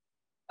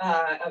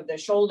of the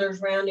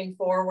shoulders rounding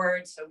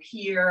forward. So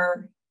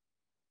here,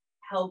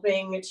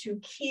 helping to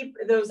keep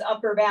those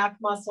upper back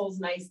muscles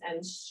nice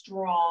and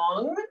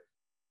strong.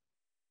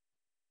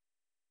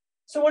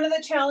 So one of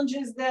the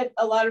challenges that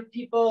a lot of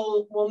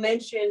people will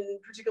mention,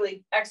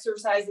 particularly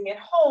exercising at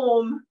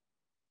home,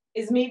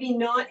 is maybe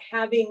not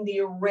having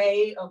the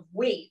array of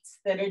weights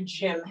that a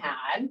gym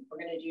had. We're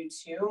going to do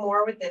 2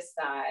 more with this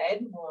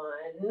side.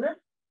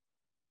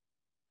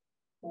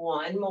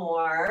 1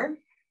 more.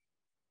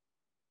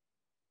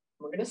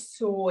 We're going to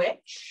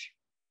switch.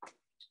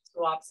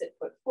 So opposite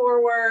foot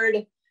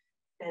forward,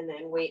 and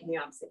then weight in the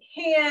opposite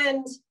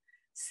hand.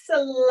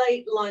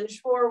 Slight lunge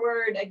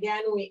forward.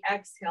 Again, we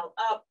exhale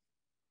up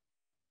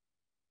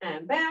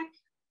and back.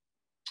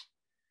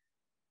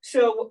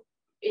 So,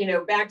 you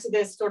know, back to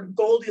this sort of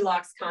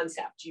Goldilocks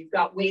concept. You've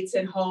got weights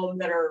at home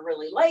that are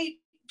really light.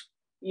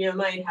 You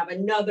might have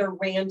another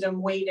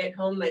random weight at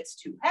home that's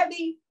too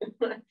heavy.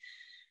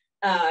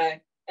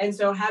 And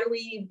so how do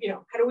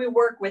we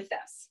work with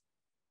this?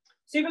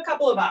 So you have a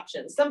couple of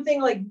options.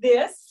 Something like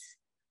this,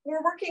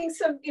 we're working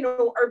some, you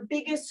know, our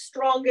biggest,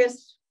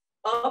 strongest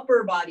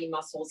upper body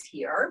muscles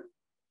here.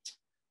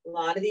 A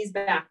lot of these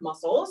back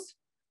muscles.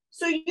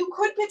 So you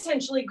could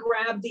potentially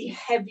grab the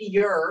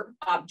heavier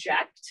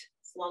object,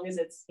 as long as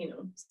it's, you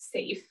know,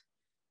 safe.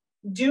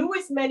 Do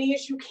as many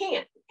as you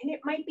can, and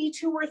it might be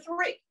 2 or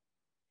 3.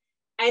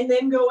 And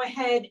then go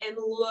ahead and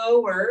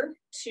lower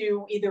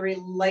to either a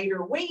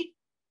lighter weight,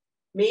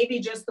 maybe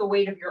just the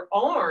weight of your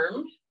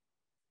arm.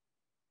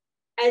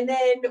 And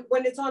then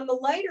when it's on the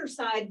lighter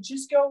side,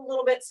 just go a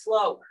little bit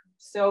slower.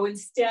 So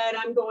instead,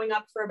 I'm going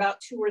up for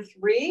about 2 or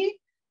 3.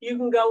 You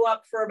can go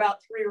up for about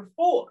 3 or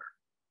 4.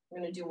 I'm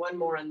going to do 1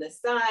 more on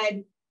this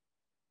side.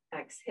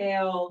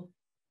 Exhale.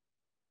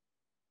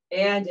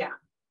 And down.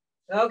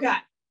 Okay.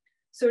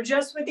 So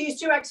just with these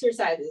 2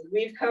 exercises,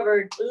 we've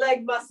covered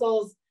leg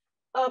muscles,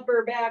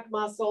 upper back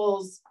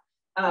muscles.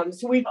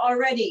 So we've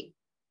already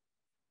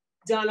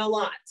done a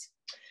lot.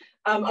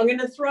 I'm going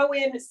to throw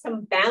in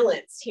some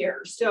balance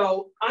here.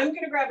 So I'm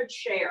going to grab a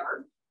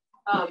chair.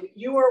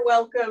 You are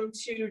welcome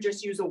to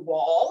just use a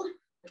wall,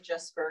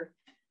 just for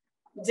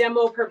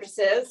demo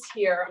purposes.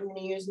 Here, I'm going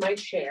to use my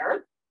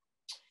chair.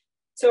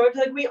 So I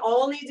feel like we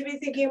all need to be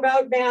thinking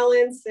about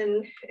balance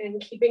and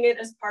keeping it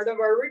as part of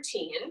our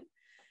routine.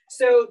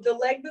 So the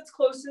leg that's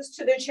closest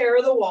to the chair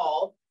or the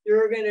wall,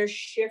 you're going to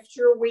shift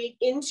your weight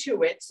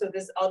into it so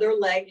this other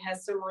leg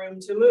has some room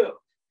to move.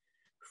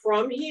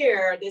 From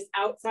here, this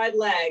outside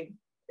leg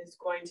is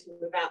going to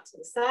move out to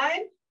the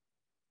side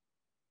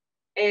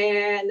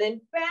and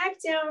then back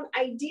down,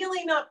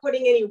 ideally not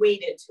putting any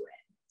weight into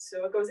it.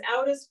 So it goes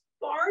out as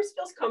far as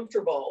feels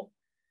comfortable.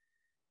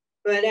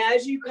 But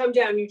as you come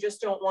down, you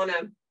just don't want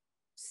to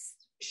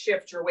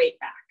shift your weight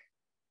back.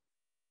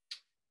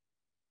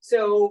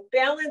 So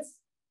balance,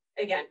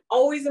 again,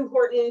 always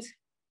important.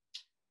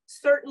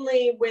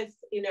 Certainly with,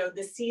 you know,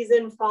 the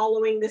season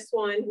following this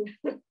one,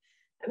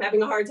 I'm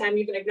having a hard time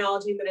even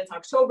acknowledging that it's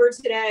October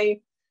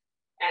today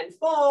and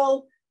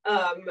fall,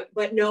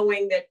 but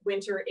knowing that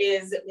winter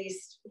is, at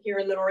least here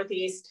in the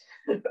Northeast,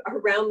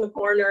 around the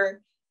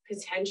corner,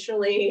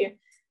 potentially,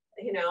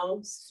 you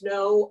know,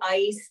 snow,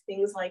 ice,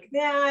 things like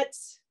that.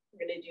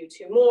 We're going to do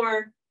two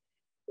more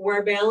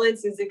where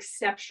balance is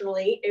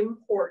exceptionally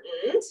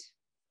important.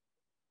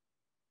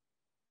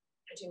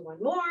 I do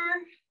one more.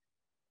 I'm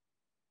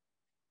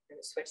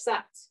going to switch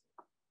sides.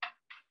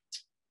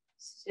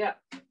 So,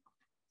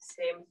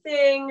 same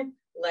thing,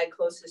 leg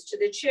closest to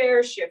the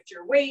chair, shift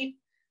your weight,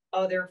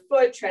 other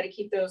foot, try to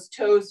keep those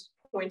toes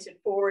pointed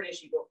forward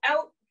as you go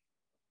out.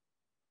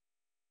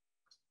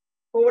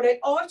 But what I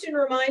often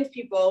remind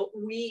people,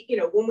 you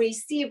know, when we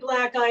see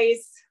black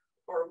ice,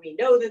 or we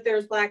know that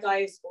there's black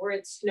ice, or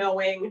it's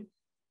snowing,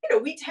 you know,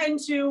 we tend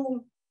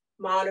to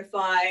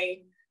modify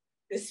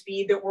the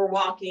speed that we're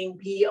walking,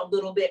 be a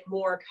little bit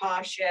more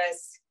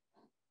cautious.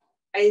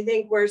 I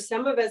think where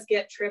some of us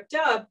get tripped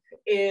up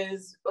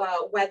is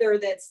weather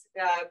that's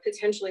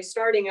potentially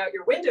starting out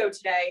your window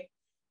today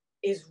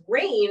is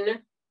rain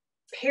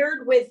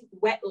paired with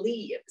wet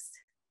leaves,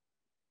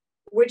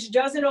 which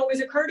doesn't always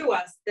occur to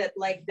us that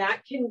like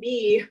that can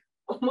be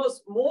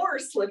almost more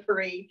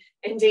slippery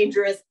and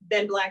dangerous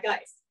than black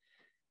ice.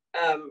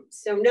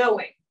 So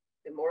knowing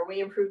the more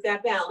we improve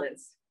that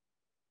balance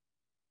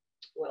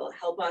will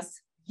help us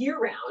year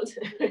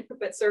round,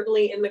 but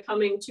certainly in the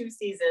coming 2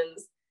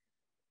 seasons,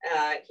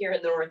 here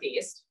in the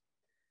Northeast.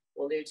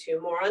 We'll do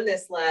 2 more on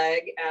this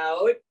leg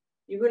out.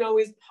 You can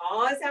always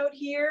pause out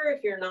here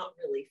if you're not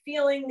really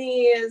feeling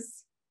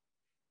these.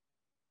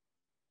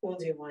 We'll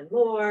do 1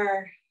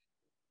 more.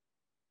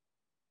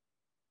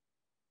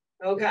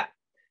 Okay,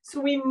 so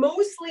we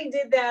mostly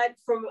did that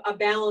from a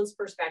balance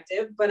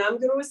perspective, but I'm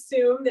going to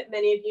assume that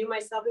many of you,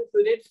 myself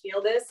included,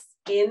 feel this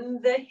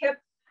in the hip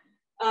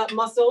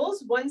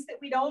muscles, ones that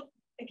we don't,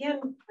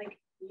 again, like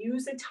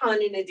use a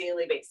ton in a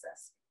daily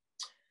basis.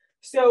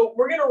 So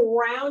we're going to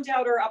round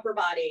out our upper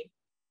body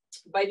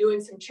by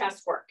doing some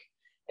chest work.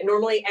 And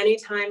normally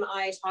anytime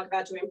I talk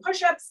about doing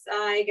push-ups,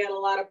 I get a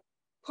lot of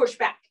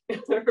pushback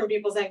from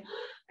people saying,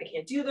 I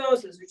can't do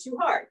those are too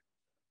hard.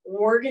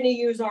 We're going to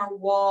use our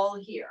wall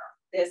here.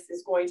 This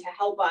is going to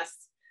help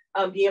us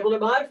be able to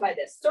modify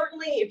this.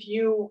 Certainly if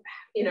you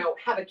know,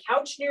 have a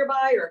couch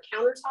nearby or a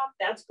countertop,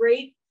 that's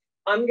great.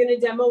 I'm going to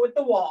demo with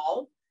the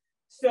wall.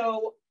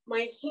 So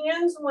my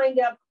hands wind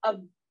up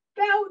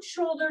about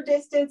shoulder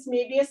distance,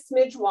 maybe a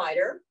smidge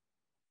wider.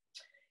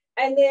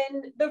 And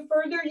then the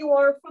further you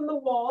are from the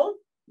wall,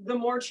 the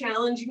more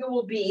challenging it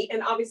will be.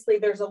 And obviously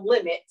there's a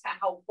limit to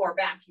how far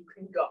back you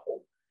can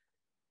go.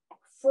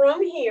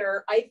 From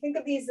here, I think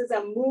of these as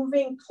a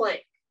moving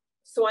plank.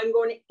 So I'm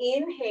going to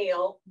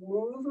inhale,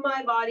 move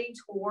my body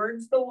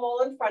towards the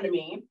wall in front of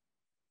me.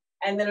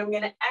 And then I'm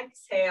going to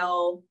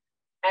exhale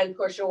and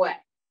push away.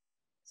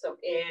 So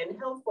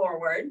inhale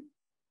forward.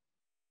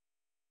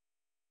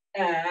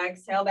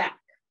 Exhale back.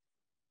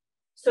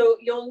 So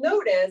you'll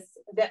notice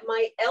that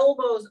my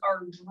elbows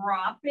are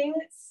dropping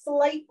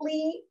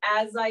slightly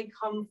as I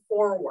come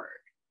forward.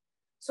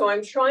 So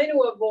I'm trying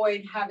to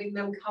avoid having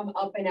them come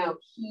up and out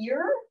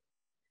here.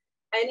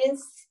 And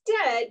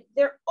instead,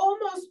 they're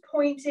almost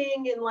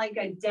pointing in like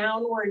a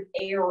downward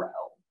arrow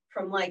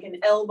from like an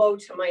elbow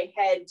to my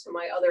head to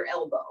my other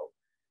elbow.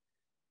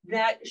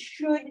 That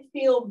should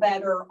feel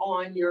better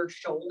on your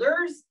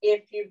shoulders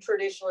if you've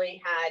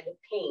traditionally had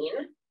pain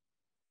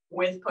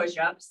with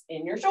push-ups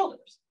in your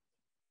shoulders.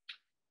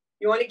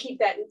 You want to keep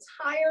that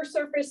entire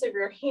surface of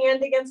your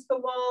hand against the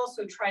wall.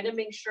 So try to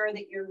make sure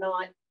that you're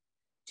not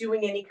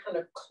doing any kind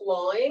of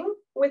clawing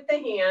with the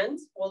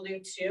hands. We'll do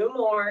 2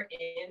 more.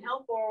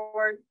 Inhale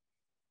forward.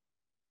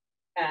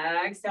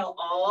 Exhale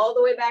all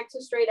the way back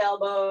to straight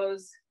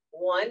elbows.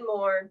 1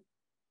 more.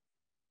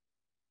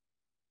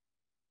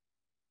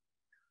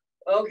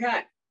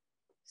 Okay.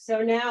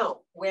 So now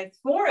with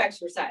 4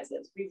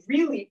 exercises, we've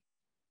really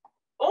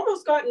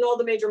almost gotten all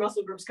the major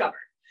muscle groups covered.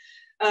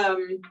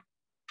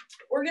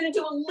 We're going to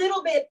do a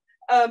little bit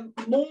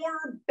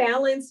more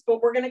balance,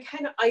 but we're going to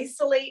kind of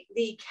isolate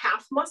the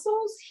calf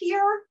muscles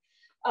here.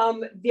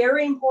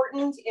 Very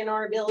important in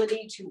our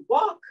ability to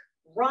walk,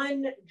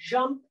 run,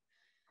 jump,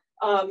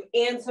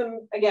 and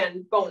some,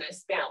 again,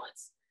 bonus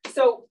balance.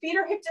 So feet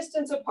are hip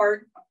distance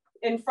apart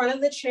in front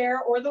of the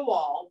chair or the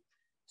wall.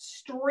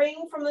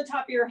 String from the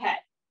top of your head.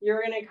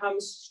 You're going to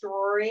come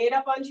straight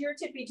up onto your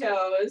tippy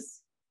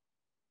toes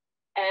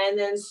and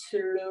then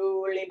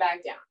slowly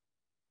back down.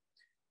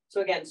 So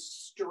again,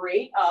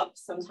 straight up.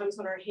 Sometimes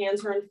when our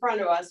hands are in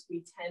front of us,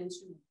 we tend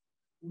to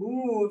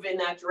move in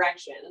that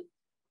direction,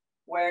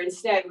 where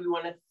instead we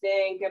want to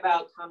think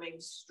about coming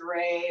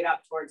straight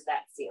up towards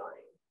that ceiling.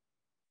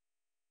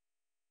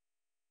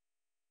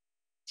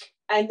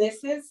 And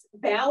this is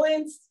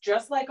balanced,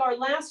 just like our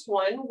last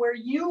one, where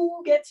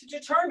you get to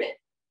determine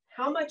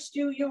how much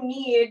do you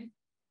need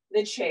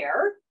the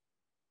chair.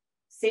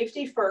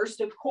 Safety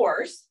first, of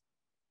course.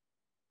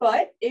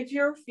 But if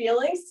you're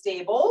feeling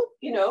stable,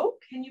 you know,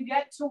 can you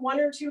get to 1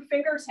 or 2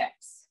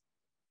 fingertips?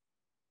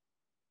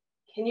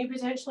 Can you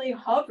potentially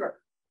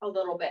hover a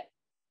little bit?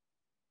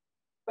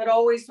 But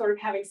always sort of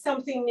having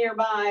something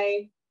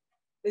nearby.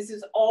 This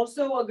is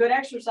also a good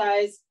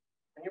exercise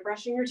when you're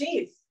brushing your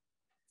teeth,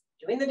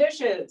 doing the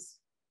dishes,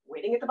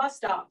 waiting at the bus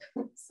stop.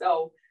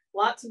 So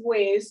lots of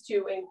ways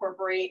to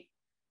incorporate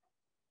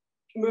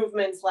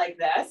movements like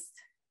this.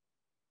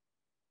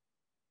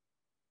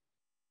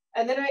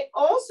 And then I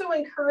also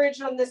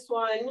encourage on this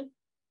one,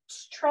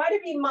 try to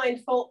be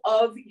mindful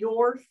of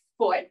your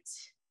foot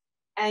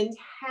and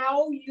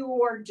how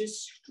you are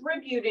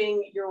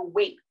distributing your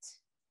weight.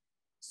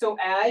 So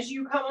as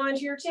you come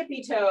onto your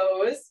tippy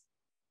toes,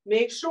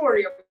 make sure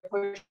you're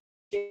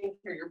pushing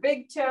through your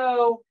big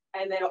toe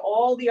and then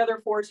all the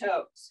other 4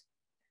 toes.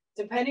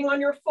 Depending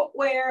on your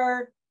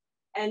footwear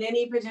and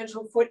any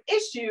potential foot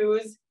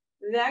issues,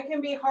 that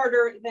can be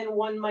harder than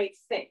one might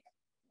think.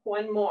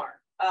 One more,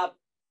 up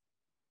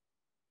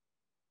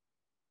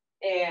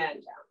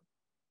and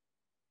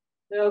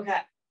down. Okay.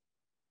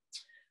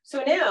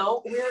 So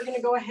now we're going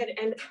to go ahead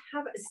and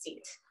have a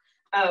seat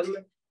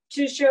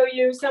to show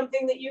you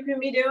something that you can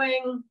be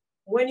doing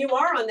when you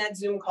are on that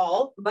Zoom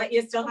call, but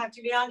you still have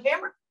to be on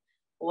camera.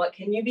 What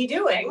can you be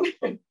doing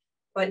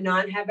but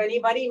not have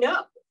anybody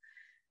know?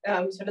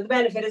 Sort of the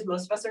benefit is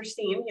most of us are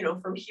seen, you know,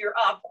 from here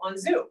up on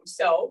Zoom.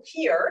 So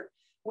here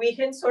we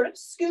can sort of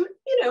scoot,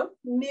 you know,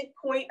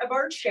 midpoint of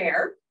our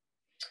chair,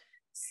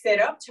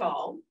 sit up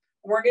tall.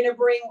 We're going to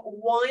bring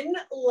one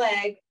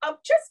leg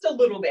up just a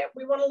little bit.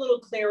 We want a little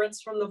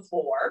clearance from the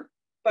floor,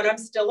 but I'm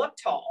still up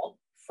tall.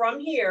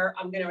 From here,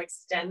 I'm going to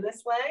extend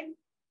this leg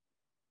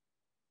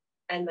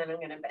and then I'm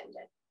going to bend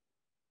it.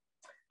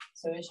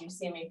 So as you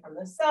see me from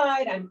the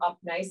side, I'm up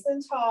nice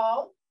and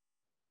tall.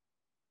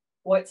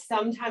 What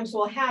sometimes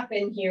will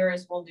happen here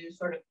is we'll do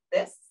sort of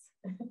this.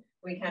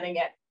 We kind of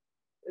get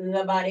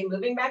the body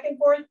moving back and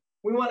forth.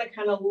 We want to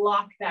kind of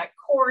lock that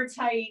core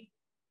tight,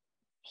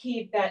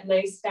 keep that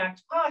nice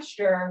stacked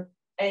posture,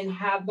 and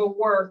have the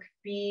work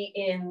be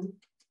in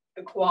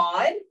the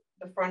quad,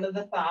 the front of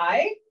the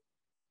thigh,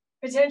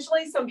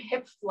 potentially some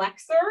hip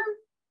flexor,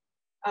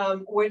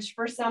 which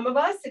for some of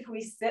us, if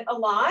we sit a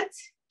lot,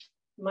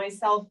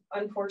 myself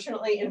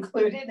unfortunately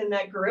included in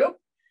that group,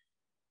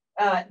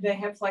 the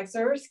hip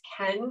flexors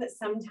can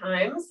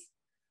sometimes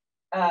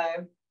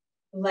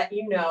let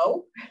you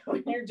know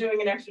when you're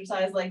doing an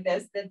exercise like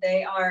this that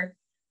they are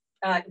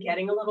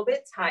getting a little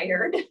bit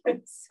tired.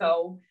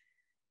 So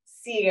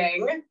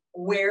seeing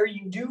where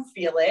you do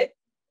feel it,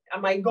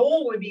 my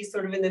goal would be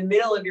sort of in the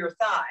middle of your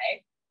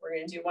thigh. We're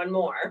going to do one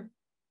more.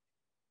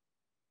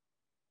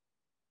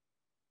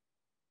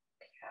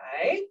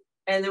 Okay,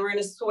 and then we're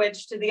going to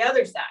switch to the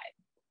other side.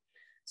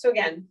 So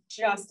again,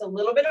 just a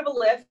little bit of a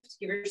lift,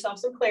 give yourself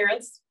some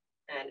clearance,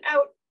 and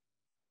out,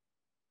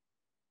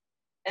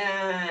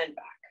 and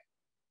back.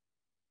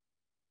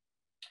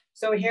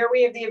 So here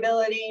we have the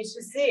ability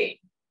to see,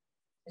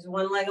 is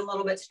one leg a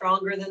little bit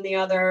stronger than the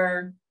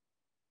other,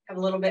 have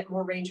a little bit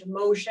more range of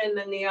motion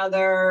than the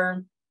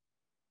other.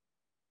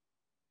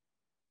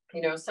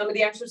 You know, some of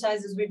the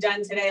exercises we've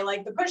done today,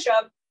 like the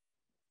push-up,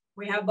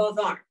 we have both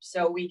arms,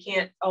 so we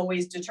can't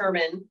always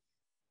determine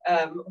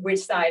which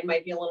side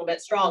might be a little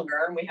bit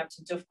stronger, and we have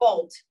to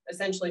default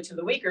essentially to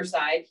the weaker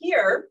side.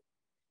 Here,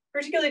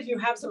 particularly if you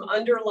have some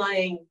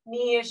underlying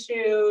knee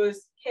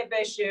issues, hip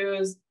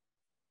issues,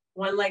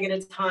 one leg at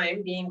a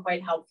time being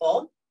quite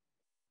helpful.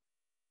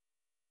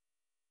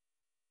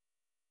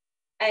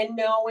 And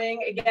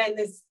knowing, again,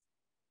 this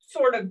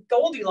sort of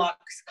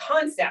Goldilocks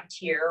concept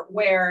here,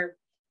 where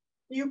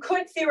you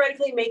could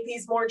theoretically make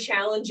these more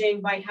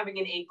challenging by having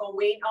an ankle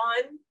weight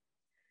on,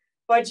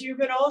 but you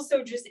could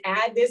also just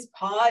add this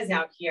pause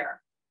out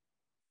here.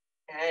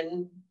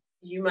 And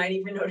you might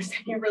even notice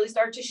that you really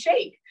start to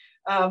shake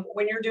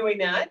when you're doing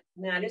that.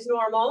 And that is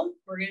normal.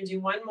 We're going to do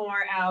one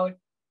more out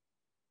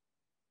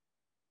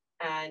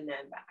and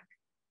then back.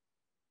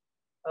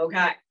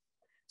 Okay.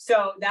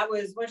 So that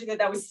was, once you get,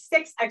 that was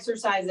 6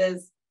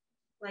 exercises,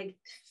 like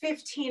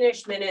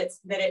 15-ish minutes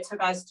that it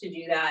took us to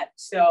do that.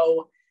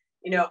 So,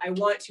 you know, I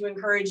want to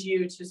encourage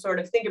you to sort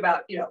of think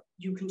about, you know,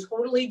 you can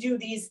totally do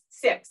these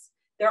 6.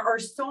 There are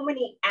so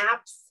many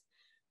apps,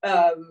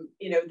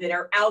 you know, that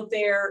are out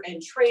there,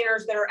 and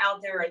trainers that are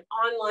out there, and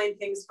online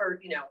things for,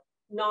 you know,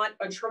 not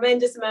a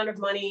tremendous amount of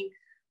money.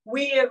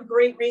 We have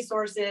great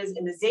resources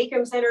in the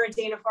Brigham Center at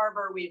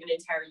Dana-Farber. We have an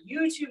entire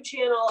YouTube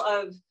channel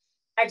of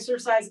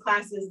exercise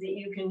classes that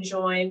you can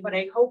join. But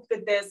I hope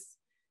that this,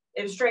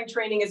 if strength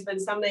training has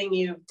been something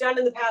you've done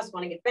in the past,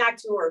 want to get back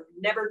to, or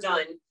never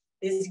done,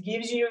 this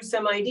gives you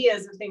some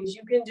ideas of things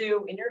you can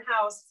do in your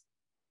house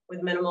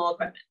with minimal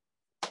equipment.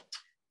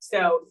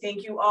 So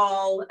thank you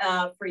all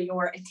for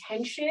your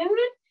attention,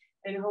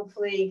 and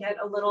hopefully get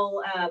a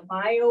little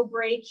bio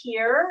break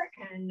here.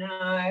 And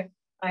I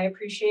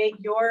appreciate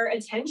your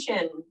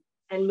attention.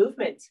 and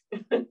movement.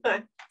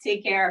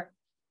 Take care.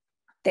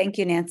 Thank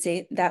you,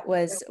 Nancy. That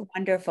was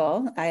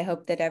wonderful. I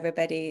hope that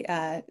everybody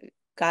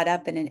got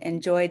up and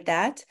enjoyed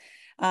that.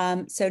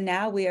 So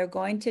now we are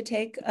going to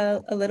take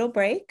a little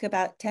break,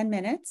 about 10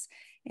 minutes.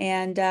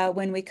 And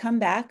when we come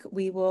back,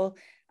 we will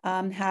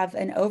have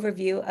an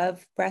overview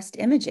of breast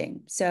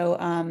imaging. So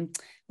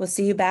we'll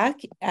see you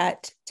back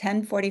at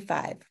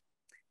 10:45.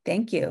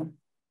 Thank you.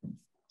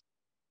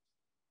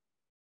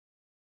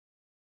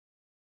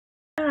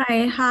 All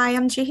right, hi,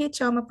 I'm Ji-hee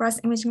Cho. I'm a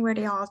breast imaging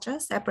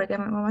radiologist at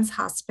Brigham and Women's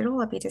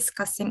Hospital. I'll be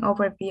discussing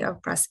overview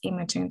of breast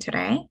imaging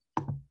today.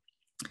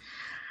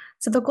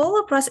 So the goal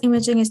of breast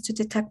imaging is to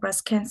detect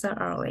breast cancer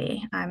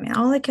early. And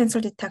early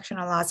cancer detection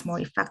allows more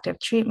effective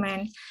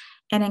treatment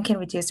and then can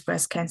reduce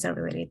breast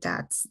cancer-related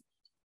deaths.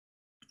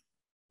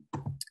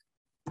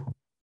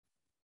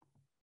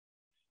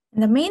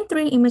 And the main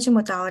three imaging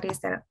modalities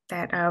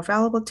that are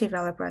available to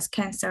evaluate breast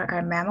cancer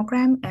are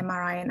mammogram,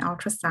 MRI, and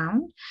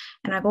ultrasound.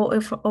 And I'll go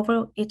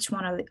over each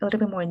one a little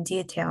bit more in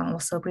detail and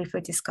also briefly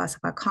discuss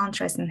about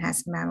contrast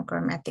enhanced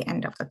mammogram at the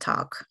end of the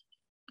talk.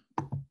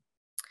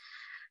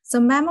 So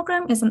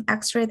mammogram is an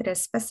X-ray that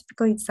is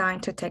specifically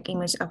designed to take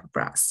image of a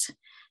breast,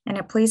 and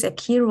it plays a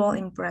key role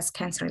in breast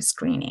cancer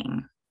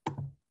screening.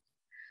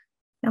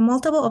 There are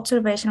multiple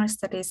observational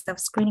studies of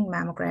screening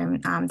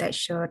mammogram that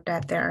showed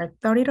that there are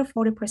 30 to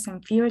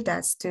 40% fewer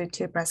deaths due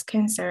to breast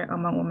cancer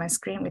among women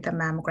screened with a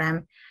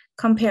mammogram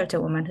compared to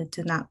women who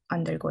do not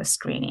undergo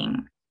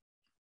screening.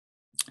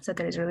 So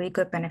there is a really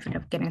good benefit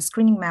of getting a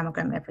screening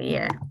mammogram every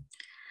year.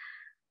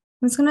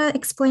 I'm just gonna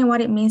explain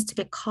what it means to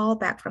be called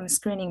back from a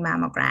screening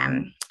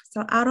mammogram.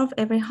 So out of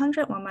every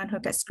 100 women who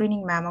get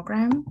screening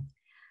mammogram,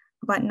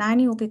 about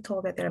 90 will be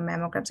told that their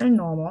mammograms are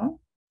normal,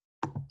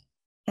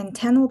 and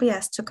 10 will be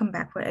asked to come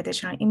back for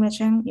additional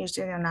imaging,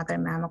 usually another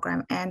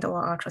mammogram and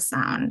or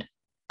ultrasound.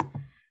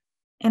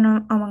 And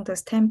among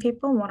those 10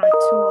 people, 1 or 2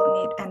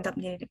 will end up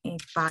needing a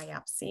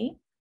biopsy.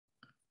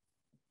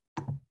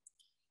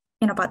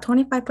 And about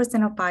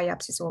 25% of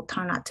biopsies will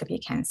turn out to be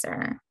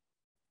cancer.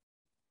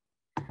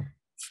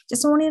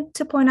 Just wanted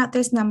to point out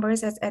these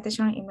numbers as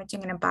additional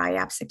imaging and a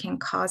biopsy can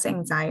cause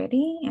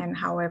anxiety. And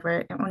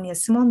however, only a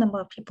small number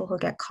of people who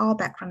get called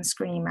back from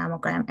screening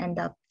mammogram end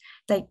up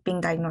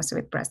being diagnosed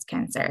with breast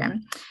cancer.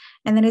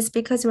 And then it's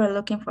because we're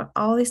looking for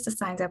all these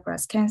signs of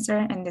breast cancer,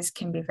 and this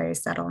can be very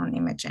subtle on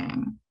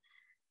imaging.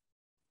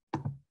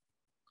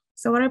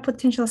 So what are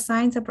potential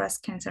signs of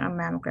breast cancer on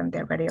mammogram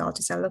that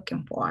radiologists are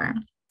looking for?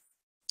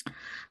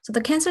 So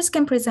the cancers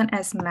can present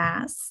as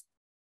mass,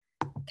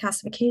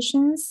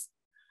 calcifications,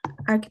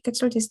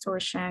 architectural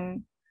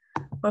distortion,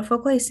 or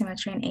focal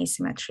asymmetry and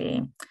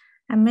asymmetry.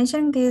 I'm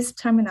mentioning these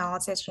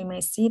terminologies as you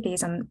may see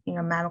these on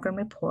your mammogram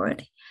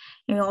report.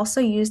 And we also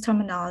use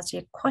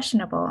terminology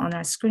questionable on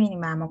our screening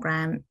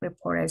mammogram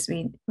report as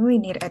we really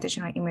need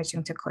additional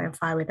imaging to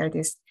clarify whether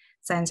these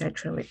signs are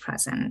truly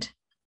present.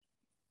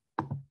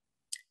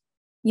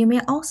 You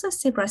may also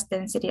see breast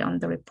density on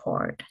the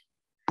report.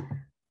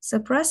 So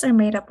breasts are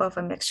made up of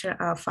a mixture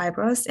of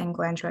fibrous and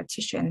glandular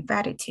tissue and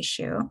fatty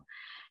tissue.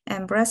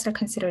 And breasts are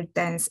considered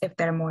dense if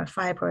they're more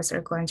fibrous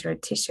or glandular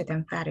tissue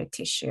than fatty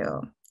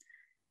tissue.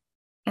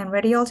 And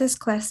radiologists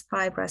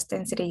classify breast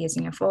density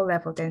using a full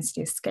level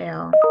density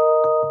scale.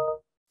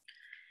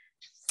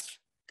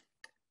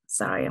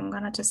 Sorry, I'm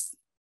gonna just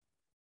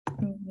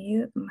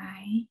mute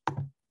my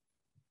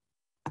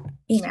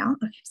email.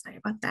 Okay, sorry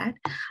about that.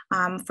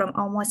 From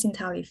almost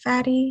entirely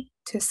fatty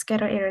to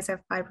scattered areas of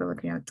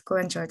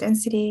fibroglandular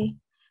density,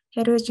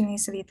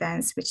 heterogeneously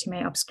dense, which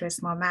may obscure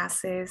small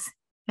masses,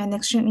 and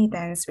extremely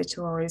dense, which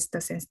lowers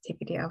the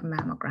sensitivity of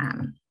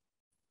mammogram.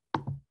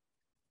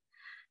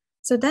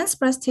 So dense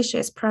breast tissue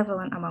is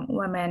prevalent among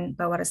women,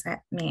 but what does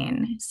that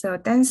mean? So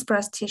dense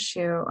breast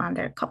tissue,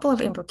 there are a couple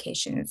of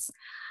implications.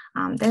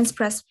 Dense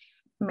breast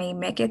may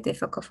make it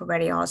difficult for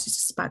radiologists to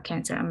spot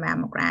cancer on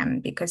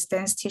mammogram because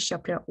dense tissue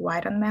appear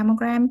white on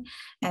mammogram,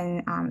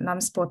 and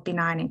lumps both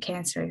benign and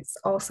cancerous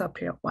also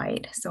appear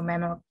white. So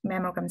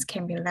mammograms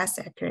can be less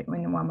accurate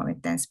when a woman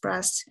with dense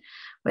breast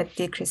with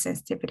decreased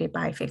sensitivity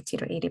by 50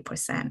 to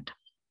 80%.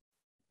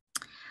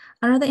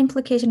 Another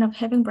implication of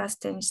having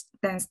breast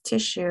dense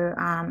tissue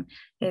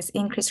is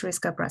increased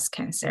risk of breast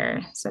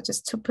cancer. So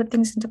just to put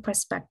things into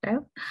perspective,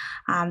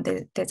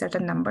 these are the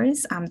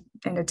numbers and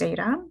the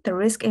data. The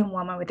risk in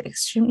women with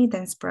extremely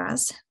dense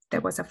breast,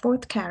 that was a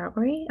fourth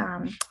category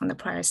on the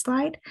prior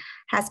slide,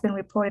 has been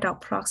reported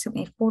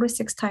approximately 4 to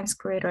 6 times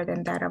greater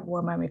than that of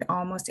women with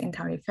almost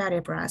entirely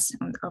fatty breast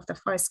of the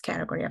first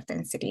category of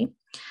density.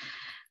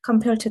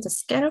 Compared to the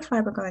scattered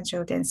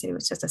fibroglandular density,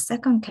 which is the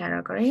second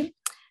category,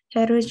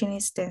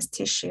 heterogeneous dense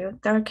tissue,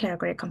 third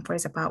category,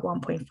 confers about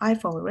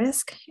 1.5-fold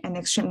risk, and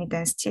extremely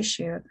dense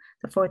tissue,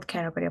 the fourth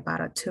category,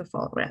 about a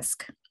 2-fold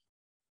risk.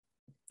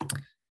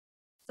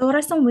 So what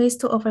are some ways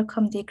to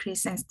overcome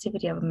decreased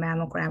sensitivity of a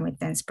mammogram with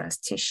dense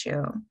breast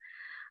tissue?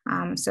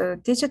 So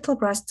digital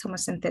breast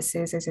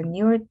tomosynthesis is a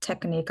newer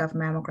technique of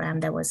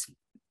mammogram that was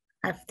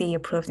FDA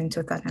approved in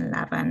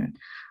 2011.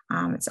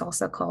 It's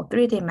also called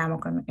 3D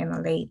mammogram in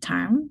a late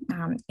term,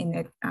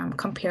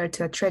 compared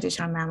to a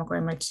traditional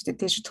mammogram, which is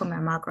digital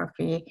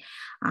mammography,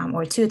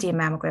 or 2D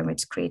mammogram,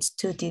 which creates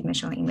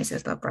two-dimensional images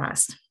of the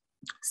breast.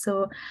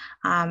 So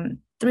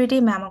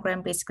 3D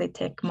mammogram basically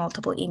take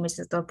multiple images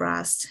of the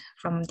breast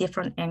from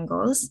different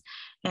angles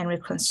and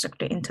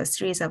reconstruct it into a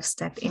series of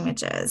stacked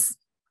images.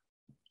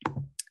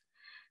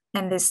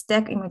 And these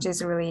stacked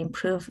images really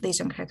improve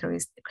lesion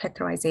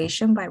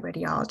characterization by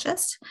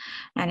radiologists,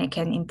 and it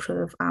can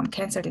improve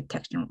cancer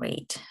detection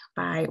rate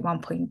by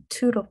 1.2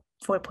 to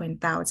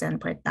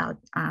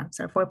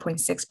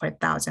 4.6 per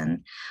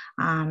thousand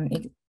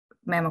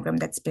mammogram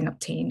that's been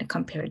obtained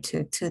compared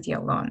to 2D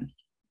alone.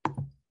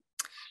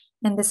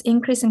 And this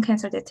increase in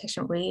cancer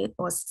detection rate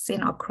was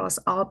seen across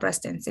all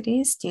breast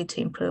densities due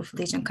to improved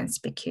lesion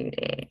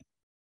conspicuity.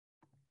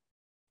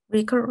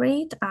 Recurrent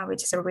rate,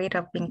 which is a rate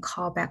of being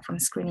called back from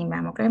screening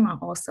mammogram, are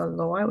also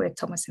lower with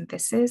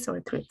tomosynthesis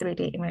or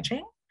 3D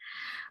imaging.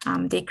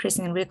 Decrease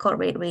in recurrent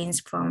rate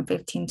range from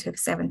 15 to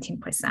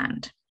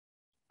 17%.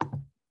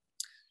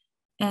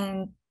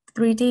 And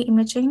 3D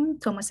imaging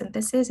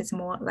tomosynthesis is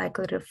more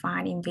likely to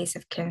find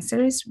invasive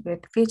cancers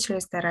with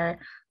features that are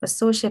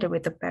associated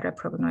with a better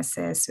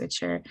prognosis,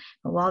 which are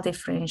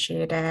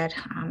well-differentiated,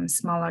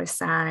 smaller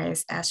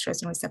size,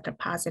 estrogen receptor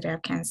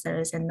positive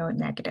cancers, and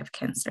node-negative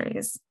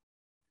cancers.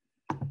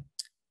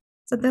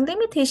 So the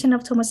limitation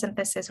of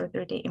tomosynthesis or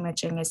 3D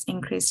imaging is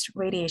increased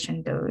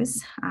radiation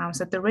dose.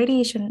 So the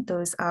radiation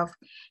dose of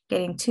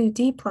getting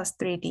 2D plus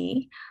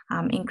 3D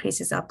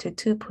increases up to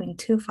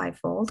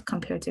 2.25-fold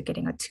compared to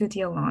getting a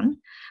 2D alone,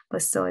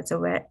 but still it's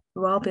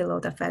well below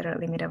the federal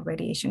limit of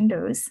radiation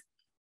dose.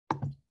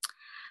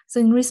 So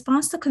in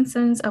response to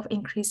concerns of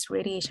increased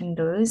radiation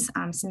dose,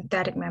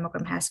 synthetic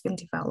mammogram has been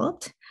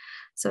developed.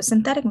 So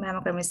synthetic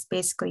mammogram is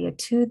basically a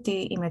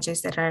 2D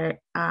images that are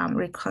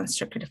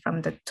reconstructed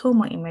from the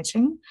tomo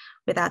imaging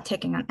without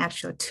taking an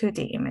actual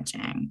 2D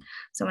imaging.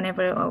 So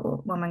whenever a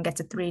woman gets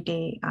a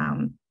 3D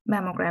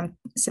mammogram,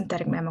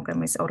 synthetic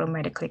mammogram is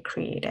automatically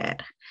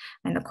created.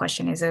 And the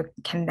question is,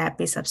 can that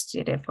be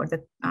substituted for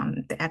the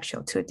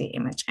actual 2D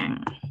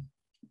imaging?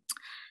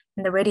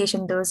 And the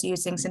radiation dose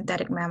using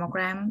synthetic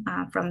mammogram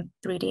from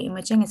 3D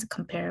imaging is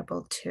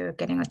comparable to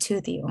getting a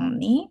 2D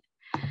only.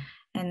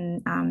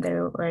 And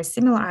there were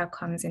similar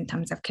outcomes in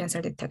terms of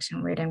cancer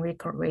detection rate and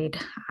recurrent rate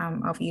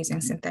of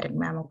using synthetic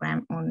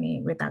mammogram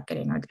only without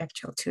getting an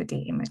actual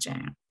 2D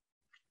imaging.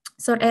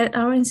 So at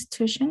our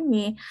institution,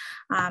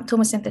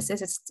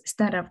 tomosynthesis is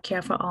standard of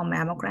care for all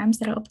mammograms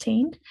that are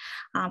obtained.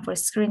 For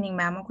screening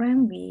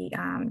mammogram, we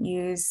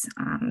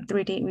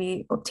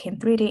obtain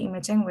 3D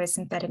imaging with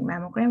synthetic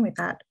mammogram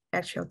without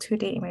actual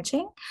 2D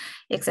imaging,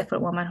 except for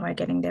women who are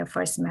getting their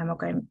first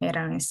mammogram at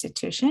our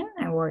institution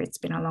and where it's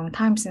been a long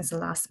time since the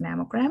last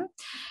mammogram.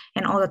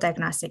 And all the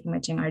diagnostic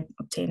imaging are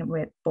obtained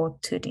with both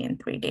 2D and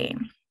 3D.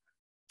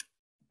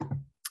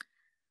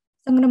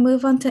 So I'm going to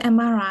move on to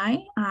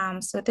MRI.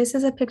 So this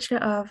is a picture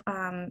of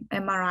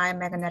MRI,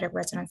 magnetic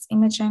resonance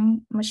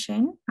imaging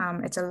machine.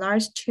 It's a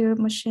large tube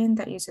machine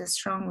that uses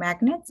strong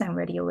magnets and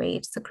radio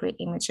waves to create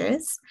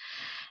images.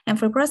 And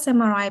for breast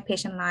MRI,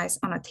 patient lies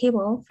on a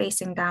table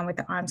facing down with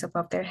the arms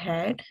above their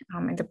head,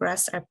 and the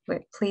breasts are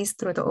placed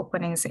through the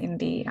openings in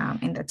the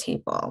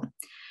table.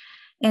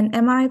 And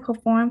MRI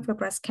performed for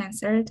breast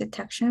cancer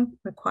detection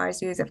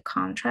requires use of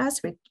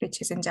contrast, which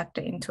is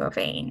injected into a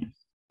vein.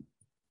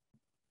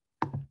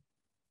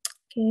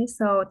 Okay,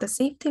 so the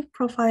safety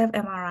profile of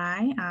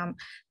MRI,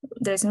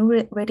 there's no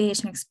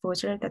radiation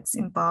exposure that's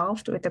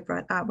involved with the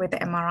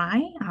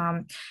MRI.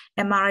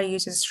 MRI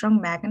uses strong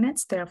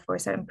magnets, therefore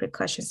certain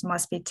precautions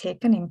must be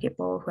taken in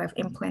people who have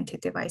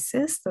implanted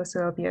devices. So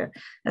there will be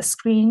a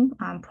screen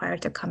prior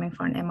to coming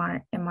for an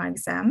MR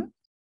exam.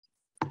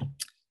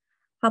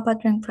 How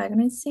about during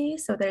pregnancy?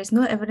 So there is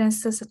no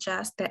evidence to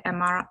suggest that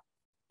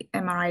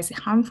MRI is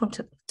harmful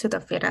to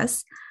the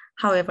fetus.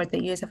 However, the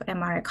use of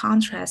MRI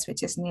contrast,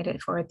 which is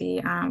needed for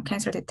the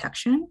cancer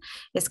detection,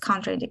 is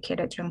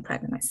contraindicated during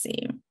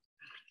pregnancy.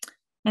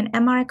 And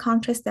MRI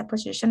contrast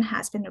deposition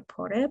has been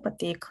reported, but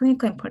the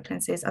clinical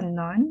importance is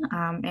unknown.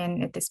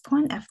 And at this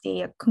point,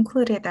 FDA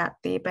concluded that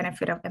the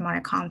benefit of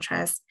MRI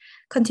contrast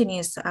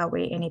continues to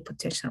outweigh any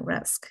potential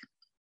risk.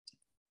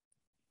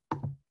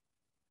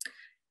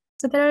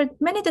 So there are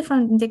many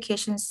different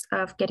indications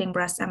of getting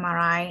breast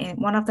MRI, and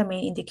one of the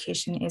main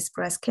indications is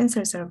breast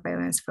cancer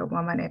surveillance for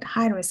women at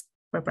high risk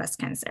for breast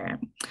cancer.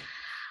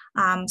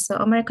 So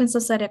American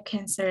Society of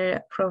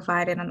Cancer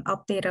provided an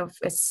update of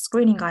its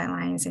screening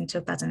guidelines in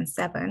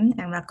 2007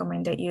 and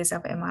recommended use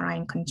of MRI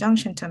in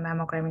conjunction to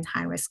mammogram in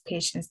high-risk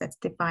patients that's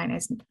defined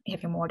as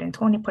having more than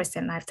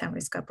 20% lifetime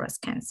risk of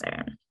breast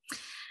cancer.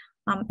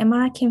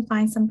 MRI can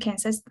find some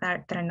cancers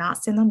that are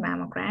not seen on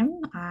mammogram.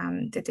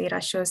 The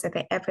data shows that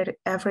the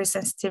average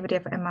sensitivity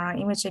of MRI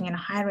imaging in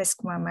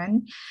high-risk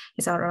women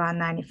is around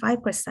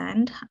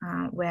 95%,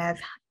 with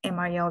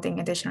MRI yielding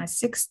additional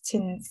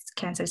 16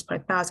 cancers per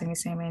thousand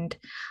examined,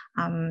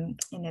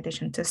 in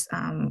addition to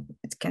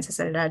cancers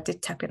that are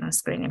detected on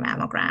screening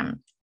mammogram.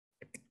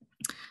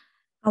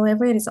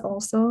 However, it is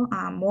also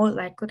more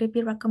likely to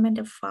be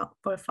recommended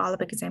for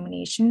follow-up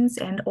examinations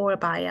and or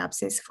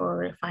biopsies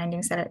for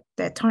findings that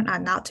turn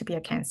out not to be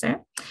a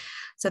cancer.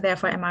 So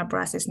therefore, MRI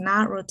breast is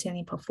not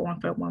routinely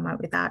performed for women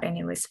without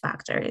any risk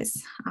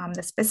factors.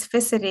 The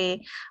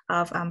specificity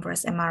of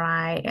breast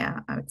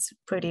MRI, it's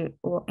pretty,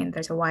 and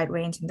there's a wide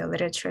range in the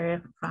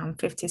literature from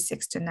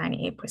 56 to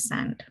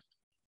 98%.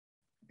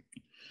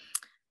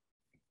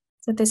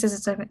 So this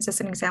is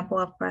just an example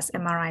of breast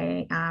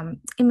MRI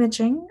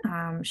imaging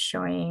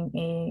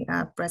showing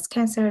a breast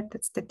cancer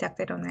that's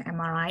detected on the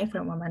MRI for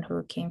a woman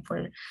who came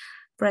for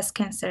breast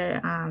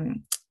cancer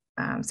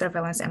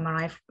surveillance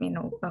MRI,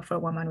 for a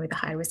woman with a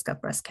high risk of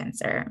breast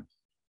cancer.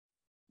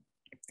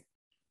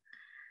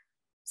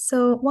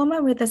 So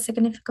women with the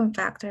significant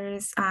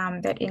factors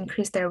that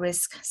increase their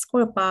risk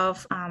score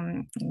above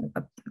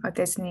a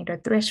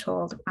designated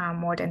threshold,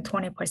 more than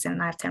 20%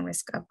 lifetime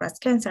risk of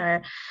breast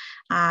cancer,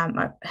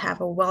 have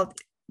a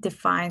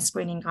well-defined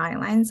screening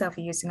guidelines of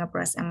using a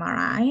breast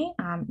MRI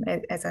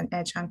as an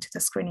adjunct to the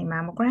screening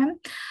mammogram.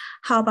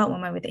 How about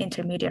women with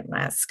intermediate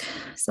risk?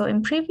 So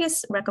in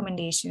previous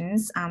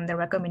recommendations, the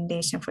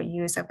recommendation for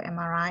use of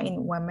MRI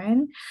in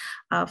women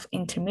of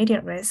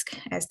intermediate risk,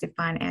 as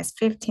defined as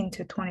 15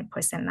 to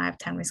 20%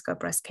 lifetime risk of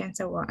breast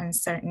cancer, were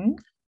uncertain.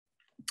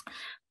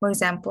 For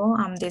example,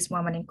 these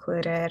women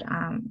included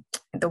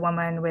the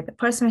woman with a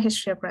personal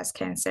history of breast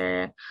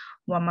cancer,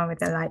 woman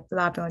with a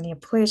lobular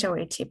neoplasia or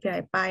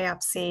ATPI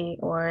biopsy,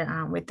 or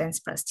with dense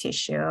breast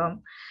tissue.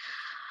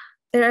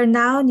 There are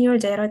now newer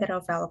data that are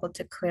available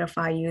to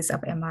clarify use of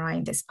MRI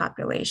in this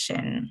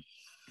population.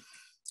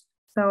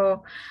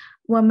 So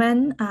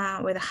women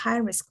with high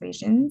risk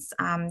lesions,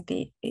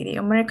 the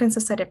American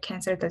Society of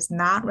Cancer does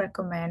not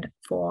recommend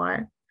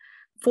for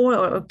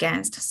or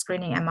against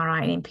screening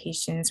MRI in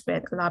patients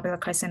with lobular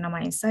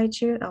carcinoma in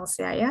situ,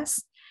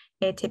 LCIS,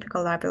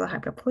 atypical lobular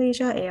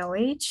hyperplasia,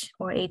 ALH,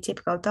 or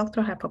atypical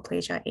ductal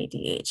hyperplasia,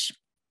 ADH.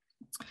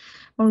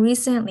 More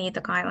recently,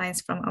 the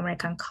guidelines from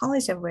American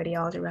College of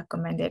Radiology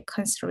recommended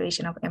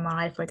consideration of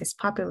MRI for this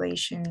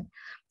population,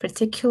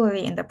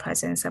 particularly in the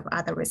presence of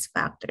other risk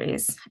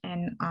factors,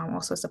 and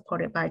also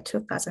supported by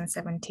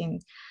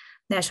 2017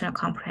 National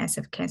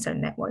Comprehensive Cancer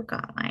Network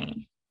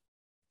guideline.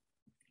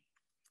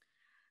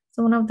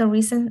 So one of the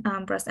recent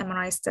breast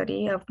MRI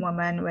study of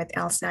women with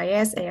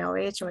LCIS,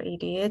 ALH, or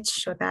ADH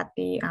showed that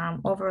the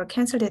overall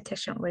cancer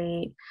detection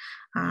rate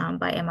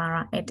by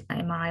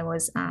MRI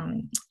was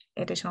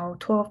additional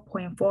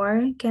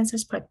 12.4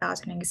 cancers per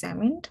thousand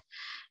examined.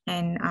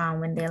 And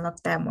when they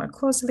looked at more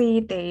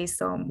closely, they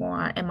saw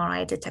more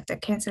MRI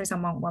detected cancers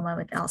among women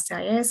with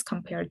LCIS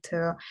compared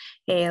to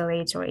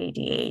ALH or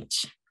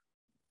ADH.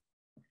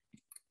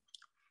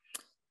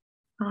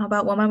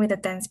 About women with a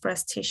dense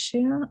breast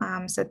tissue.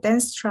 So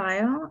dense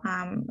trial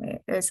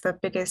is the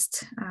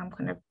biggest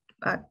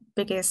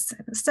biggest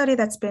study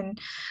that's been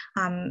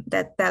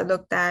that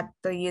looked at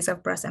the use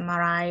of breast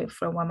MRI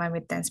for women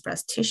with dense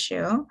breast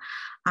tissue.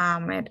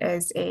 It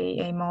is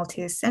a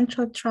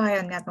multi-central trial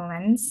in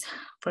Netherlands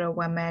for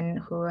women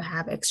who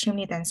have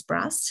extremely dense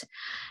breasts,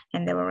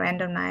 and they were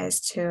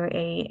randomized to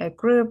a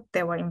group.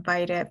 They were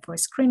invited for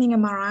screening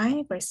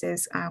MRI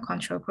versus a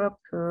control group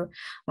who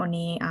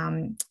only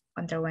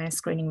underwent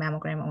screening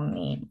mammogram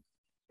only.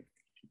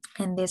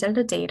 And these are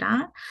the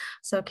data.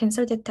 So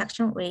cancer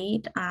detection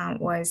rate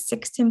was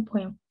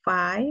 16.5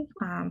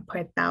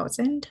 per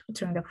thousand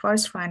during the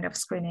first round of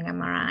screening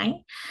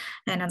MRI.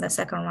 And on the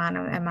second round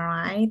of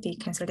MRI, the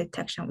cancer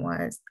detection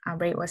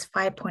rate was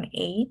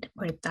 5.8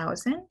 per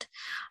thousand.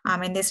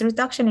 And this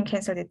reduction in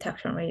cancer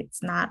detection rate is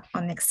not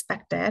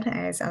unexpected,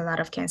 as a lot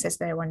of cancers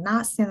that were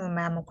not seen in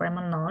mammogram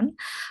alone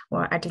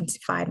were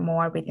identified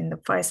more within the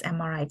first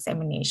MRI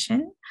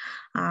examination.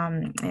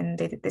 And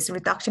this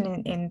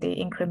reduction in the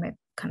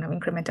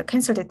incremental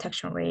cancer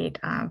detection rate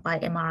by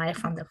MRI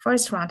from the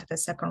first round to the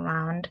second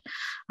round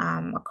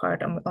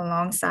occurred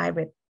alongside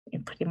with a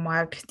pretty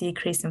marked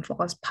decrease in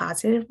false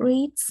positive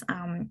rates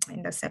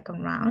in the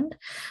second round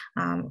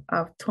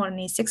of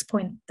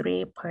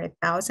 26.3 per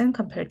thousand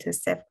compared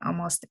to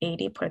almost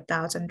 80 per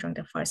thousand during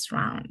the first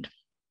round.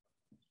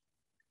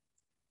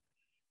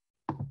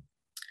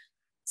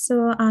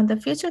 So the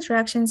future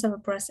directions of a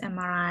breast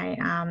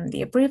MRI,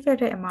 the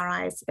abbreviated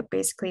MRI is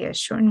basically a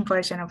shortened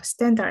version of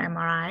standard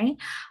MRI,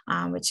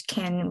 which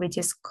can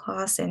reduce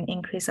costs and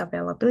increase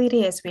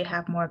availability as we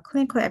have more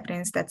clinical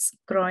evidence that's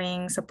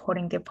growing,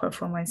 supporting the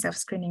performance of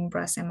screening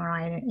breast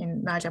MRI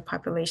in larger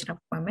population of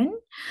women.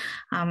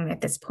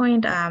 At this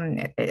point,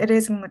 it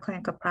is in the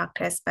clinical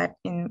practice, but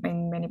in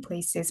many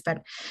places,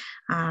 but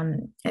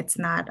it's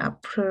not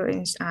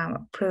approved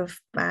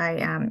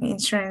by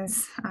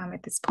insurance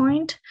at this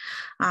point.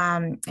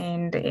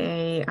 And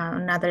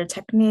another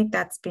technique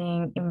that's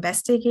being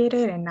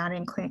investigated and not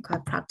in clinical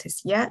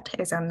practice yet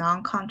is a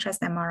non-contrast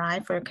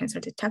MRI for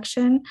cancer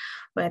detection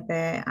with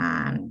the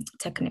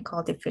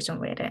technical diffusion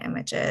rated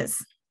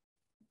images.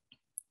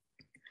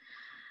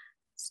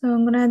 So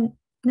I'm gonna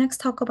next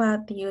talk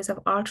about the use of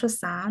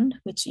ultrasound,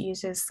 which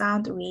uses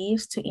sound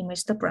waves to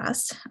image the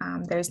breast.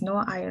 There is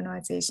no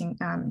ionization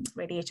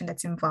radiation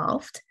that's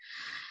involved.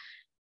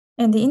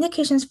 And the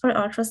indications for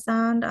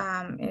ultrasound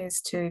is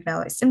to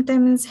evaluate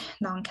symptoms,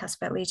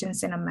 non-calcified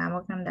lesions in a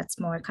mammogram that's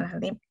more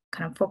kind of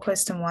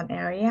focused in one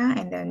area.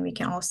 And then we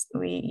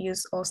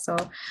use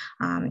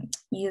ultrasound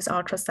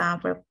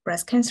for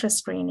breast cancer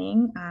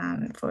screening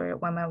for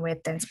women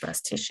with dense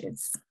breast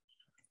tissues.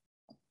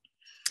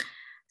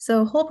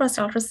 So whole breast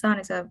ultrasound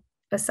is a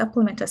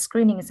supplemental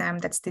screening exam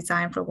that's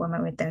designed for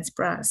women with dense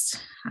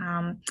breasts.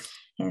 And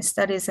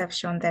studies have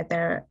shown that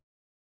there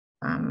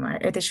are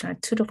additional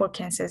 2 to 4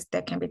 cancers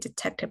that can be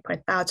detected per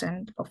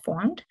 1,000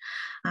 performed.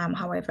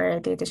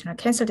 However, the additional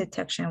cancer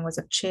detection was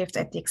achieved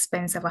at the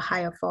expense of a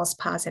higher false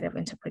positive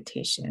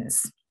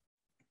interpretations.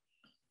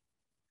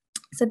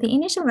 So the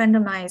initial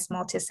randomized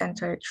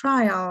multi-center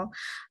trial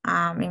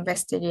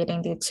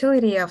investigating the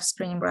utility of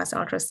screening breast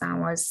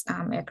ultrasound was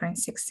ECRN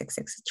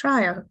 666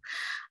 trial.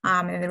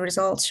 And the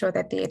results show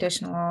that the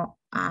addition of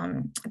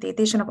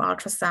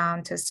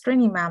ultrasound to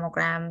screening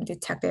mammogram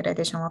detected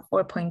additional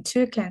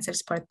 4.2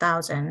 cancers per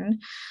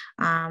 1,000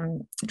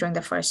 during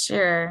the first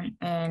year.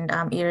 And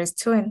years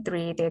 2 and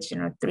 3, the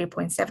additional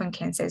 3.7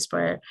 cancers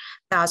per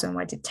 1,000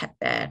 were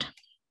detected.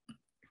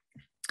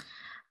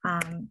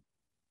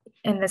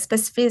 And the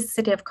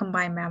specificity of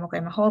combined mammogram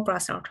and whole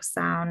breast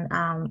ultrasound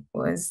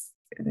was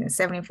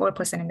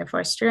 74% in the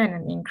first year and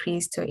then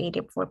increased to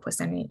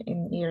 84%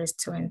 in years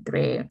 2 and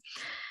 3.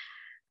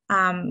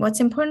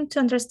 What's important to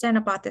understand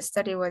about this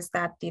study was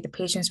that the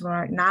patients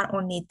were not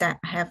only that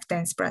have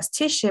dense breast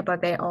tissue,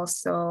 but they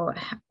also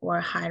were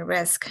high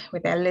risk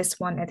with at least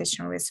one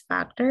additional risk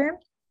factor.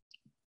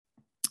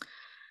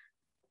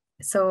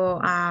 So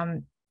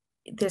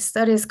the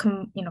studies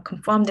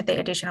confirmed that the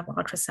addition of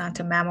ultrasound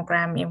to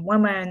mammogram in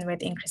women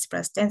with increased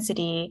breast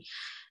density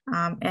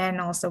and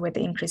also with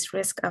the increased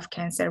risk of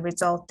cancer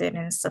resulted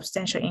in a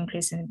substantial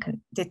increase in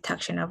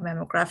detection of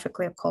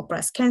mammographically occult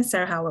breast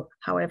cancer.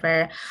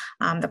 However,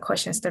 the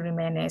question still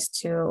remains as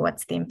to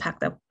what's the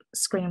impact of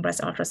screening breast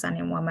ultrasound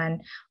in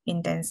women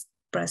in dense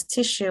breast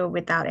tissue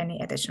without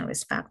any additional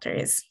risk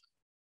factors.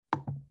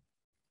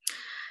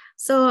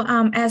 So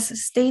as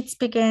states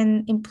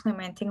began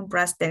implementing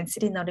breast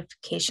density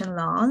notification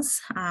laws,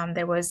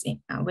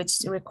 which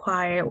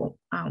require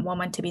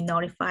women to be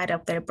notified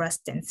of their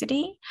breast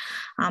density,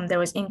 there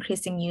was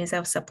increasing use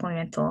of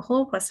supplemental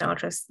whole breast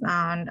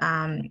ultrasound,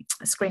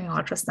 screening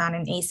ultrasound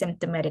in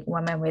asymptomatic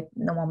women with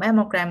normal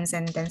mammograms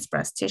and dense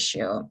breast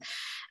tissue.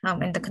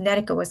 And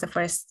Connecticut was the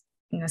first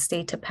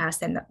state to pass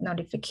the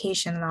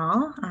notification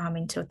law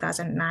in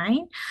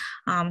 2009.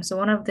 So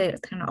one of the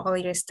kind of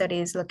earlier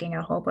studies looking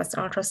at whole breast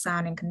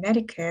ultrasound in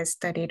Connecticut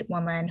studied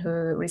women who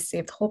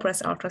received whole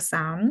breast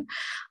ultrasound,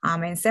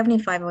 and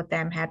 75 of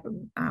them had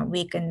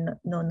weak and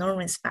no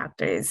risk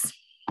factors.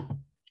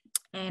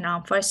 And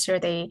first year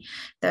they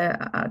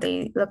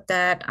looked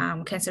at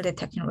cancer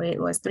detection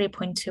rate was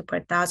 3.2 per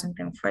 1,000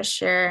 from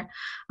first year,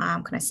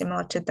 kind of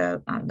similar to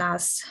the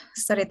last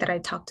study that I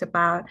talked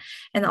about.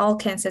 And all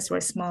cancers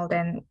were smaller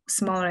than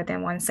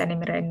 1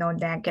 centimeter and no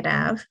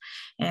negative,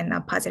 and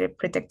a positive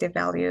predictive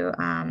value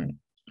and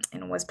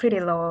was pretty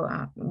low,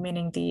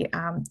 meaning the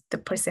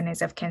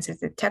percentage of cancers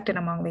detected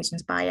among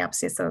lesions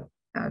biopsy, so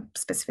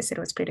specificity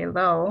was pretty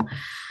low.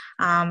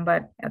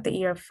 But at the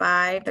year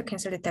 5, the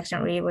cancer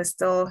detection rate was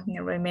still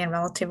remain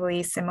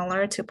relatively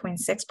similar,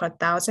 2.6 per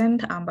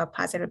 1,000, but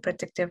positive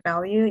predictive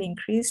value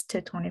increased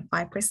to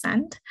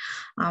 25%,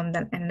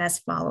 and less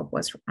follow-up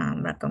was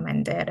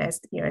recommended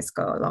as years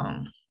go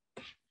along.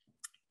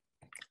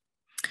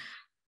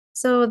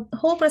 So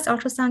whole breast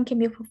ultrasound can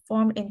be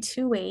performed in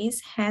 2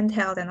 ways,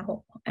 handheld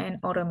and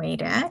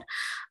automated.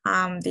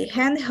 The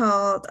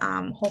handheld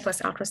whole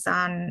breast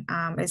ultrasound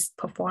is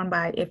performed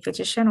by a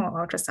physician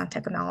or ultrasound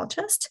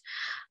technologist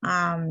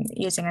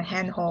using a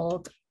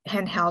handheld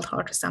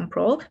ultrasound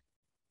probe.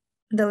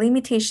 The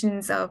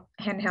limitations of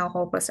handheld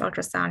whole breast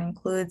ultrasound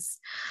includes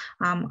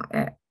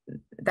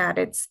that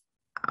it's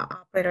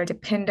operator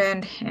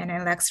dependent and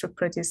it lacks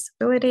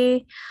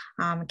reproducibility,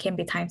 can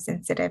be time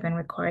sensitive and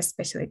requires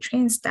specially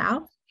trained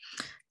staff.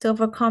 To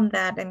overcome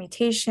that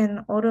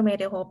limitation,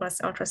 automated whole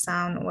breast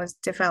ultrasound was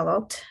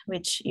developed,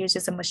 which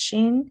uses a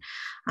machine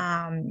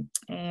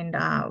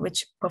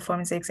which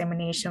performs the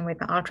examination with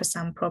the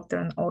ultrasound probe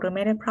through an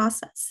automated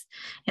process.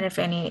 And if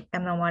any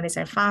abnormalities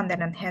are found,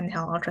 then a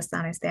handheld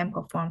ultrasound is then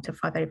performed to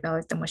further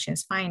evaluate the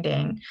machine's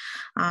finding.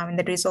 And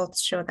the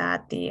results show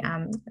that the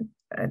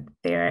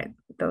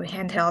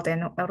handheld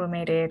and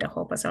automated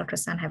whole breast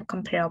ultrasound have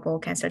comparable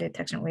cancer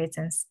detection rates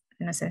and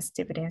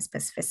sensitivity and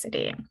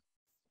specificity.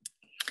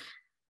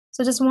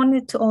 So just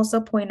wanted to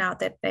also point out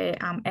that the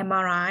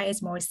MRI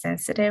is more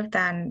sensitive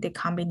than the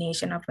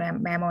combination of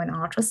mammo and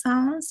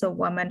ultrasound. So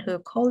women who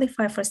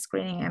qualify for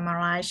screening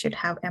MRI should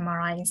have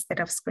MRI instead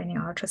of screening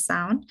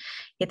ultrasound,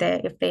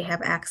 if they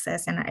have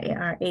access and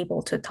are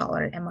able to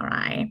tolerate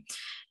MRI.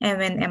 And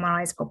when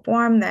MRI is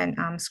performed, then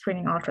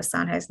screening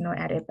ultrasound has no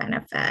added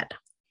benefit.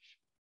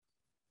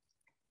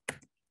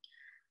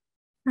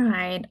 All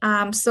right,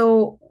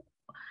 so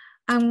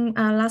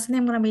Lastly,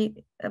 I'm going to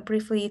be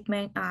briefly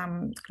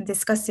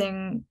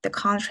discussing the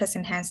contrast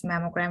enhanced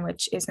mammogram,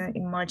 which is an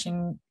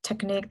emerging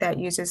technique that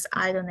uses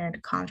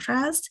iodinated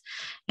contrast.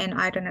 And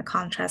iodinated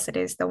contrast, it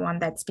is the one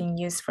that's being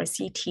used for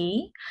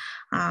CT.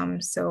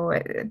 So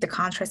the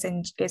contrast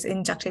is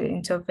injected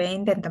into a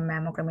vein, then the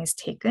mammogram is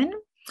taken.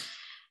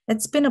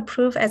 It's been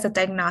approved as a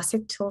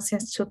diagnostic tool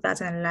since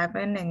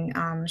 2011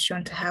 and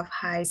shown to have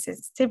high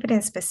sensitivity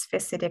and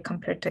specificity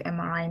compared to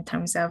MRI in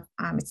terms of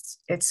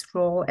its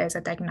role as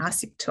a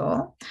diagnostic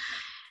tool.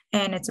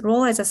 And its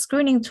role as a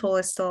screening tool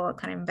is still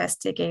kind of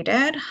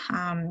investigated.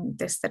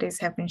 The studies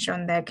have been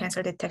shown that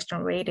cancer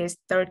detection rate is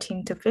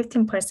 13 to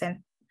 15 per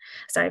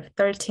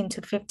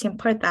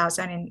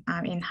 1,000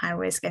 in high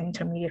risk and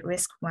intermediate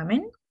risk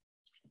women.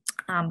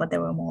 But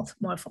there were more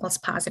false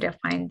positive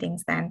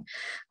findings than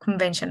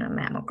conventional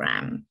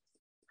mammogram.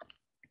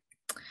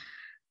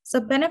 So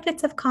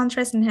benefits of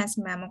contrast enhanced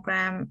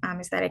mammogram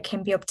is that it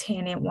can be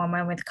obtained in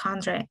women with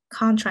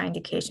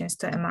contraindications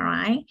to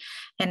MRI,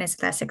 and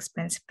it's less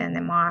expensive than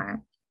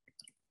MR.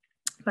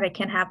 But it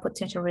can have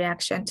potential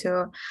reaction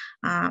to,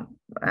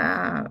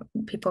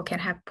 people can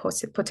have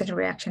potential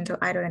reaction to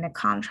iodinated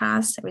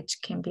contrast, which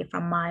can be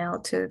from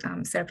mild to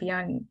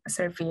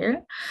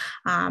severe.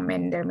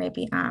 And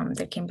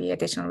there can be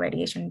additional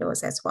radiation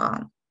dose as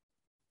well.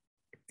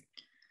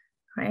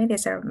 All right,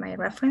 these are my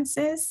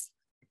references.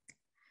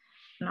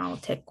 And I'll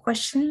take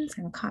questions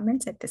and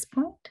comments at this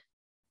point.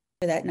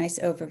 For that nice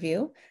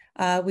overview.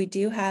 We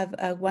do have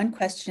one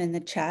question in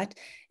the chat.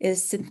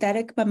 Is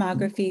synthetic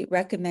mammography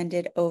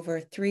recommended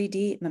over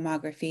 3D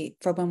mammography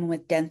for women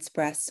with dense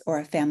breasts or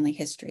a family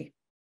history?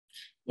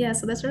 Yeah,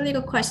 so that's a really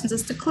good question.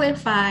 Just to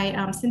clarify,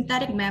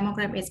 synthetic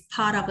mammogram is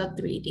part of the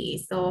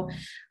 3D. So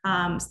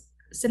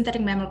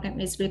synthetic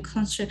mammogram is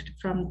reconstructed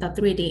from the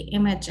 3D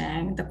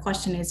imaging. The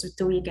question is,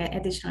 do we get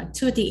additional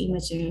 2D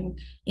imaging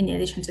in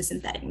addition to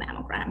synthetic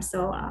mammogram?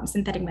 So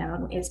synthetic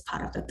mammogram is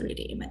part of the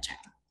 3D imaging.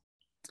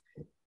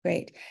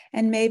 Great.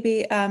 And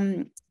maybe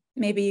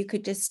you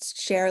could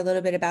just share a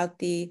little bit about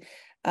the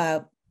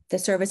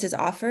services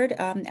offered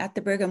at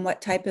the Brigham.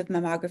 What type of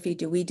mammography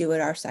do we do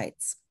at our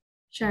sites?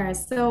 Sure.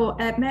 So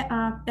at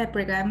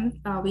Brigham,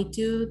 we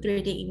do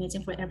 3D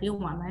imaging for every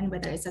woman,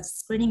 whether it's a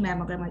screening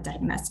mammogram or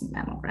diagnostic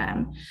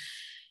mammogram.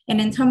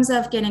 And in terms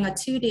of getting a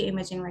 2D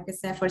imaging, like I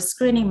said, for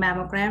screening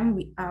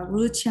mammogram,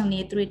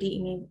 routinely 3D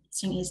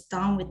imaging is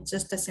done with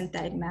just a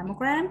synthetic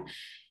mammogram.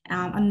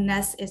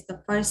 Unless it's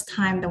the first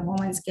time the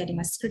woman's getting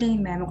a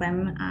screening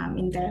mammogram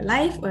in their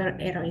life or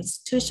at our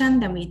institution,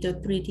 then we do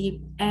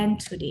 3D and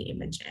 2D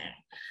imaging.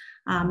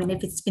 And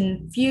if it's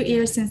been a few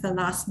years since the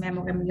last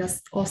mammogram, we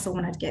also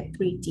want to get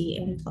 3D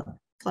and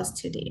plus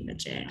 2D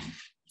imaging.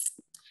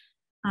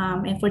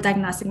 And for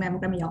diagnostic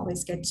mammogram, we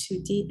always get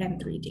 2D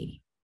and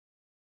 3D.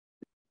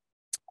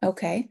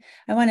 Okay,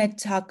 I want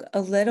to talk a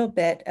little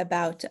bit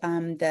about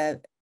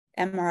the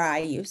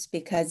MRI use,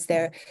 because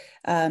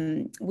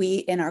we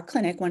in our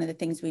clinic, one of the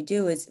things we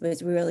do is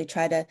we really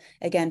try to,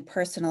 again,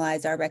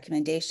 personalize our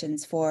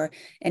recommendations for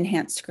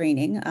enhanced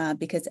screening,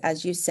 because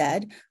as you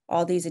said,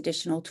 all these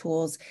additional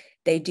tools,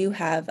 they do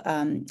have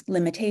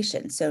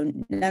limitations. So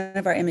none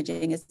of our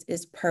imaging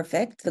is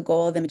perfect. The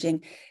goal of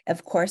imaging,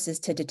 of course, is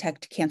to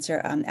detect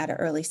cancer at an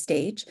early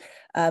stage.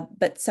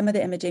 But some of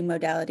the imaging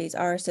modalities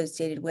are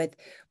associated with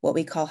what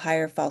we call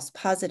higher false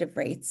positive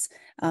rates.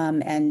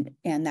 And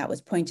that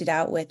was pointed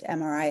out with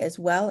MRI as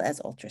well as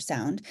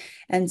ultrasound.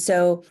 And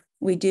so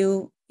we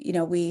do,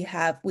 we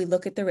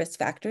look at the risk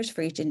factors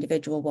for each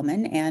individual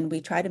woman, and we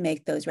try to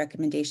make those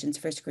recommendations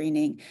for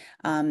screening,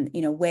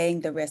 weighing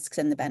the risks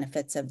and the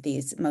benefits of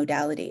these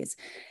modalities.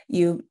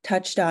 You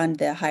touched on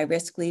the high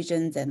risk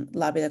lesions and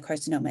lobular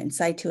carcinoma in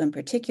situ in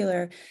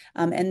particular.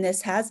 And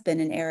this has been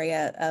an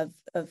area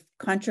of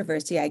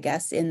controversy, I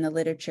guess, in the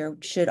literature.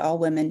 Should all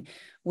women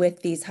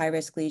with these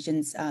high-risk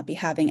lesions be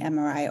having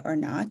MRI or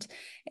not?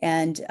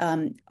 And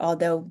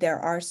although there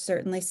are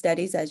certainly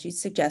studies, as you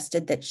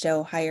suggested, that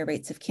show higher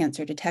rates of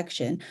cancer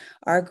detection,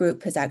 our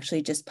group has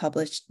actually just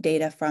published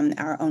data from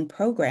our own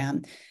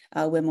program,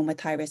 women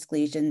with high-risk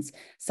lesions,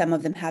 some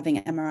of them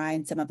having MRI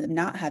and some of them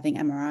not having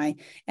MRI.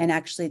 And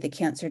actually the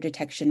cancer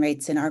detection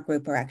rates in our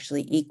group are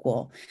actually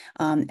equal.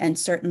 And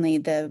certainly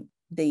the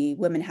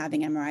women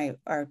having MRI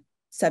are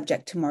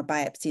subject to more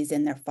biopsies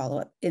in their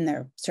follow-up, in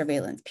their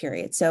surveillance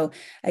period. So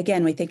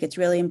again, we think it's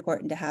really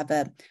important to have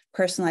a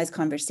personalized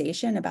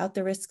conversation about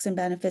the risks and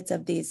benefits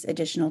of these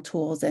additional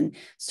tools. And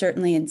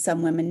certainly in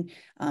some women,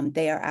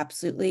 they are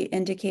absolutely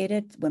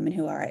indicated, women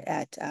who are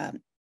at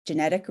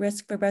genetic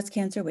risk for breast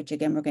cancer, which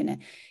again, we're going to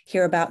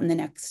hear about in the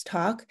next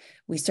talk.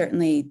 We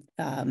certainly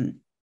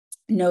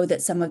know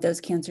that some of those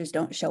cancers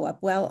don't show up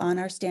well on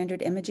our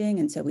standard imaging.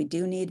 And so we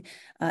do need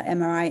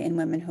MRI in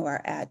women who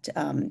are at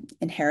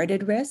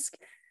inherited risk.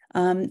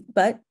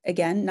 But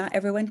again, not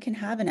everyone can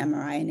have an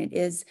MRI, and it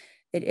is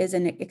it is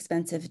an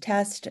expensive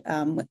test.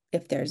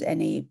 If there's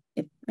any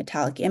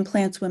metallic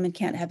implants, women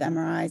can't have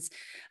MRIs,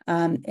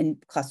 and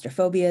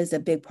claustrophobia is a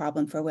big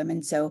problem for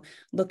women. So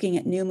looking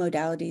at new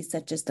modalities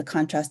such as the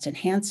contrast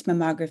enhanced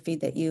mammography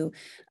that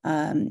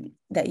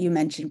you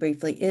mentioned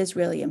briefly is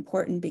really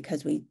important,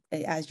 because we,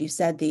 as you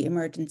said, the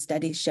emergent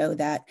studies show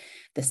that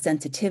the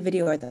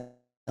sensitivity or the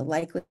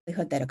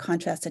likelihood that a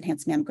contrast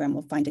enhanced mammogram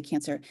will find a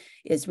cancer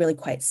is really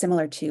quite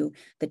similar to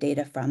the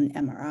data from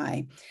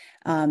MRI.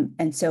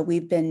 And so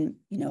we've been,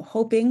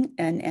 hoping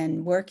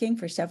and working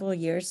for several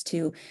years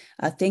to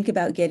think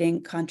about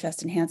getting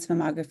contrast enhanced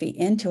mammography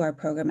into our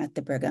program at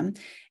the Brigham.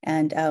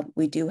 And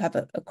we do have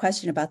a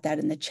question about that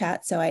in the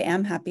chat. So I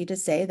am happy to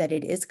say that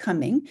it is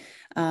coming.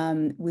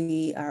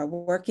 We are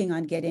working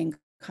on getting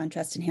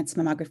contrast enhanced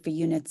mammography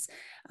units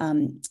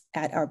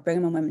at our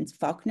Brigham and Women's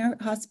Faulkner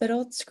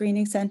Hospital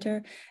Screening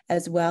Center,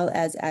 as well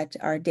as at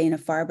our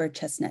Dana-Farber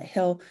Chestnut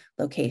Hill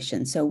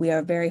location. So we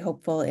are very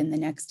hopeful in the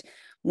next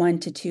 1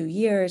 to 2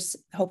 years,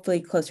 hopefully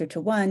closer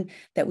to 1,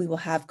 that we will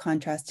have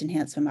contrast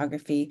enhanced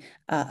mammography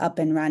up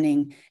and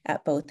running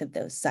at both of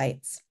those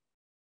sites.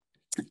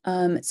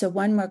 So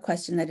one more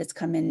question that has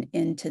come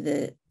into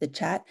the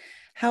chat.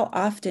 How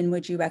often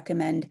would you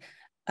recommend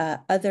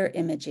other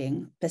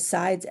imaging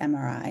besides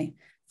MRI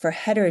for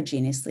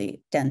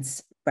heterogeneously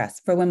dense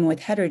breasts, for women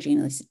with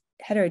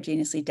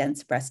heterogeneously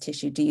dense breast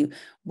tissue?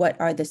 What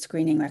are the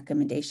screening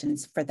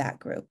recommendations for that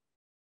group?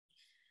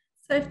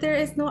 So if there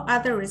is no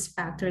other risk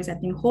factors, I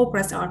think whole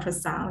breast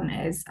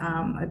ultrasound is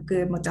a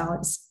good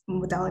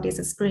modality as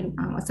a screen,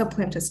 a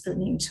supplemental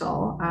screening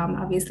tool.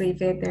 Obviously, if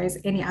there is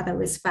any other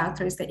risk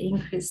factors that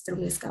increase the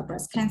risk of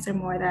breast cancer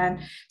more than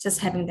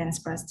just having dense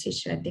breast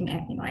tissue, I think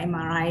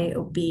MRI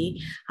would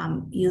be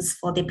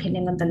useful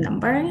depending on the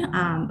number.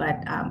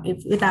 But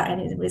if without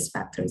any risk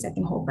factors, I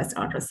think whole breast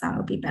ultrasound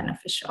would be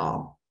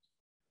beneficial.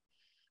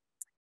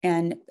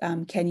 And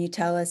can you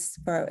tell us,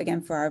 for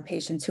our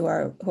patients who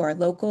are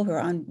local, who are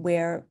on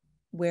where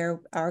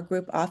our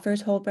group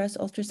offers whole breast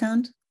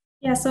ultrasound?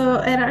 Yeah,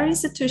 so at our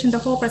institution, the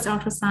whole breast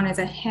ultrasound is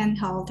a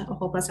handheld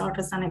whole breast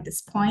ultrasound at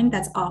this point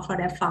that's offered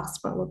at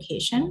Foxborough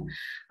location.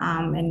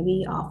 And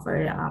we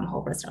offer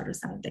whole breast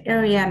ultrasound in the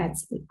area, and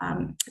it's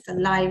a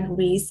live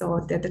read,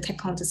 so the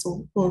technologists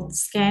will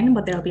scan,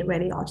 but there will be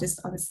radiologists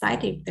on the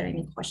site if there are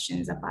any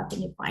questions about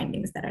any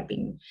findings that are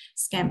being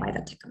scanned by the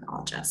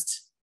technologist.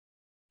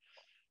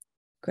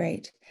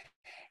 Great.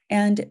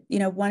 And,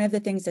 one of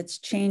the things that's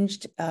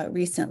changed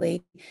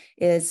recently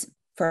is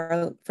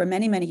for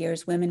many, many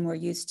years, women were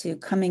used to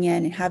coming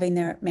in and having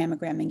their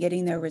mammogram and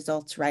getting their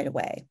results right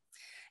away.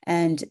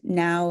 And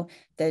now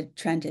the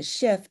trend has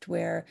shifted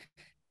where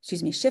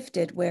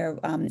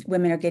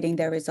women are getting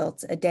their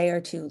results a day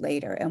or two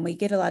later. And we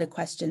get a lot of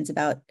questions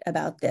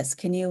about this.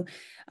 Can you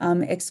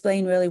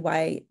explain really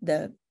why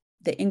the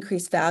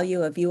increased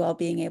value of you all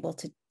being able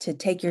to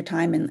take your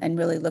time and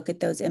really look at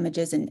those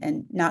images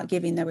and not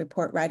giving the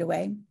report right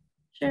away?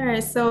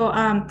 Sure. So,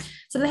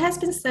 so there has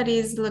been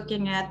studies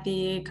looking at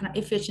the kind of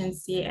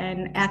efficiency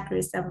and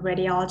accuracy of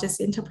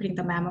radiologists interpreting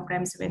the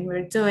mammograms when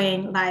we're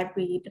doing live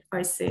read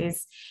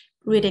versus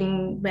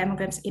reading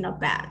mammograms in a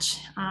batch.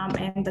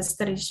 And the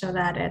studies show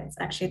that it's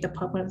actually the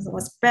performance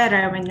was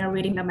better when you're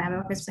reading the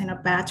mammograms in a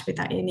batch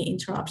without any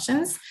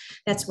interruptions.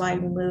 That's why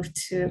we moved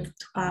to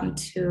kind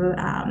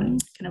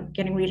of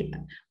getting rid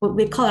of what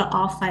we call an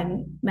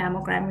offline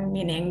mammogram,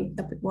 meaning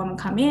the woman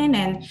come in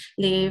and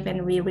leave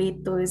and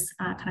reread those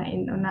kind of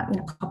in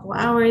a couple of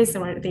hours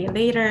or a day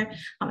later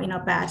in a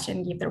batch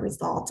and give the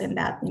results. And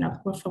that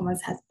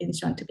performance has been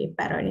shown to be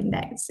better in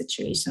that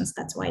situations.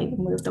 That's why we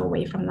moved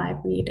away from live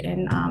read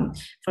and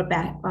for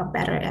a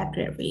better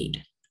accurate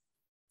read.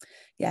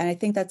 Yeah, and I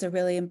think that's a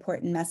really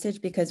important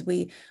message, because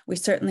we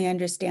certainly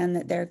understand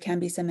that there can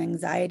be some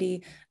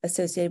anxiety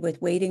associated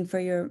with waiting for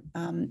your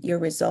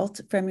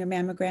result from your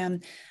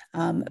mammogram,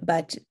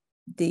 but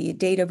the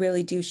data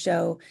really do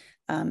show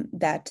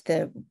that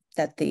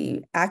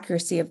the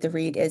accuracy of the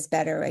read is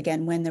better,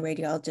 again, when the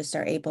radiologists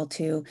are able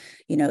to,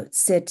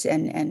 sit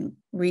and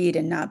read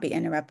and not be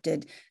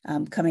interrupted,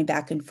 coming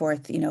back and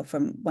forth,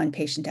 from one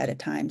patient at a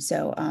time.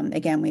 So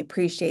again, we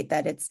appreciate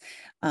that it's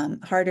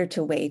harder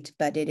to wait,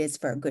 but it is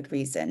for a good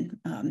reason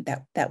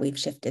that we've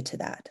shifted to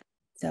that.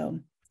 So,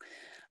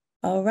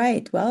 all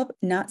right, well,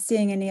 not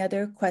seeing any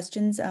other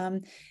questions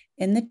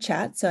in the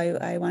chat. So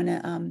I want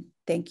to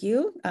thank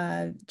you,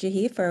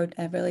 Jahi, for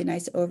a really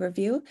nice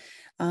overview.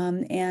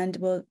 And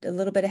we'll a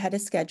little bit ahead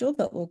of schedule,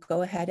 but we'll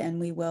go ahead and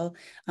we will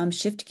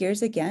shift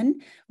gears again.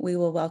 We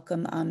will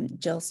welcome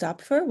Jill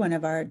Stopfer, one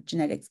of our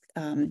genetics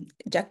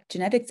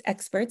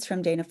experts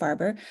from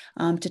Dana-Farber,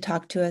 to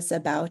talk to us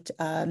about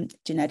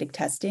genetic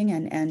testing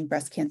and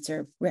breast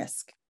cancer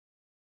risk.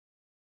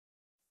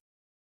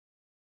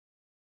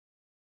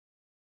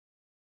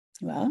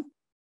 Well,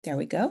 there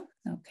we go.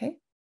 Okay.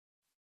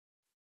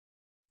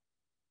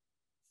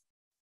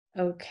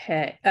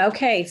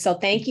 Okay. So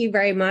thank you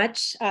very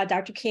much,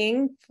 Dr.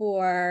 King,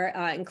 for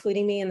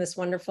including me in this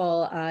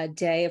wonderful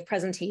day of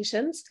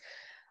presentations.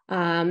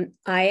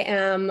 I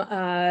am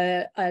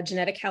a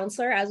genetic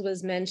counselor, as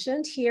was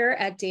mentioned, here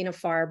at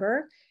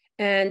Dana-Farber.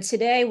 And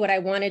today what I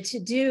wanted to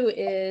do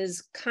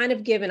is kind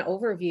of give an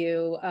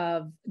overview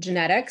of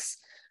genetics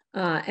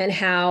and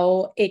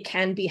how it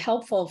can be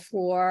helpful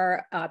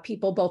for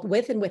people both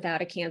with and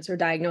without a cancer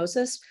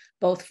diagnosis,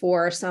 both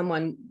for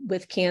someone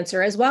with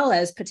cancer as well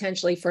as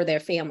potentially for their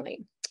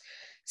family.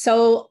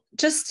 So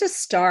just to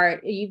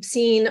start, you've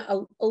seen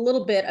a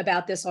little bit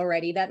about this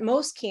already, that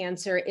most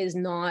cancer is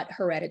not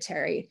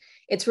hereditary.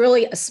 It's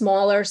really a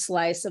smaller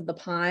slice of the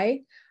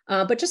pie.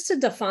 But just to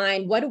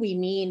define, what do we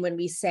mean when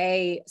we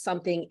say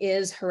something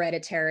is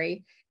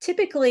hereditary?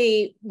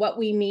 Typically, what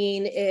we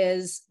mean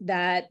is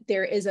that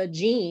there is a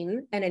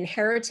gene, an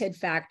inherited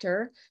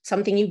factor,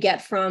 something you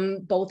get from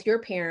both your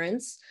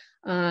parents,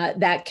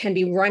 that can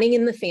be running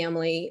in the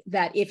family,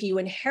 that if you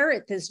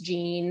inherit this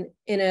gene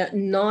in a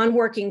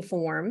non-working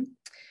form,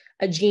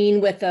 a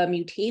gene with a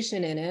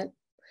mutation in it,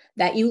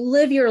 that you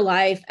live your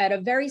life at a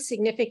very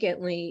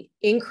significantly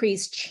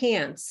increased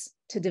chance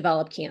to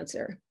develop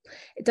cancer.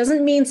 It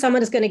doesn't mean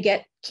someone is going to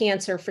get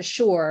cancer for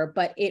sure,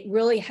 but it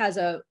really has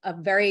a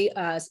very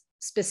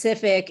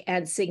specific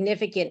and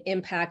significant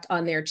impact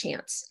on their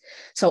chance.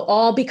 So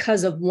all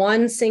because of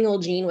one single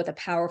gene with a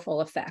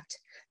powerful effect.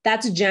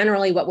 That's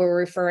generally what we're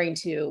referring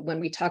to when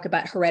we talk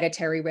about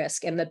hereditary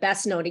risk. And the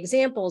best known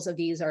examples of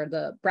these are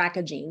the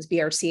BRCA genes,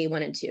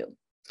 BRCA1 and 2.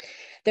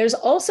 There's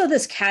also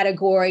this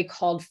category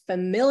called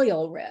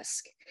familial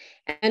risk.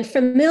 And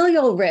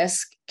familial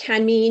risk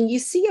can mean you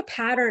see a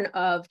pattern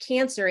of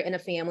cancer in a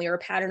family or a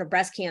pattern of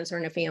breast cancer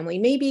in a family.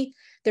 Maybe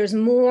there's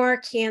more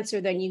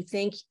cancer than you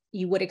think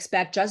you would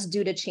expect just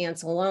due to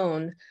chance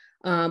alone,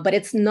 but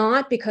it's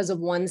not because of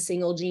one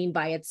single gene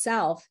by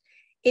itself.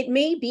 It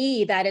may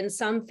be that in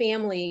some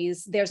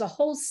families, there's a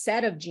whole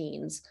set of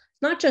genes,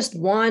 not just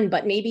one,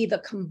 but maybe the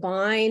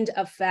combined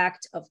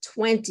effect of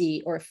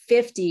 20 or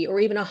 50 or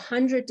even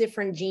 100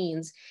 different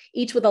genes,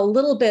 each with a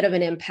little bit of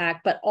an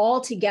impact, but all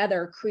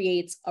together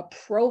creates a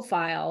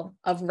profile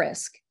of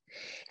risk.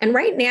 And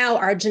right now,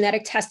 our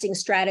genetic testing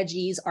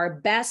strategies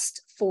are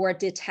best for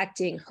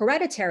detecting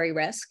hereditary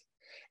risk.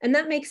 And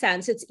that makes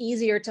sense. It's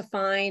easier to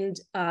find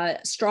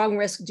strong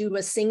risk due to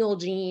a single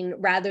gene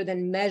rather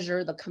than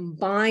measure the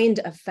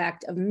combined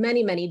effect of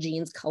many, many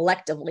genes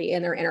collectively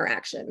in their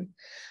interaction.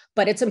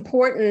 But it's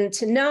important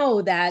to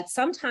know that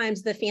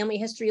sometimes the family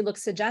history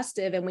looks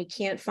suggestive and we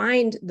can't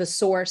find the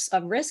source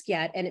of risk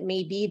yet. And it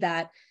may be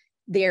that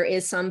there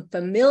is some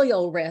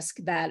familial risk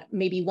that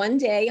maybe one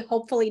day,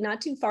 hopefully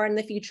not too far in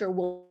the future,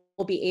 we'll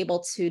be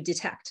able to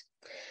detect.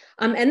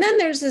 And then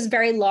there's this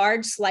very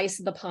large slice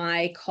of the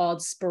pie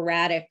called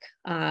sporadic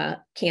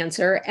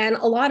cancer. And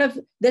a lot of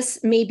this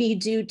may be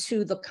due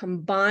to the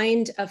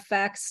combined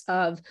effects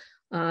of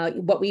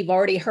what we've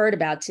already heard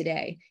about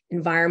today,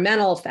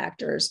 environmental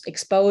factors,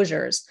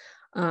 exposures.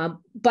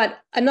 But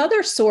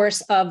another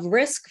source of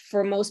risk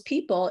for most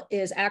people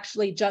is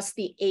actually just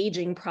the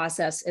aging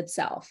process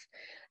itself.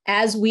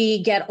 As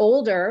we get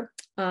older,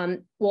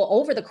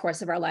 over the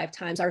course of our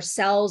lifetimes, our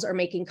cells are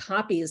making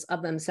copies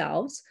of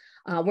themselves.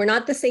 We're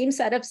not the same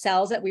set of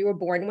cells that we were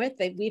born with.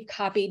 We've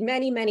copied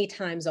many, many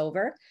times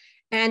over.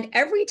 And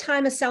every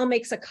time a cell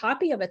makes a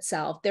copy of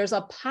itself, there's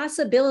a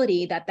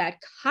possibility that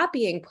that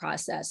copying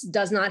process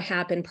does not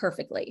happen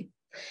perfectly.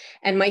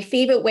 And my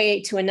favorite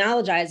way to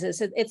analogize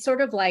this, it's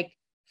sort of like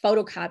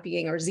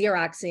photocopying or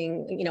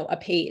Xeroxing, a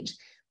page.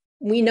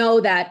 We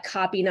know that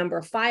copy number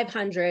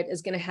 500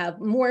 is going to have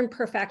more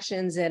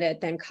imperfections in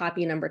it than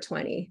copy number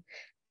 20.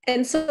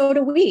 And so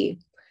do we.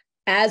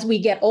 As we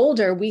get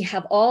older, we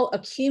have all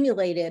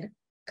accumulated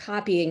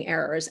copying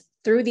errors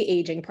through the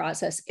aging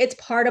process. It's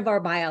part of our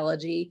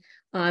biology.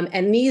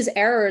 And these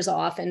errors are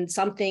often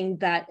something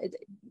that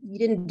you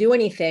didn't do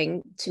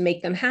anything to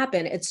make them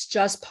happen. It's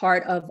just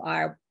part of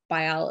our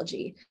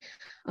biology.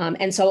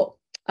 And so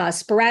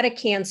sporadic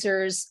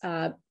cancers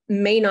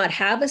may not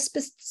have a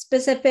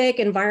specific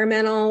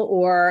environmental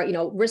or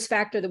risk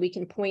factor that we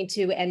can point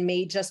to, and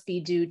may just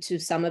be due to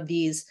some of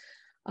these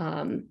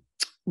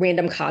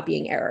random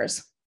copying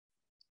errors.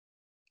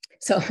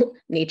 So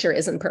nature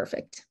isn't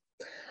perfect.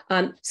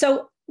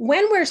 So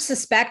when we're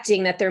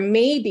suspecting that there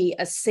may be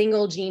a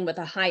single gene with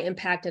a high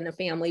impact in a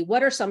family,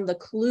 what are some of the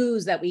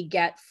clues that we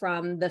get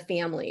from the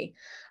family?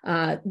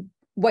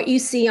 What you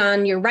see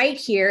on your right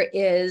here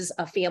is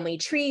a family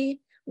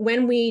tree.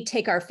 When we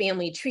take our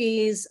family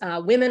trees,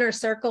 women are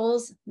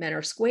circles, men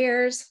are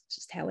squares,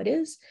 just how it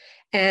is.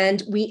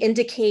 And we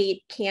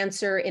indicate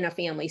cancer in a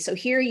family. So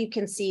here you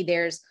can see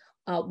there's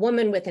a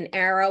woman with an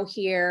arrow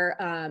here.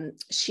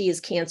 She is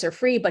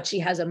cancer-free, but she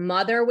has a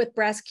mother with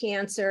breast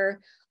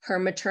cancer. Her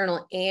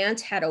maternal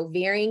aunt had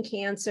ovarian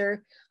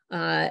cancer.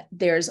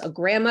 There's a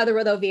grandmother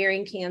with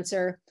ovarian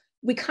cancer.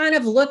 We kind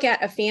of look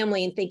at a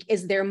family and think,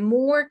 is there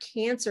more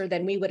cancer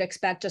than we would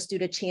expect just due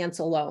to chance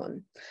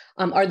alone?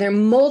 Are there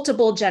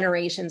multiple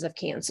generations of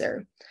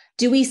cancer?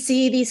 Do we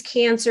see these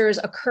cancers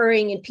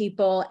occurring in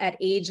people at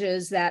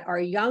ages that are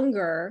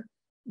younger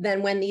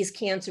than when these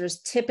cancers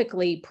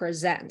typically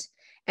present?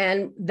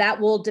 And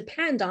that will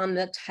depend on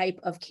the type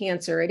of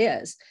cancer it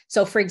is.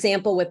 So for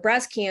example, with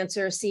breast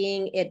cancer,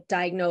 seeing it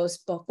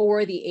diagnosed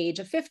before the age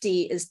of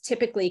 50 is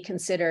typically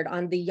considered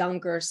on the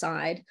younger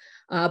side.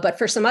 But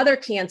for some other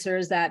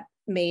cancers that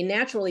may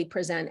naturally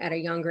present at a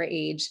younger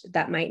age,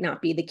 that might not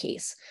be the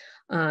case.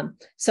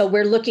 So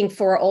we're looking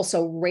for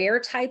also rare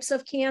types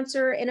of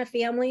cancer in a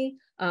family.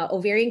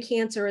 Ovarian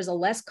cancer is a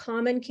less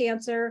common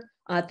cancer.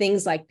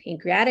 Things like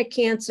pancreatic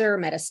cancer,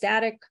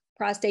 metastatic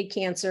prostate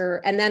cancer,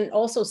 and then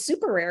also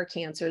super rare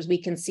cancers we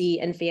can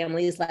see in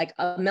families like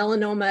a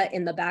melanoma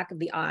in the back of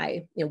the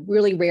eye,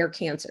 really rare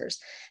cancers.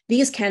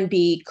 These can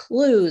be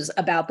clues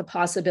about the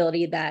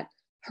possibility that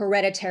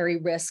hereditary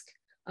risk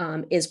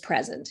is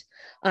present.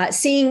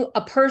 Seeing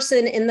a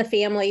person in the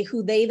family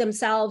who they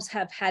themselves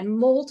have had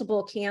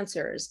multiple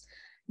cancers,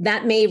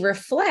 that may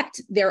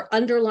reflect their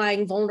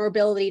underlying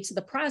vulnerability to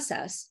the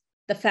process.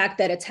 The fact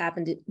that it's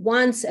happened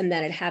once and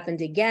then it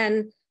happened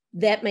again,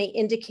 that may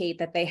indicate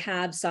that they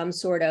have some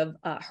sort of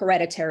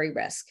hereditary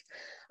risk.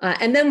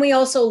 And then we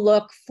also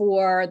look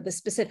for the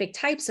specific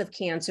types of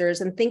cancers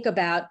and think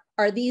about,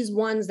 are these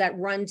ones that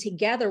run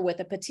together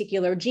with a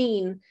particular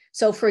gene?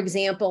 So for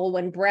example,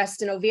 when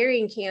breast and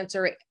ovarian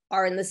cancer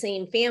are in the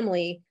same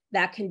family,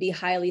 that can be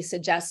highly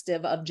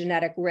suggestive of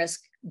genetic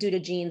risk due to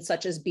genes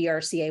such as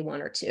BRCA1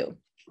 or 2.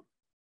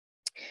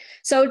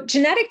 So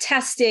genetic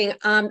testing,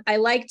 I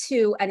like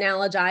to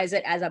analogize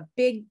it as a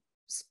big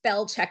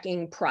spell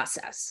checking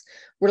process.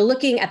 We're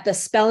looking at the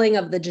spelling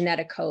of the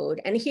genetic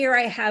code. And here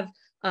I have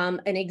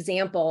an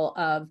example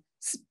of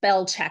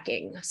spell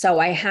checking. So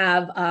I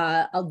have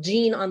a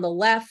gene on the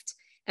left,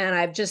 and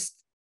I've just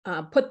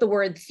put the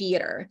word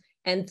theater.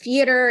 And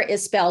theater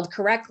is spelled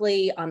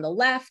correctly on the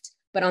left,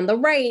 but on the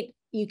right,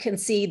 you can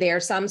see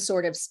there's some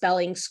sort of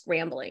spelling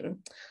scrambling.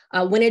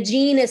 When a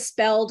gene is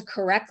spelled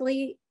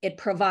correctly, it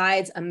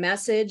provides a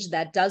message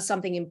that does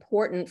something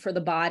important for the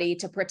body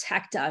to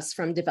protect us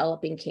from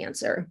developing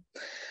cancer.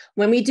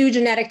 When we do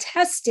genetic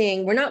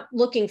testing, we're not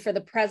looking for the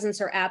presence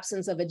or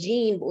absence of a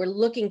gene, but we're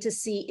looking to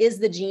see, is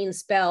the gene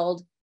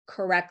spelled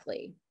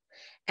correctly?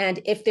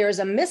 And if there's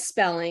a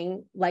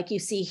misspelling, like you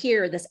see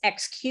here, this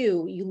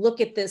XQ, you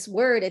look at this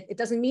word, it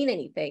doesn't mean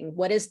anything.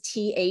 What is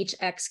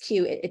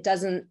THXQ? It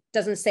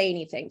doesn't say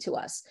anything to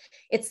us.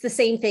 It's the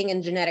same thing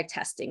in genetic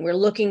testing. We're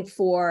looking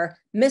for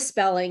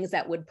misspellings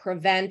that would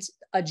prevent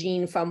a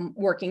gene from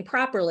working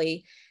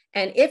properly.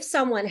 And if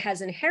someone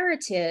has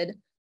inherited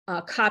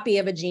a copy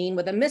of a gene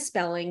with a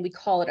misspelling, we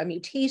call it a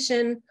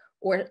mutation,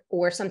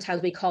 or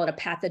sometimes we call it a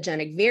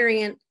pathogenic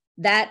variant.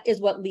 That is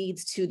what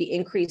leads to the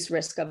increased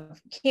risk of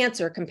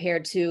cancer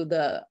compared to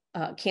the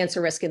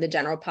cancer risk in the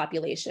general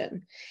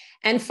population.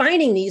 And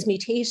finding these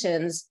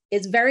mutations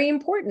is very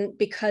important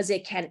because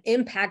it can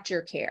impact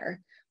your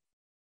care.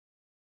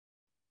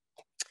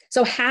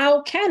 So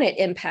how can it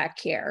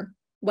impact care?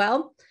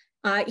 Well,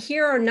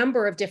 here are a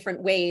number of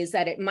different ways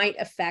that it might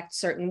affect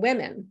certain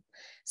women.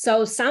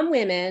 So some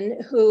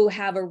women who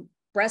have a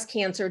breast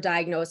cancer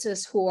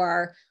diagnosis who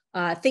are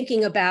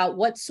thinking about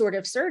what sort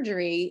of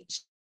surgery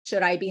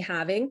should I be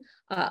having?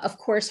 Of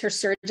course, her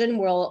surgeon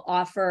will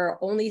offer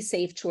only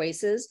safe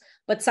choices,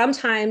 but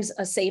sometimes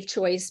a safe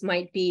choice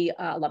might be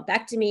a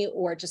lumpectomy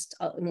or just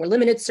a more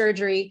limited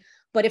surgery.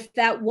 But if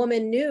that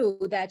woman knew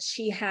that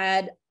she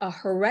had a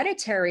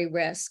hereditary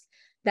risk,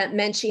 that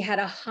meant she had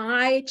a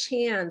high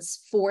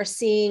chance for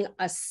seeing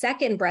a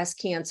second breast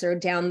cancer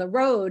down the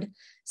road,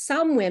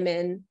 some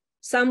women,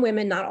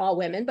 not all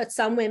women, but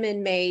some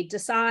women may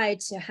decide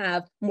to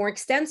have more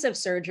extensive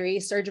surgery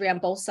on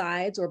both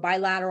sides or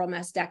bilateral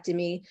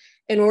mastectomy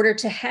in order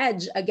to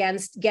hedge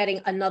against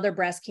getting another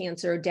breast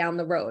cancer down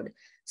the road.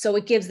 So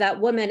it gives that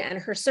woman and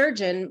her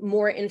surgeon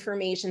more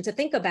information to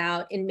think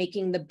about in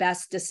making the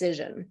best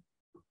decision.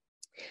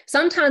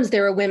 Sometimes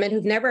there are women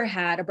who've never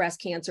had a breast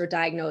cancer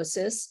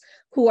diagnosis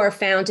who are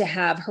found to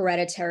have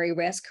hereditary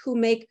risk who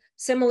make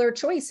similar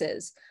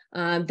choices.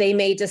 They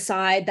may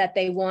decide that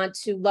they want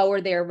to lower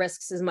their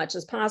risks as much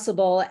as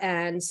possible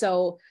and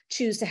so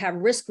choose to have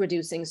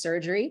risk-reducing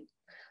surgery.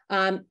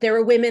 There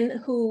are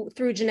women who,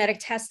 through genetic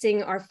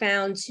testing, are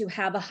found to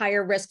have a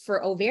higher risk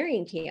for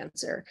ovarian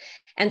cancer.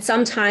 And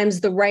sometimes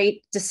the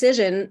right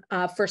decision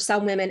for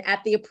some women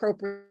at the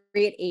appropriate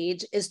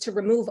age is to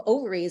remove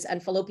ovaries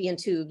and fallopian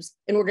tubes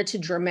in order to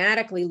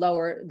dramatically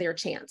lower their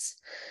chance.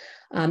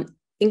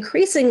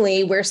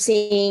 Increasingly, we're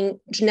seeing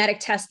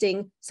genetic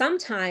testing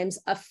sometimes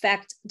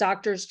affect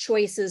doctors'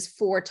 choices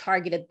for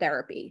targeted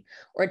therapy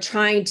or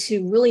trying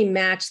to really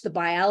match the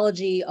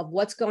biology of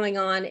what's going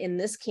on in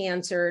this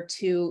cancer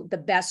to the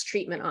best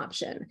treatment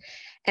option.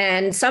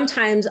 And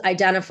sometimes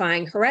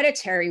identifying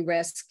hereditary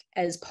risk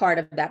as part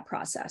of that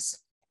process.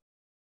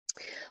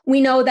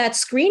 We know that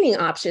screening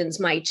options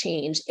might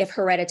change if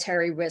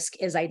hereditary risk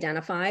is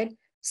identified.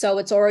 So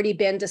it's already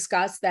been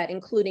discussed that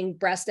including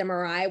breast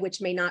MRI, which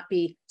may not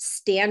be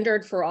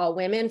standard for all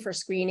women for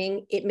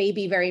screening, it may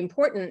be very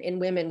important in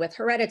women with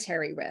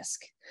hereditary risk.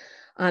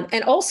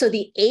 And also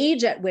the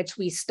age at which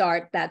we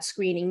start that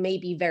screening may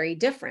be very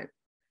different.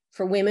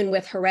 For women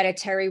with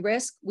hereditary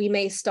risk, we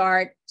may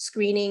start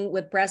screening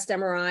with breast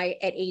MRI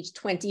at age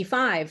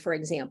 25, for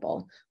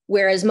example,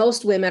 whereas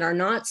most women are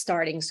not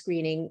starting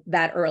screening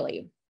that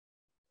early.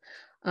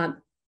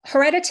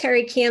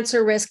 Hereditary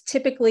cancer risk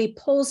typically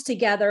pulls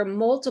together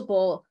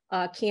multiple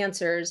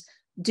cancers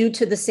due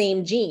to the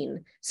same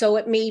gene. So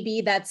it may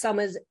be that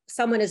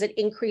someone is at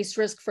increased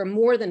risk for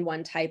more than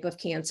one type of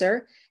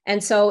cancer.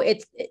 And so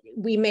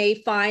we may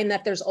find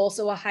that there's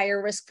also a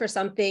higher risk for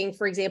something,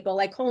 for example,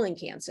 like colon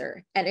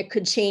cancer, and it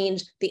could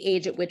change the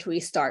age at which we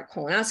start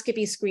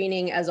colonoscopy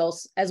screening as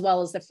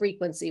well as the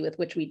frequency with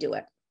which we do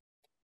it.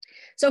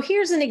 So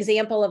here's an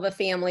example of a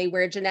family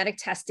where genetic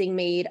testing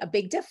made a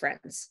big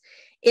difference.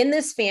 In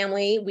this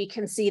family, we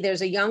can see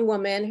there's a young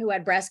woman who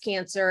had breast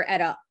cancer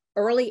at an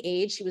early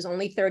age. She was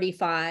only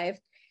 35.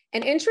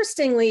 And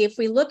interestingly, if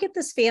we look at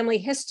this family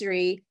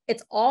history,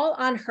 it's all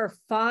on her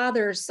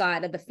father's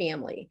side of the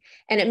family.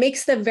 And it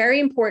makes the very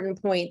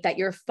important point that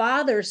your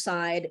father's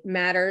side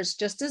matters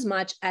just as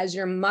much as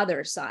your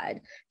mother's side.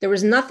 There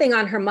was nothing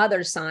on her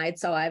mother's side,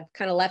 so I've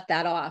kind of left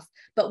that off.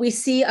 But we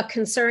see a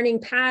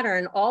concerning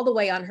pattern all the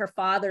way on her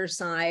father's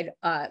side,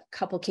 a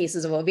couple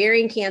cases of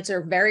ovarian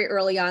cancer, very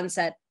early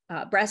onset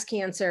breast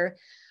cancer.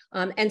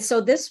 And so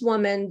this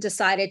woman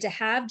decided to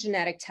have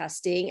genetic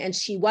testing, and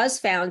she was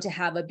found to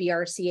have a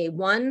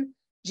BRCA1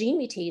 gene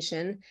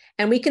mutation.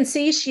 And we can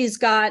see she's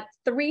got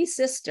 3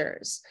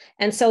 sisters.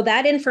 And so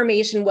that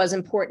information was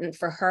important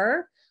for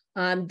her.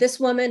 This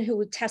woman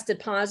who tested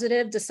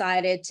positive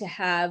decided to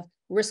have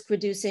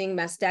risk-reducing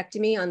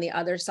mastectomy on the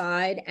other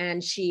side.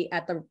 And she,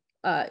 at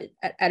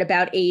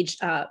about age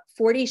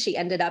 40, she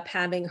ended up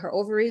having her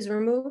ovaries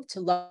removed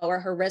to lower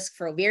her risk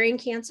for ovarian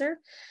cancer.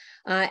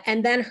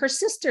 And then her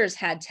sisters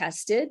had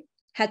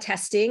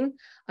testing.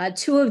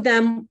 2 of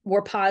them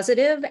were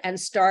positive and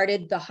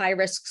started the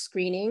high-risk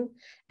screening.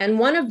 And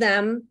one of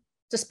them,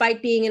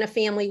 despite being in a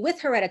family with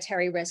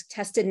hereditary risk,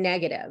 tested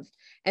negative.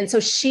 And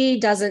so she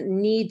doesn't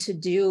need to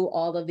do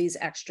all of these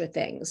extra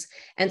things.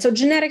 And so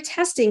genetic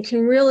testing can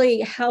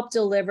really help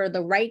deliver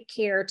the right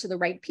care to the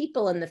right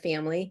people in the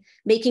family,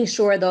 making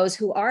sure those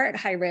who are at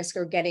high risk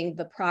are getting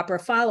the proper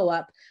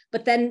follow-up.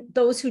 But then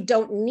those who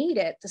don't need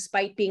it,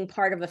 despite being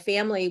part of a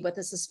family with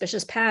a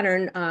suspicious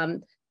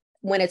pattern,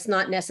 when it's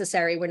not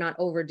necessary, we're not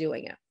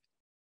overdoing it.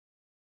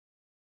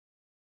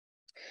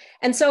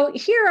 And so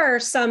here are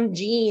some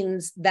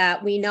genes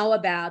that we know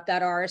about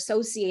that are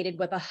associated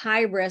with a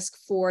high risk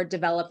for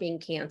developing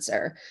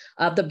cancer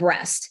of the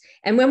breast.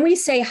 And when we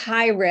say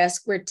high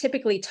risk, we're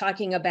typically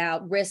talking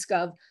about risk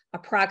of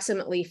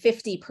approximately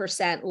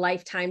 50%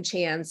 lifetime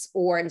chance,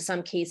 or in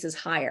some cases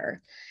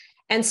higher.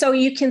 And so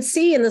you can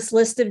see in this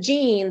list of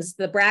genes,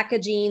 the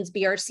BRCA genes,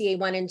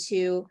 BRCA1 and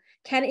 2,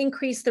 can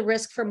increase the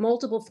risk for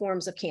multiple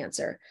forms of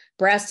cancer,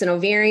 breast and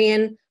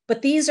ovarian.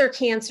 But these are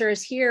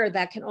cancers here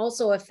that can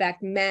also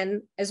affect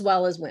men as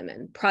well as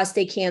women.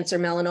 Prostate cancer,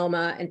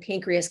 melanoma, and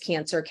pancreas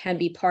cancer can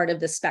be part of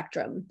the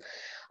spectrum.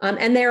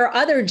 And there are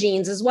other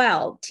genes as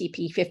well.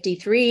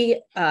 TP53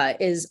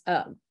 is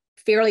a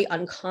fairly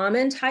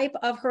uncommon type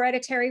of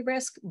hereditary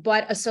risk,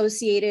 but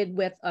associated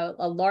with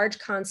a large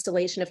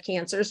constellation of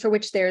cancers for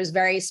which there is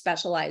very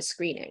specialized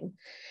screening.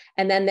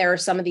 And then there are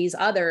some of these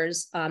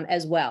others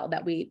as well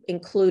that we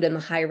include in the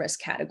high risk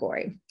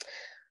category.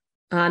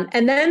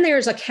 And then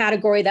there's a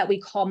category that we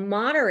call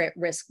moderate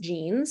risk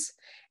genes.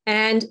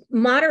 And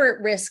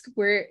moderate risk,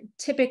 we're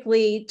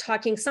typically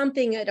talking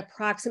something at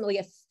approximately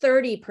a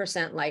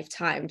 30%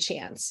 lifetime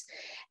chance.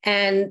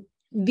 And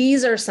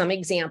these are some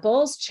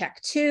examples: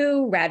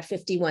 CHEK2,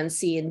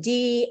 RAD51C and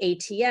D,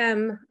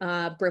 ATM,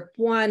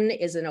 BRIP1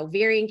 is an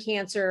ovarian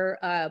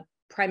cancer,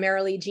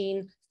 primarily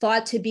gene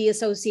thought to be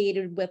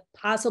associated with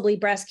possibly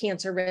breast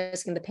cancer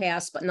risk in the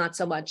past, but not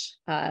so much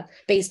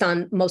based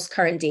on most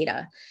current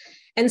data.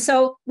 And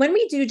so when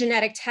we do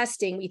genetic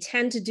testing, we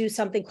tend to do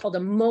something called a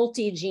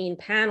multi-gene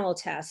panel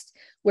test,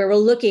 where we're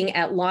looking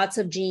at lots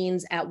of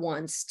genes at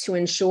once to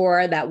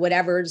ensure that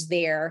whatever's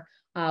there,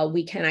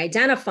 we can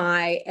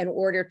identify in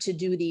order to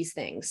do these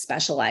things: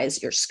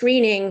 specialize your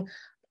screening,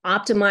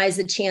 optimize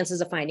the chances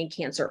of finding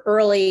cancer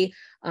early,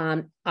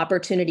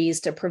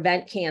 opportunities to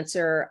prevent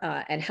cancer,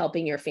 and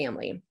helping your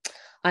family.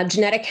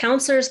 Genetic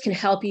counselors can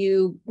help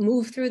you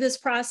move through this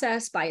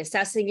process by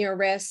assessing your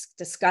risk,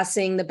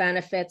 discussing the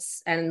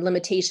benefits and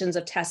limitations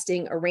of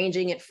testing,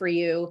 arranging it for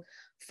you,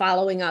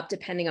 following up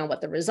depending on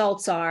what the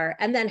results are,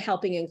 and then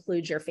helping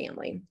include your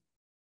family.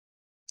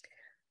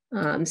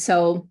 I'm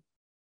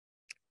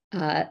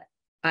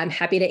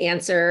happy to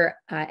answer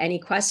any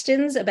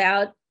questions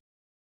about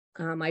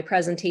my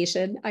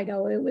presentation. I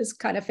know it was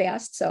kind of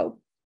fast, so.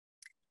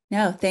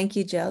 No, thank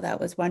you, Jill. That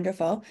was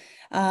wonderful.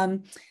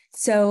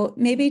 So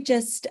maybe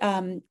just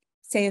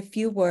say a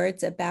few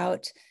words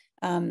about,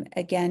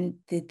 again,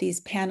 these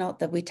panel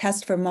that we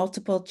test for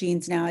multiple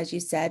genes now, as you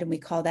said, and we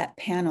call that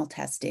panel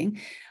testing.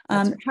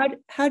 Right.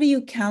 How do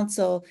you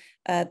counsel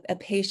a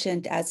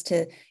patient as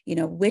to,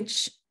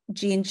 which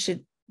gene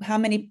should, how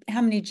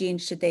many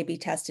genes should they be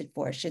tested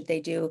for? Should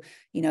they do,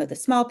 the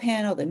small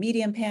panel, the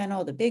medium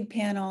panel, the big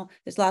panel?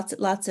 There's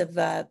lots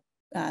of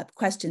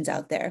questions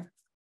out there.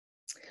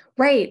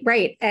 Right,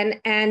 right.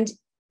 And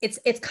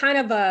it's kind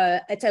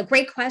of it's a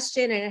great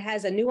question, and it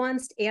has a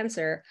nuanced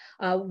answer.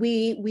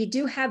 We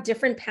do have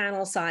different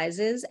panel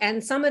sizes,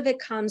 and some of it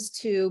comes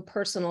to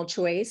personal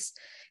choice.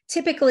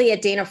 Typically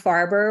at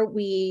Dana-Farber,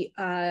 we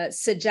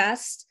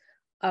suggest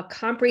a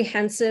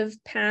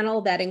comprehensive panel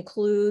that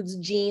includes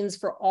genes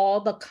for all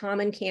the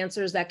common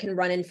cancers that can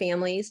run in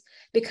families,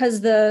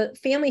 because the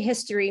family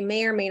history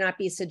may or may not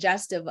be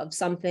suggestive of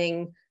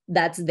something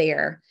that's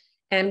there.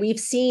 And we've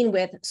seen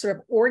with sort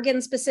of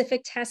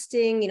organ-specific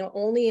testing,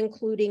 only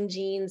including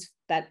genes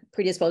that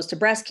predispose to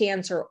breast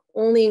cancer,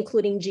 only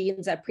including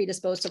genes that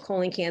predispose to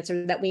colon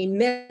cancer, that we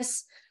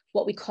miss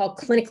what we call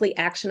clinically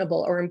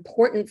actionable or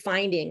important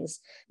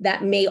findings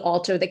that may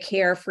alter the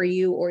care for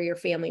you or your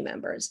family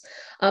members.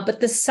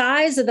 But the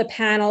size of the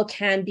panel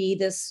can be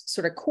this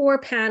sort of core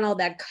panel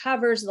that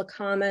covers the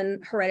common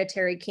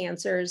hereditary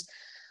cancers.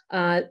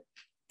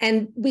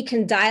 And we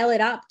can dial it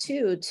up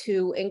too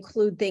to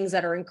include things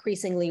that are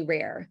increasingly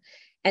rare.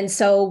 And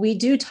so we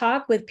do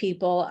talk with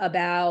people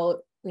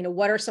about,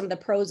 what are some of the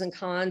pros and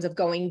cons of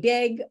going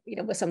big,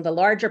 with some of the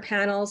larger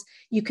panels.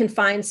 You can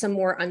find some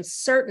more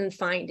uncertain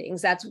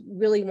findings. That's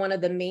really one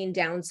of the main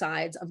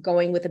downsides of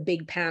going with a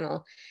big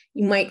panel.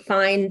 You might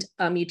find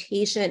a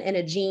mutation in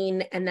a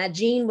gene, and that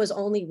gene was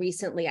only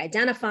recently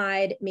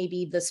identified.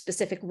 Maybe the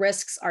specific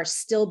risks are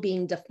still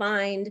being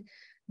defined.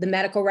 The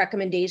medical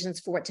recommendations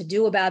for what to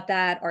do about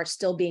that are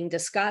still being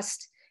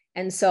discussed.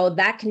 And so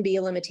that can be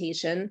a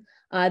limitation.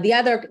 The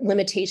other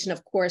limitation,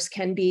 of course,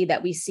 can be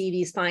that we see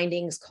these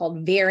findings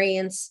called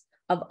variants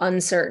of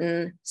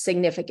uncertain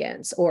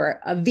significance, or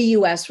a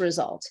VUS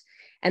result.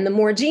 And the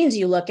more genes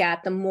you look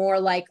at, the more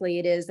likely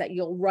it is that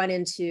you'll run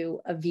into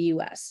a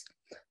VUS.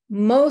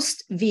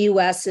 Most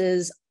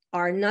VUSs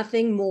are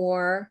nothing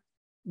more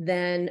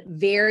than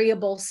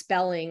variable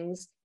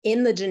spellings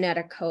in the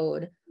genetic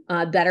code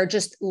that are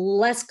just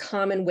less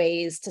common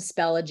ways to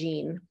spell a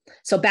gene.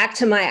 So back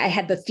to I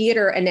had the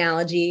theater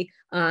analogy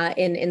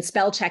in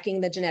spell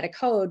checking the genetic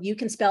code. You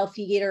can spell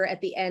theater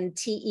at the end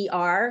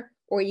TER,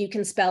 or you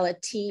can spell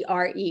it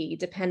TRE,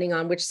 depending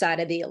on which side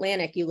of the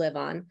Atlantic you live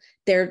on.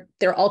 They're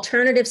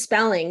alternative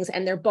spellings,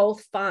 and they're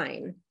both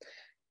fine.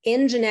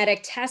 In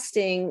genetic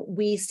testing,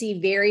 we see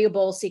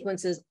variable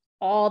sequences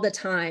all the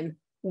time.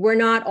 We're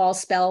not all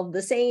spelled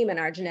the same in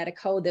our genetic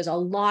code. There's a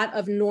lot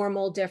of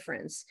normal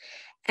difference.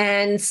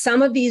 And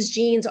some of these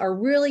genes are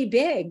really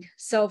big.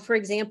 So for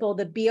example,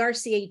 the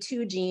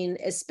BRCA2 gene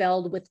is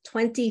spelled with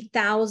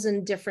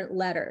 20,000 different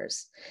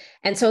letters.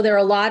 And so there are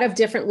a lot of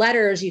different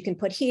letters you can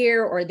put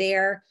here or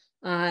there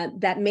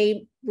that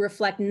may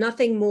reflect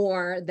nothing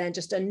more than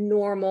just a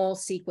normal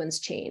sequence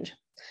change.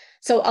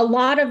 So a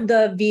lot of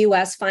the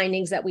VUS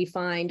findings that we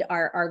find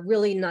are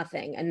really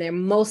nothing, and they're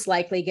most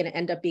likely going to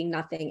end up being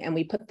nothing, and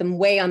we put them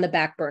way on the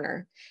back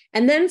burner.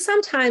 And then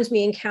sometimes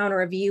we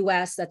encounter a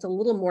VUS that's a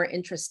little more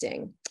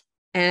interesting,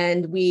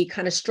 and we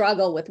kind of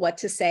struggle with what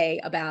to say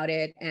about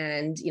it,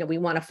 and we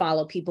want to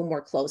follow people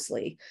more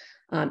closely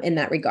in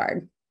that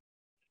regard.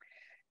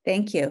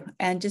 Thank you.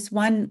 And just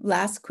one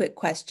last quick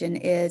question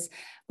is,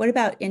 what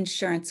about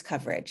insurance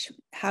coverage?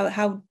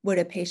 How would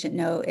a patient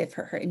know if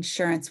her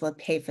insurance will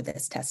pay for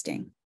this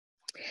testing?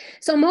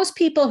 So most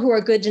people who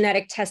are good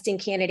genetic testing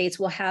candidates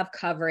will have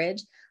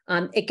coverage.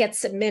 It gets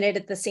submitted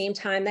at the same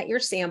time that your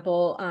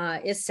sample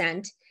is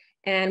sent.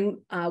 And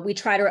we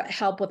try to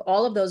help with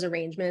all of those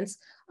arrangements.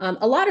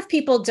 A lot of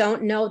people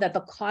don't know that the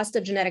cost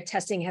of genetic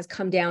testing has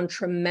come down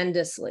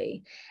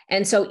tremendously.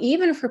 And so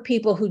even for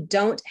people who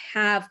don't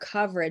have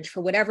coverage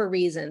for whatever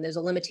reason, there's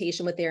a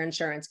limitation with their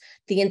insurance,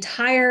 the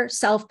entire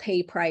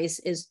self-pay price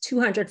is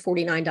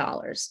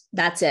 $249.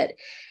 That's it.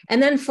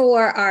 And then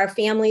for our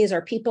families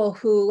or people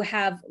who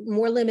have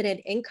more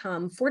limited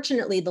income,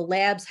 fortunately, the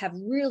labs have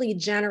really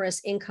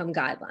generous income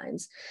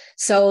guidelines.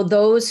 So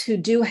those who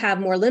do have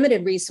more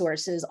limited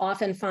resources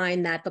often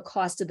find that the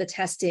cost of the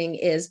testing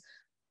is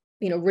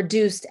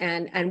reduced,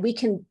 and we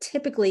can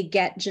typically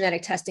get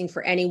genetic testing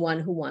for anyone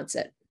who wants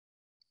it.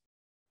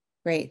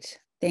 Great,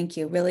 thank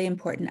you. Really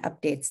important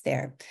updates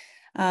there.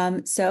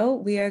 So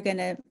we are going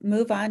to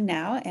move on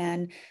now,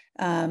 and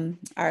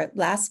our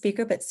last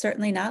speaker, but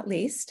certainly not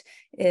least,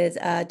 is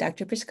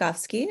Dr.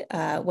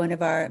 Pryszkowski, one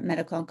of our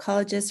medical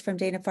oncologists from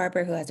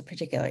Dana-Farber, who has a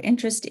particular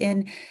interest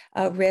in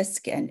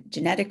risk and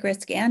genetic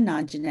risk and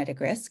non-genetic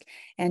risk.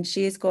 And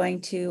she is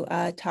going to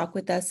talk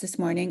with us this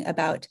morning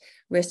about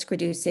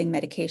risk-reducing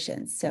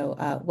medications.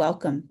 So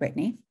welcome,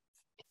 Brittany.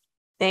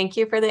 Thank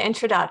you for the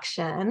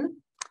introduction.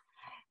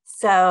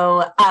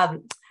 So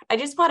I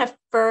just want to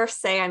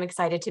first say I'm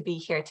excited to be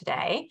here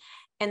today.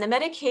 And the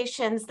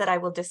medications that I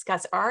will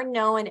discuss are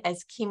known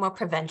as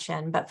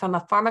chemoprevention, but from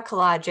a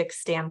pharmacologic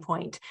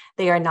standpoint,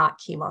 they are not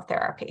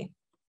chemotherapy.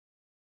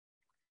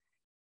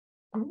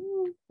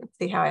 Let's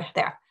see how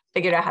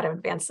figured out how to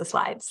advance the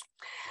slides.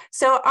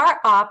 So our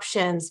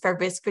options for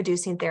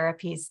risk-reducing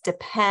therapies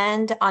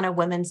depend on a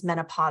woman's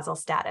menopausal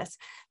status.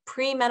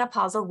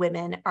 Premenopausal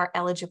women are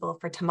eligible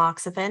for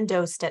tamoxifen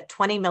dosed at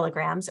 20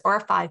 milligrams or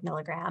 5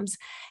 milligrams,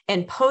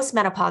 and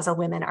postmenopausal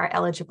women are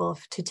eligible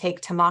to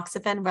take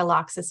tamoxifen,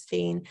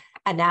 raloxifene,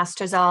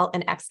 anastrozole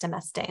and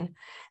exemestane.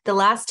 The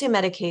last two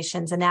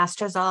medications,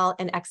 anastrozole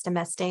and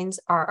exemestane,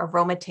 are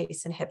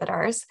aromatase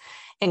inhibitors.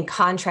 In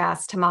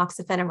contrast,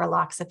 tamoxifen and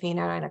raloxifene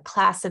are in a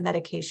class of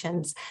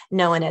medications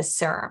known as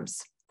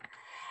SERMs.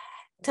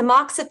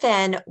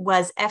 Tamoxifen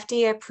was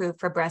FDA approved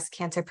for breast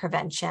cancer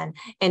prevention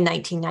in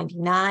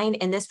 1999,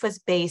 and this was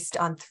based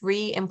on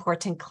 3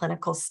 important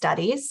clinical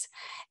studies.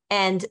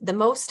 And the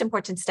most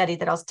important study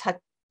that I'll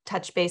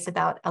touch base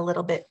about a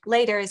little bit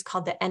later is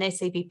called the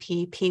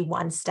NSABP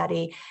P1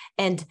 study,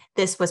 and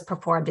this was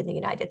performed in the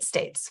United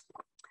States.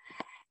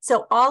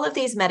 So all of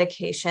these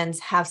medications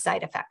have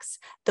side effects.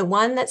 The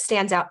one that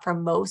stands out for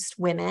most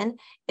women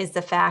is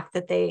the fact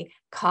that they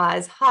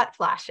cause hot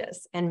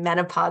flashes and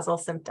menopausal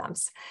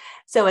symptoms.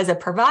 So as a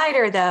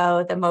provider,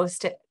 though, the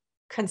most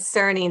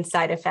concerning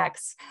side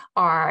effects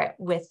are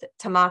with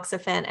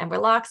tamoxifen and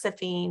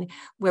raloxifene,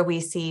 where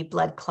we see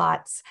blood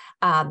clots.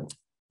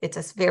 It's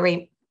a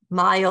very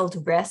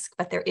mild risk,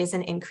 but there is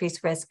an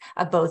increased risk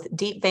of both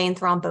deep vein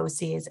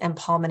thromboses and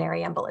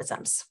pulmonary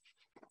embolisms.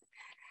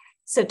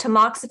 So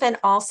tamoxifen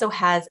also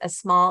has a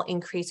small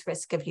increased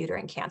risk of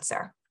uterine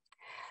cancer.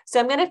 So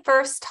I'm going to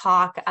first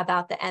talk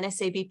about the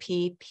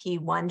NSABP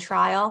P1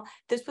 trial.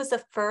 This was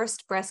the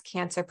first breast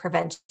cancer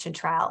prevention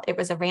trial. It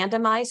was a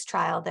randomized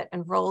trial that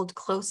enrolled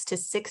close to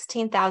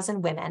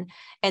 16,000 women,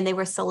 and they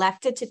were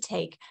selected to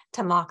take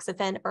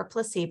tamoxifen or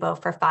placebo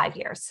for 5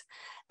 years.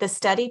 The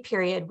study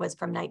period was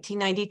from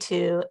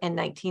 1992 and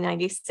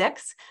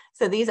 1996.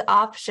 So these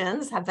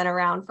options have been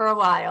around for a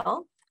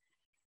while.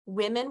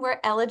 Women were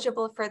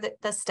eligible for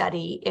the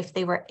study if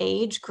they were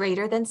age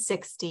greater than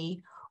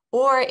 60,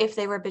 or if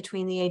they were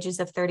between the ages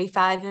of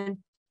 35 and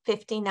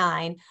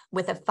 59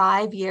 with a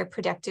 5-year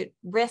predicted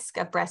risk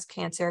of breast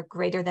cancer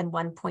greater than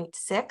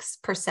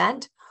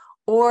 1.6%,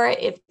 or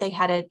if they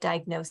had a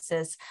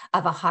diagnosis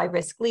of a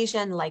high-risk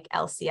lesion like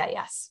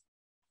LCIS.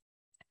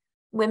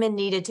 Women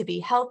needed to be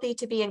healthy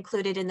to be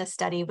included in the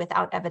study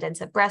without evidence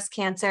of breast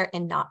cancer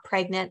and not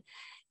pregnant,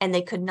 and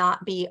they could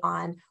not be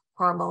on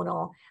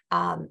hormonal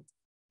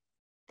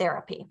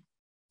therapy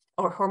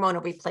or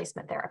hormonal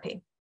replacement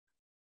therapy.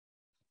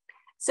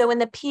 So in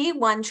the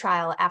P1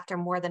 trial, after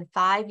more than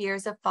 5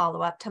 years of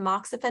follow-up,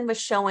 tamoxifen was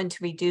shown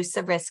to reduce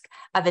the risk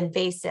of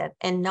invasive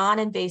and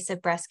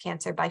non-invasive breast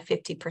cancer by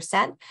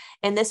 50%,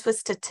 and this was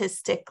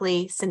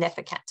statistically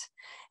significant.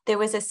 There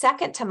was a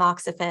second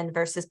tamoxifen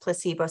versus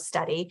placebo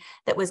study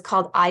that was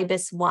called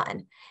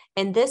IBIS-1,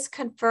 and this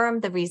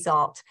confirmed the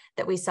result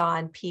that we saw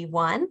in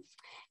P1,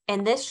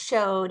 and this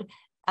showed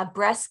a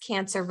breast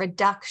cancer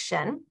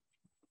reduction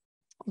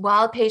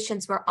while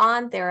patients were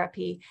on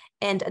therapy,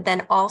 and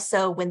then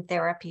also when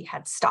therapy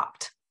had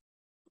stopped.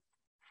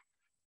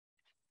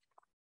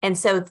 And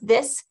so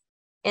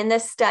in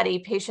this study,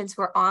 patients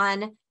were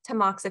on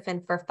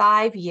tamoxifen for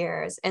 5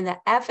 years, and the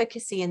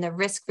efficacy and the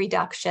risk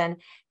reduction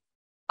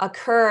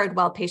occurred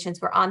while patients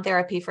were on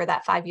therapy for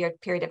that 5-year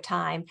period of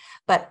time,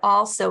 but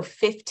also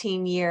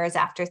 15 years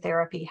after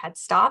therapy had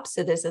stopped.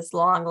 So there's this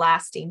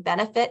long-lasting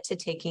benefit to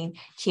taking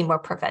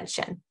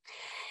chemoprevention.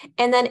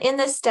 And then in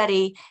this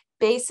study,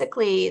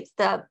 basically,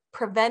 the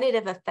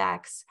preventative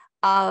effects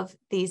of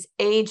these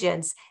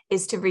agents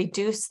is to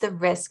reduce the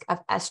risk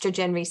of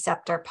estrogen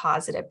receptor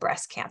positive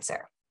breast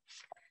cancer.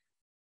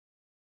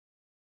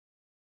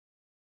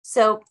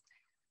 So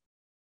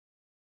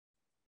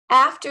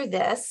after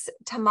this,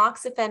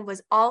 tamoxifen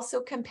was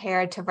also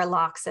compared to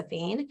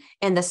raloxifene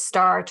in the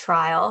STAR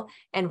trial,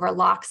 and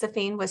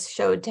raloxifene was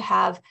showed to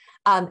have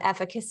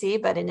efficacy,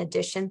 but in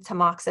addition,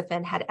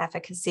 tamoxifen had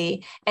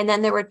efficacy. And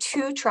then there were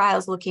 2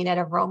 trials looking at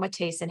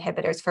aromatase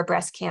inhibitors for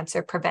breast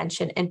cancer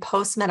prevention in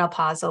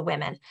postmenopausal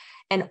women.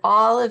 And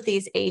all of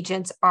these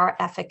agents are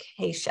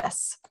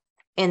efficacious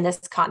in this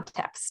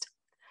context.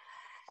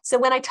 So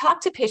when I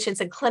talk to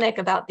patients in clinic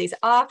about these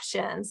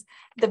options,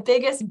 the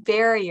biggest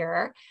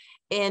barrier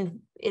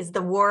is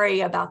the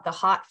worry about the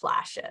hot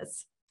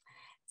flashes.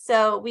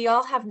 So we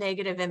all have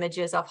negative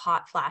images of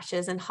hot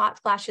flashes, and hot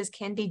flashes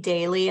can be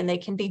daily and they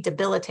can be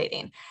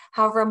debilitating.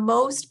 However,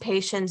 most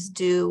patients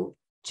do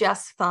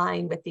just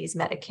fine with these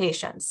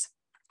medications.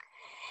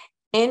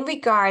 In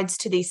regards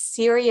to these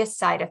serious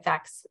side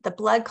effects, the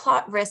blood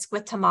clot risk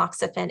with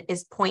tamoxifen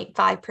is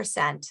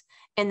 0.5%,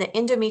 and the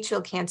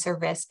endometrial cancer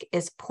risk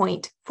is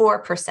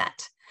 0.4%.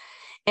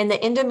 And the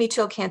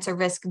endometrial cancer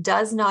risk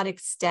does not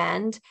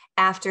extend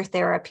after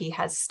therapy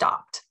has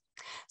stopped.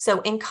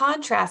 So in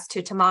contrast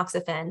to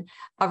tamoxifen,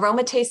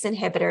 aromatase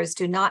inhibitors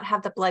do not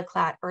have the blood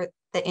clot or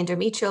the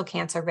endometrial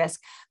cancer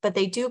risk, but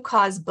they do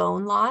cause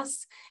bone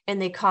loss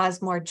and they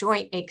cause more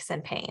joint aches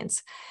and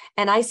pains.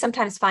 And I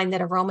sometimes find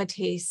that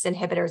aromatase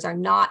inhibitors are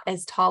not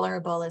as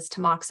tolerable as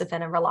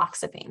tamoxifen and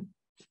raloxifene.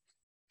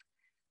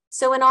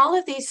 So in all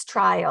of these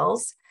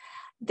trials,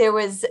 there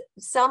was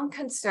some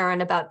concern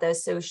about the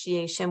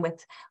association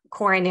with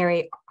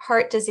coronary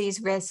heart disease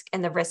risk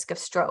and the risk of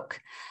stroke.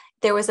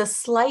 There was a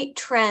slight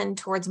trend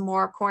towards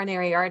more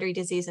coronary artery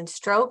disease and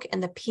stroke in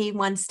the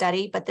P1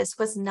 study, but this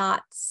was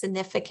not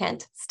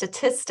significant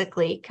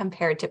statistically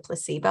compared to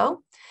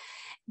placebo.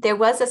 There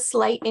was a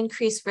slight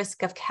increased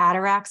risk of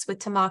cataracts with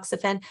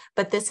tamoxifen,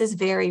 but this is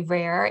very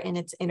rare and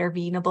it's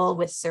intervenable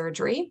with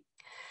surgery.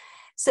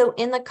 So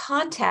in the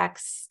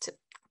context,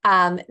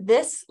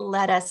 this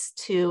led us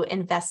to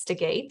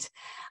investigate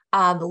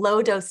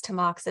low-dose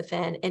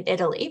tamoxifen in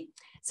Italy.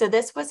 So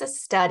this was a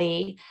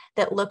study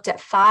that looked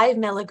at 5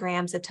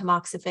 milligrams of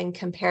tamoxifen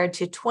compared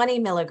to 20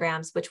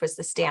 milligrams, which was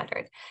the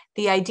standard.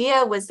 The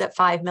idea was that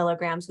 5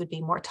 milligrams would be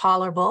more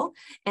tolerable,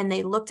 and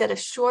they looked at a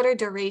shorter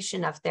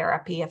duration of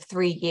therapy of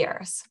 3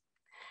 years.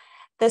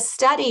 The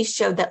study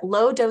showed that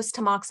low-dose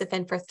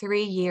tamoxifen for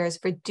 3 years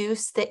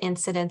reduced the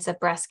incidence of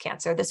breast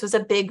cancer. This was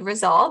a big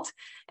result,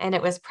 and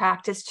it was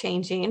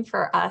practice-changing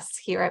for us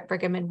here at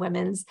Brigham and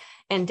Women's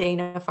and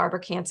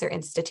Dana-Farber Cancer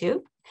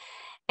Institute.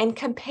 And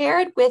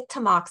compared with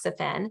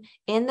tamoxifen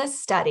in the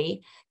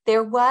study,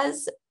 there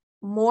was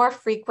more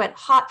frequent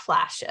hot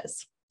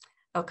flashes,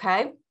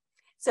 okay?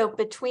 So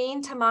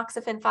between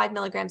tamoxifen 5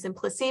 milligrams and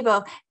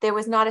placebo, there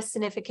was not a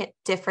significant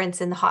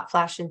difference in the hot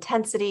flash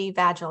intensity,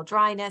 vaginal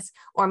dryness,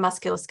 or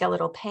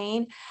musculoskeletal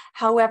pain.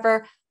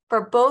 However,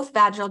 for both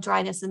vaginal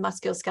dryness and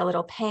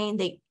musculoskeletal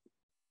pain,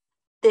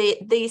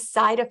 these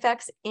side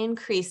effects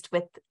increased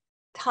with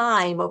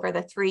time over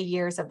the 3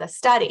 years of the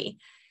study.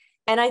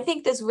 And I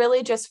think this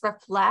really just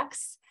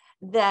reflects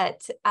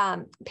that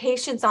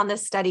patients on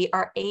this study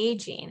are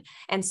aging.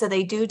 And so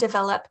they do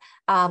develop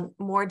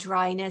more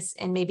dryness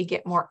and maybe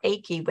get more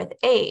achy with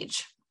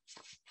age.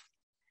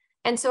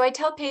 And so I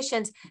tell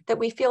patients that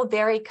we feel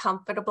very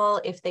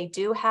comfortable if they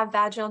do have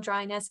vaginal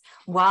dryness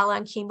while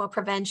on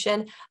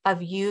chemoprevention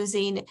of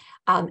using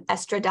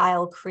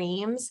estradiol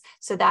creams.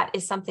 So that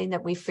is something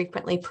that we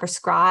frequently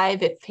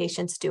prescribe if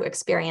patients do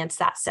experience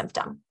that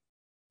symptom.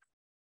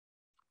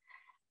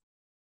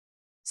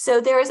 So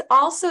there is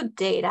also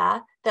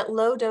data that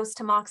low-dose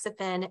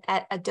tamoxifen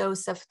at a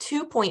dose of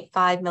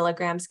 2.5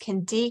 milligrams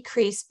can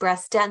decrease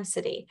breast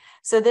density.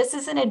 So this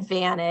is an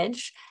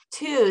advantage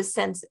too,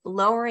 since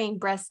lowering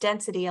breast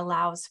density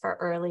allows for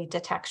early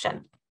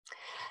detection.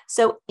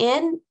 So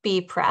in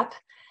BPREP,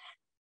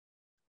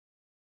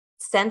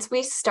 since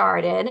we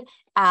started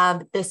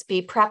this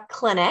BPREP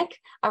clinic,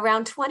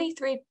 around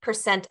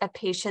 23% of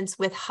patients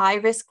with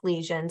high-risk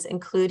lesions,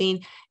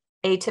 including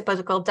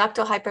atypical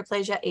ductal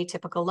hyperplasia,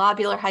 atypical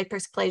lobular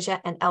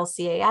hyperplasia, and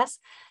LCAS.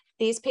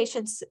 These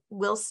patients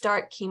will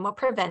start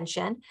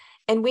chemoprevention,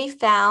 and we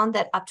found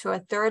that up to a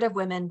third of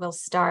women will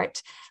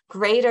start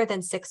greater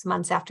than 6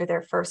 months after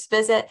their first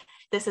visit.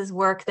 This is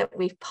work that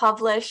we've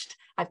published.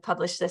 I've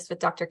published this with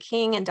Dr.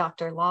 King and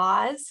Dr.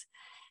 Laws.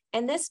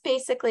 And this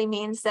basically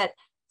means that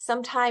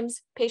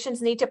sometimes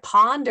patients need to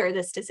ponder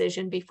this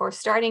decision before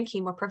starting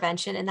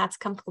chemoprevention, and that's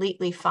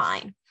completely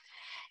fine.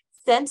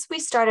 Since we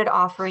started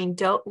offering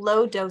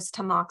low-dose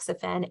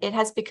tamoxifen, it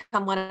has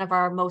become one of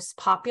our most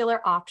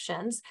popular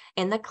options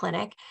in the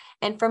clinic.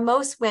 And for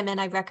most women,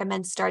 I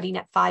recommend starting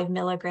at 5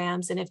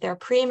 milligrams. And if they're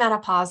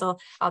premenopausal,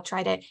 I'll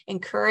try to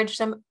encourage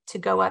them to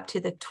go up to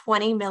the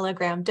 20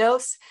 milligram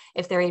dose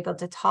if they're able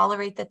to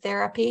tolerate the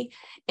therapy.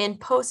 In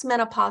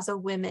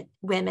postmenopausal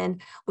women,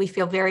 we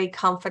feel very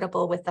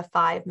comfortable with the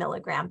 5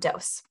 milligram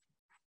dose.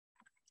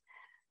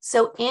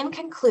 So in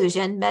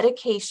conclusion,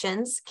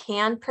 medications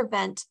can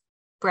prevent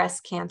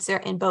breast cancer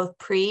in both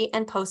pre-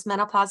 and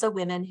postmenopausal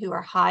women who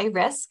are high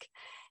risk.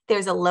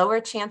 There's a lower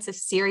chance of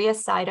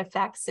serious side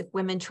effects if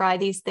women try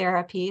these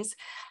therapies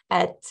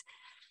at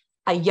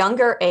a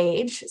younger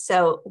age.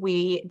 So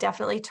we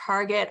definitely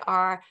target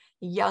our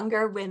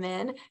younger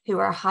women who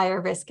are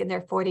higher risk in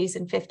their 40s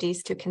and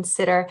 50s to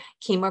consider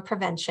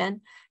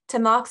chemoprevention.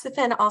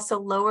 Tamoxifen also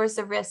lowers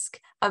the risk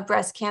of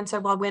breast cancer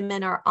while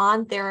women are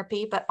on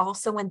therapy, but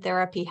also when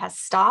therapy has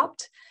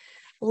stopped.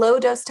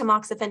 Low-dose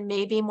tamoxifen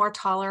may be more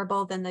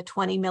tolerable than the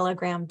 20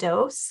 milligram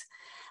dose.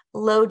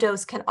 Low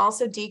dose can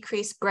also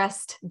decrease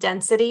breast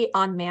density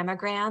on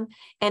mammogram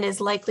and is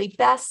likely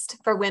best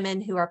for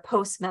women who are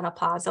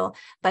postmenopausal,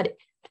 but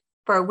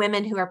for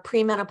women who are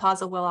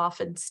premenopausal, we'll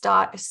often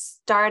start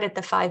at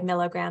the 5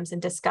 milligrams and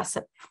discuss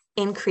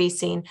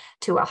increasing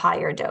to a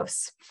higher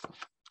dose.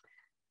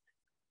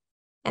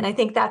 And I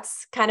think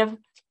that's kind of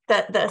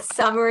the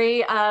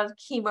summary of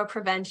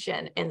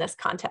chemoprevention in this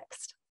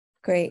context.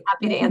 Great.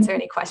 Happy to answer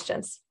any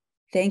questions.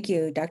 Thank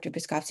you, Dr.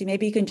 Brzykowski.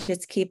 Maybe you can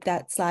just keep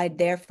that slide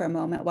there for a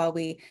moment while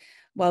we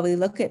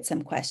look at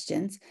some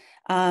questions.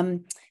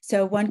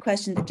 So one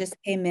question that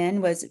just came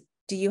in was,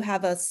 do you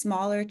have a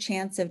smaller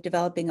chance of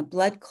developing a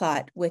blood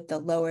clot with the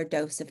lower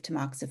dose of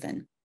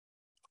tamoxifen?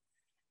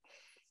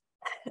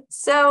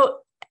 So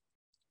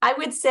I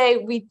would say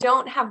we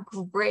don't have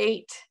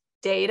great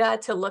data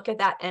to look at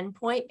that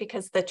endpoint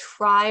because the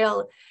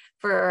trial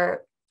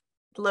for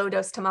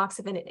low-dose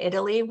tamoxifen in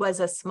Italy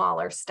was a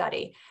smaller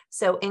study.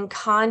 So in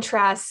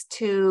contrast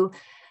to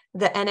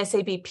the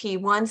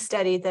NSABP1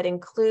 study that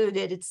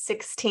included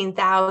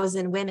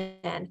 16,000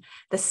 women,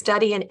 the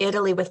study in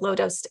Italy with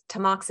low-dose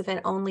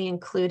tamoxifen only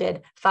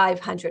included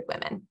 500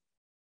 women.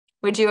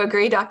 Would you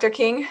agree, Dr.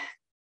 King?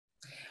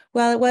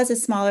 Well, it was a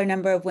smaller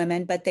number of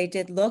women, but they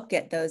did look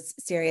at those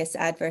serious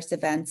adverse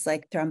events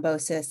like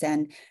thrombosis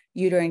and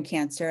uterine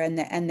cancer,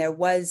 and there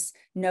was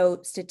no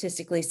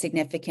statistically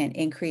significant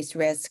increased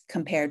risk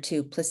compared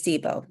to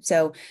placebo.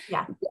 So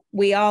Yeah.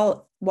 we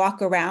all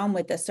walk around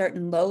with a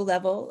certain low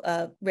level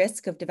of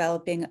risk of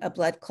developing a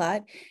blood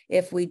clot.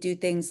 If we do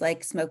things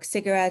like smoke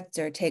cigarettes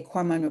or take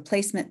hormone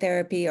replacement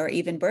therapy or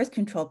even birth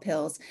control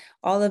pills,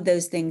 all of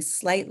those things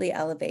slightly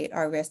elevate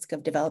our risk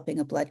of developing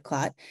a blood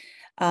clot.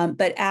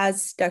 But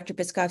as Dr.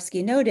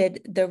 Piskovsky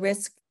noted, the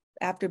risk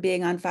after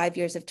being on 5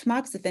 years of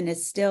tamoxifen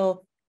is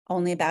still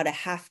only about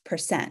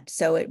 0.5%.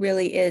 So it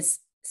really is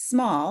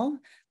small,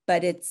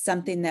 but it's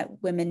something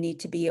that women need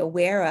to be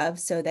aware of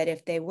so that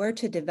if they were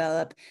to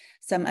develop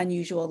some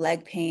unusual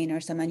leg pain or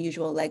some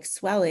unusual leg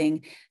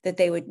swelling, that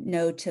they would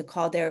know to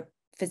call their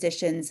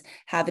physicians,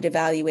 have it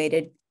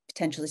evaluated,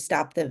 potentially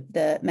stop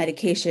the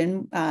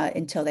medication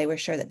until they were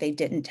sure that they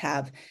didn't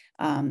have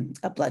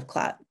a blood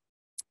clot.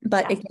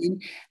 But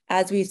again,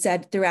 as we've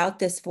said throughout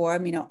this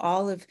forum, you know,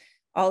 all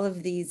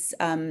of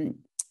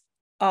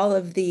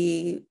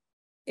the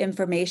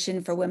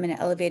information for women at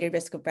elevated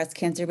risk of breast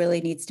cancer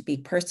really needs to be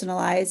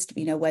personalized,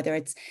 you know, whether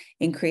it's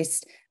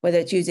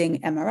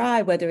using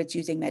MRI, whether it's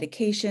using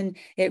medication.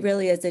 It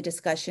really is a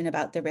discussion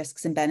about the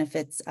risks and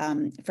benefits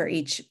for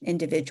each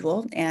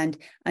individual, and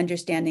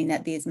understanding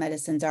that these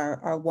medicines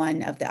are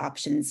one of the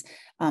options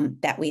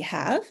that we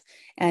have.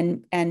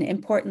 And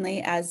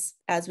importantly, as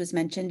was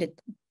mentioned,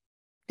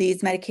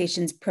 these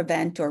medications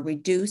prevent or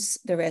reduce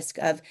the risk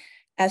of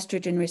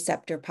estrogen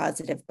receptor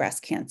positive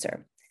breast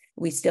cancer.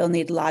 We still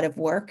need a lot of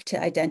work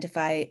to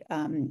identify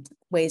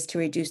ways to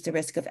reduce the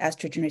risk of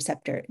estrogen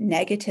receptor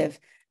negative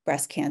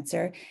breast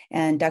cancer.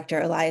 And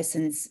Dr.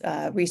 Eliason's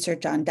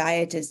research on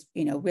diet is,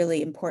 you know,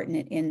 really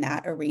important in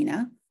that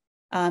arena.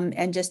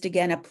 And just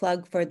again, a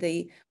plug for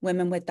the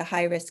women with the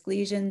high risk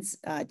lesions.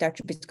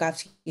 Dr.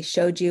 Piskovsky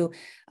showed you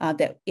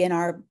that in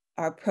our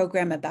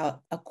program,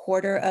 about a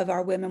quarter of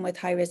our women with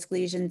high risk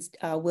lesions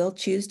will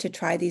choose to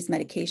try these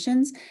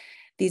medications.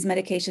 These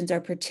medications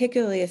are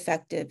particularly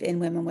effective in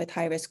women with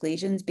high-risk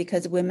lesions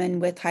because women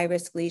with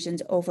high-risk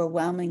lesions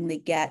overwhelmingly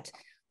get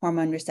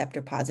hormone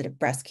receptor positive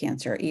breast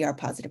cancer, ER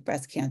positive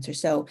breast cancer.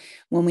 So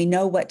when we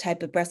know what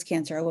type of breast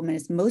cancer a woman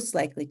is most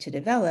likely to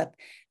develop,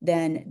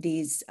 then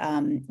these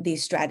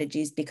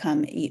strategies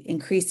become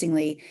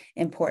increasingly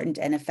important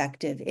and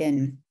effective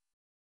in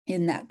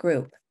that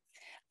group.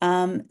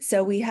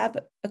 So we have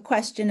a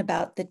question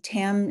about the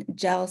TAM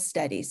gel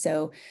study.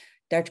 So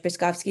Dr.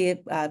 Piskovsky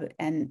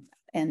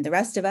and the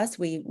rest of us,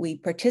 we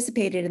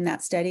participated in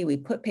that study. We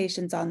put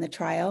patients on the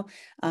trial.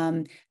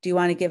 Do you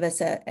want to give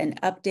us an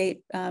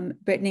update,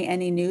 Brittany?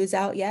 Any news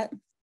out yet?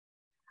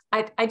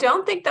 I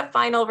don't think the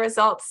final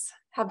results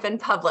have been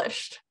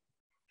published.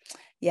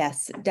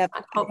 Yes,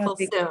 definitely. I'm hopeful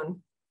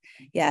soon.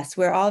 Yes,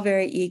 we're all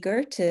very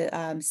eager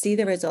to see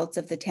the results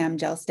of the TAM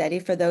gel study.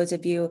 For those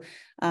of you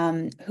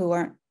who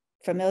aren't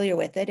familiar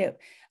with it,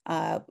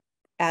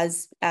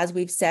 as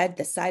we've said,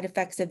 the side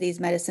effects of these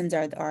medicines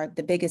are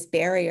the biggest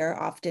barrier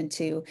often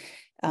to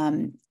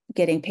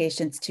getting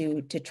patients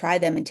to try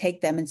them and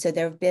take them. And so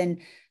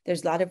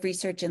there's a lot of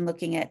research in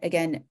looking at,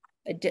 again,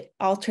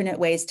 alternate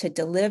ways to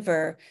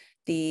deliver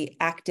the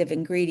active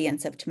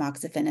ingredients of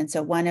tamoxifen. And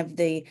so one of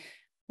the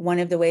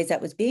ways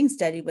that was being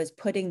studied was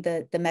putting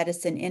the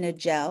medicine in a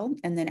gel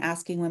and then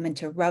asking women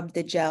to rub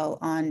the gel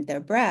on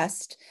their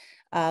breast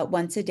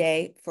once a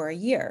day for a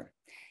year.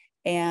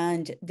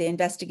 And the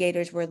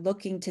investigators were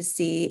looking to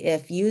see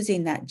if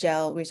using that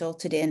gel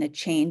resulted in a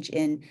change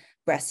in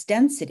breast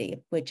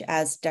density, which,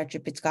 as Dr.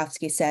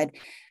 Piskovsky said,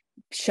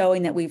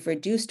 showing that we've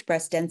reduced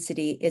breast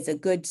density is a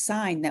good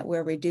sign that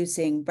we're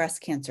reducing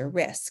breast cancer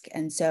risk.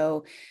 And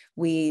so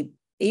we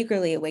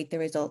eagerly await the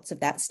results of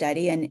that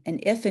study. And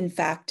if in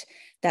fact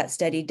that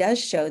study does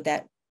show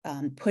that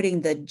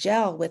putting the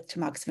gel with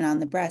tamoxifen on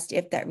the breast,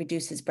 if that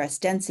reduces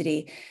breast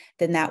density,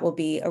 then that will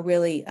be a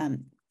really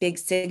big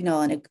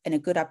signal and a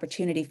good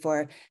opportunity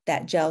for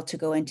that gel to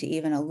go into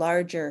even a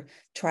larger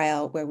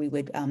trial where we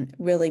would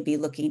really be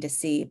looking to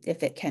see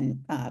if it can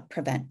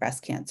prevent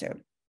breast cancer.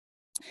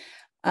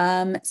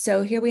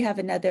 So here we have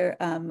another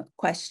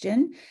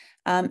question.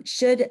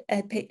 Should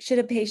a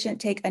patient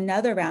take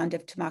another round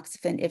of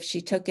tamoxifen if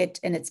she took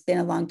it and it's been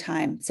a long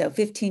time? So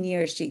 15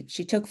 years,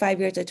 she took 5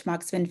 years of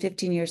tamoxifen,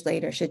 15 years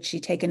later, should she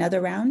take another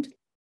round?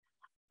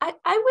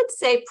 I would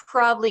say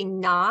probably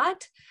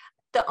not.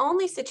 The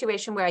only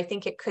situation where I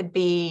think it could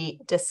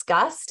be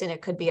discussed, and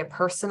it could be a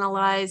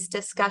personalized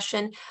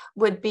discussion,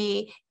 would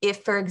be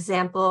if, for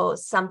example,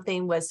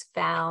 something was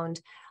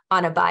found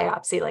on a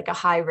biopsy, like a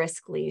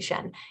high-risk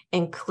lesion,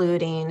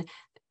 including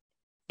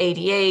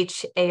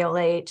ADH,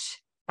 ALH,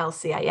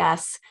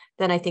 LCIS,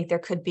 then I think there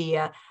could be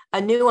a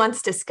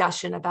nuanced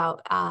discussion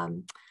about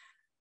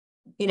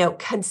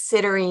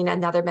considering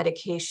another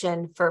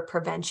medication for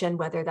prevention,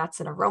 whether that's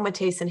an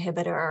aromatase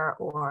inhibitor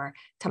or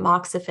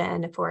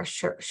tamoxifen for a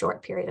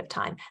short period of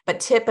time. But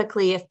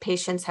typically, if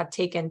patients have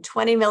taken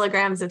 20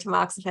 milligrams of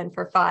tamoxifen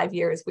for 5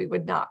 years, we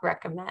would not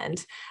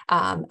recommend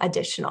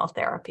additional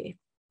therapy.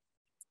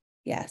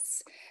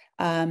 Yes.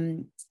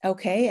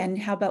 Okay, and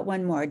how about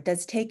one more?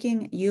 Does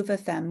taking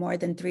Uvafem more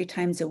than 3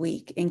 times a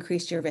week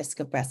increase your risk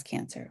of breast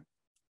cancer?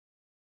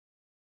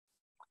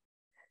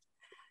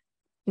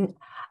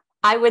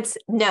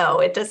 No,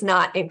 it does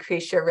not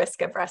increase your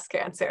risk of breast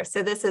cancer.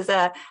 So this is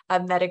a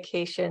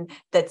medication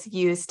that's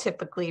used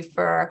typically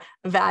for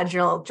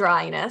vaginal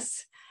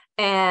dryness.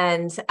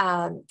 And,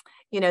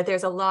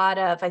 there's a lot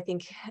of, I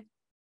think,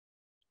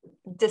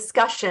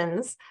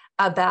 discussions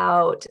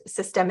about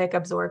systemic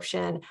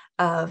absorption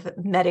of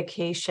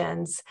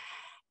medications.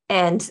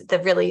 And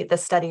the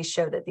studies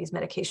show that these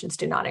medications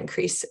do not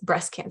increase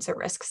breast cancer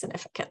risk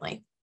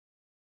significantly.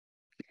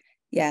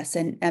 Yes,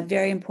 and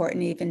very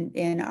important even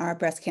in our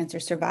breast cancer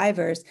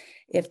survivors,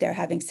 if they're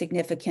having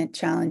significant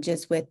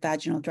challenges with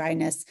vaginal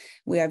dryness,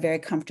 we are very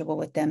comfortable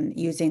with them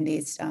using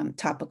these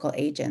topical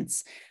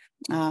agents.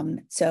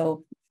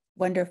 So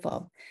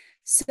wonderful.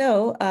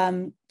 So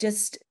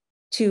just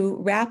to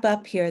wrap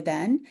up here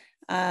then,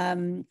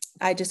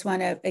 I just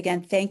want to,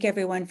 again, thank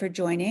everyone for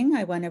joining.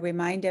 I want to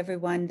remind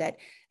everyone that,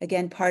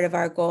 again, part of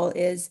our goal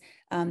is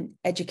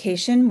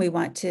education. We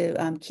want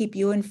to keep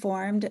you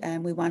informed,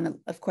 and we want to,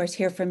 of course,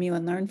 hear from you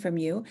and learn from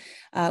you.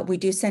 We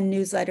do send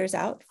newsletters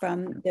out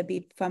from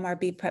our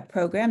BPrep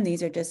program.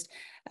 These are just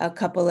a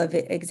couple of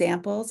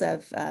examples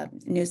of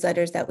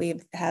newsletters that we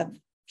have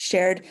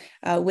shared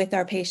with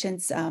our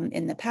patients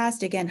in the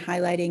past, again,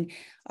 highlighting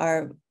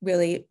our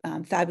really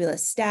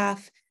fabulous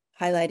staff,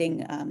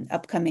 highlighting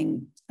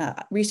upcoming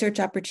research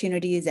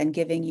opportunities, and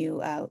giving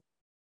you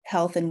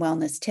health and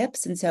wellness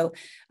tips. And so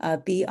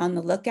be on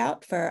the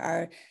lookout for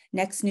our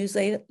next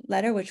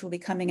newsletter, which will be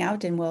coming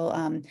out, and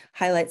we'll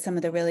highlight some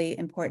of the really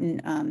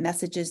important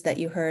messages that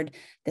you heard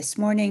this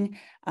morning.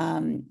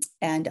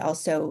 And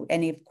also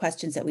any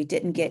questions that we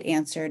didn't get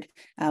answered,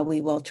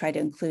 we will try to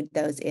include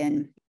those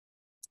in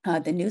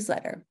the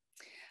newsletter.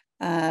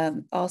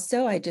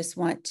 Also, I just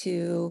want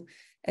to,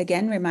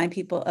 again, remind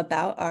people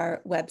about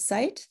our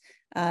website.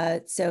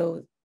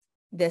 So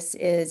this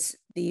is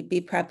the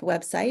BPrep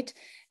website.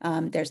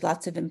 There's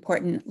lots of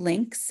important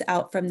links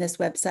out from this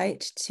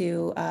website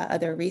to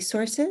other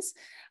resources.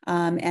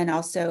 And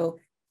also,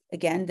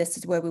 again, this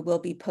is where we will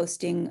be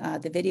posting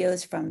the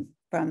videos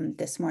from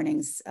this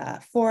morning's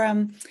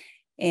forum.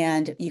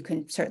 And you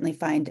can certainly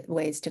find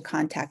ways to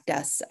contact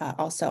us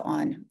also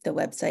on the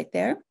website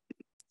there.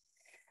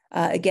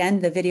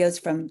 Again, the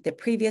videos from the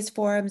previous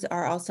forums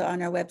are also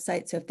on our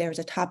website. So if there's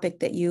a topic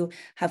that you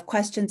have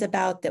questions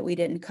about that we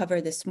didn't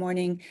cover this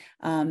morning,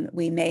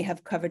 we may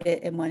have covered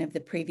it in one of the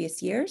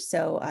previous years.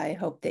 So I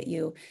hope that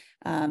you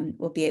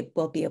will be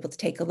able to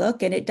take a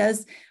look. And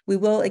we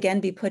will again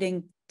be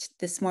putting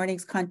this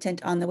morning's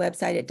content on the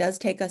website. It does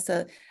take us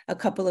a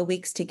couple of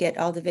weeks to get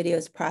all the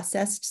videos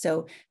processed.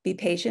 So be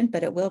patient,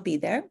 but it will be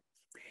there.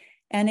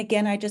 And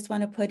again, I just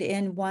want to put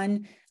in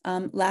one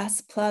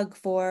last plug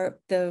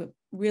for the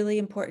really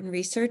important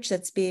research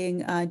that's being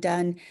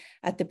done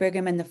at the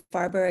Brigham and the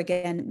Farber,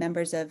 again,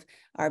 members of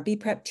our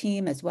BPrep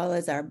team, as well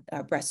as our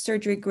breast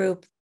surgery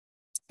group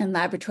and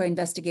laboratory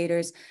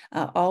investigators,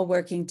 all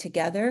working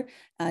together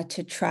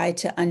to try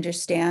to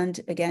understand,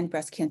 again,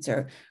 breast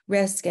cancer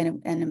risk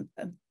and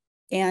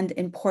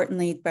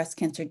importantly, breast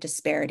cancer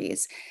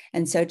disparities.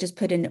 And so just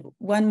put in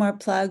one more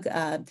plug.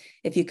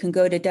 If you can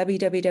go to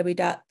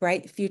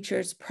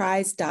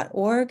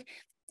www.brightfuturesprize.org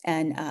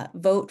and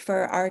vote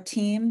for our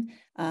team.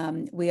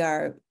 We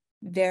are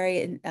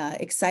very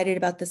excited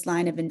about this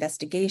line of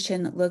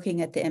investigation,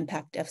 looking at the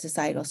impact of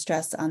societal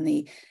stress on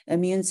the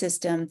immune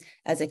system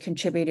as a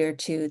contributor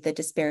to the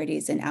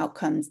disparities in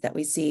outcomes that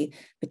we see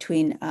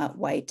between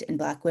white and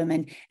Black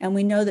women. And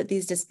we know that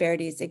these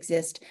disparities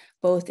exist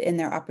both in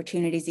their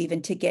opportunities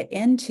even to get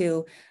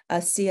into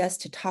CS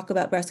to talk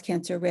about breast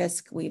cancer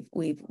risk.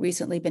 We've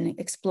recently been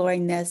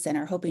exploring this and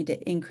are hoping to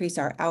increase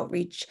our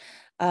outreach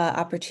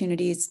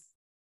opportunities.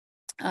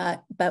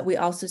 But we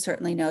also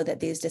certainly know that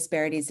these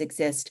disparities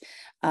exist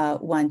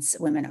once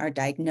women are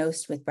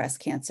diagnosed with breast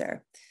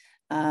cancer.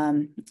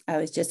 I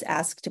was just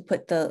asked to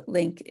put the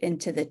link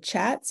into the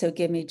chat, so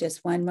give me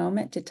just one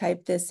moment to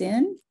type this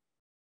in.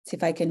 See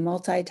if I can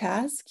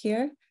multitask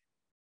here.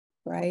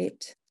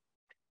 Bright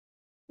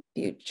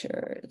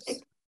Futures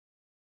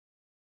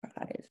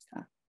Prize.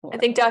 I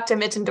think Dr.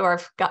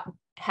 Mittendorf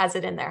has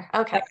it in there.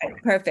 Okay. Okay,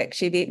 perfect.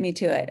 She beat me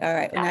to it. All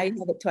right. Well, now you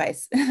have it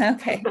twice.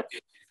 Okay.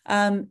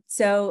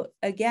 So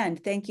again,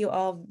 thank you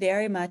all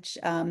very much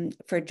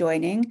for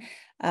joining.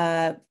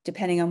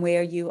 Depending on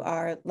where you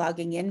are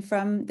logging in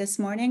from this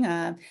morning,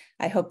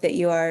 I hope that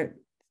you are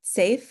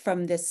safe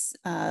from this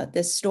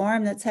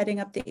storm that's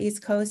heading up the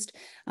East Coast.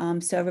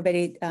 So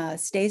everybody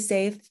stay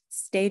safe,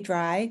 stay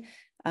dry.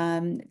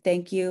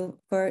 Thank you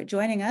for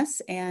joining us,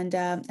 and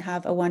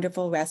have a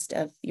wonderful rest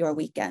of your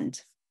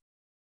weekend.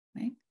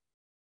 Right?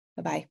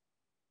 Bye-bye.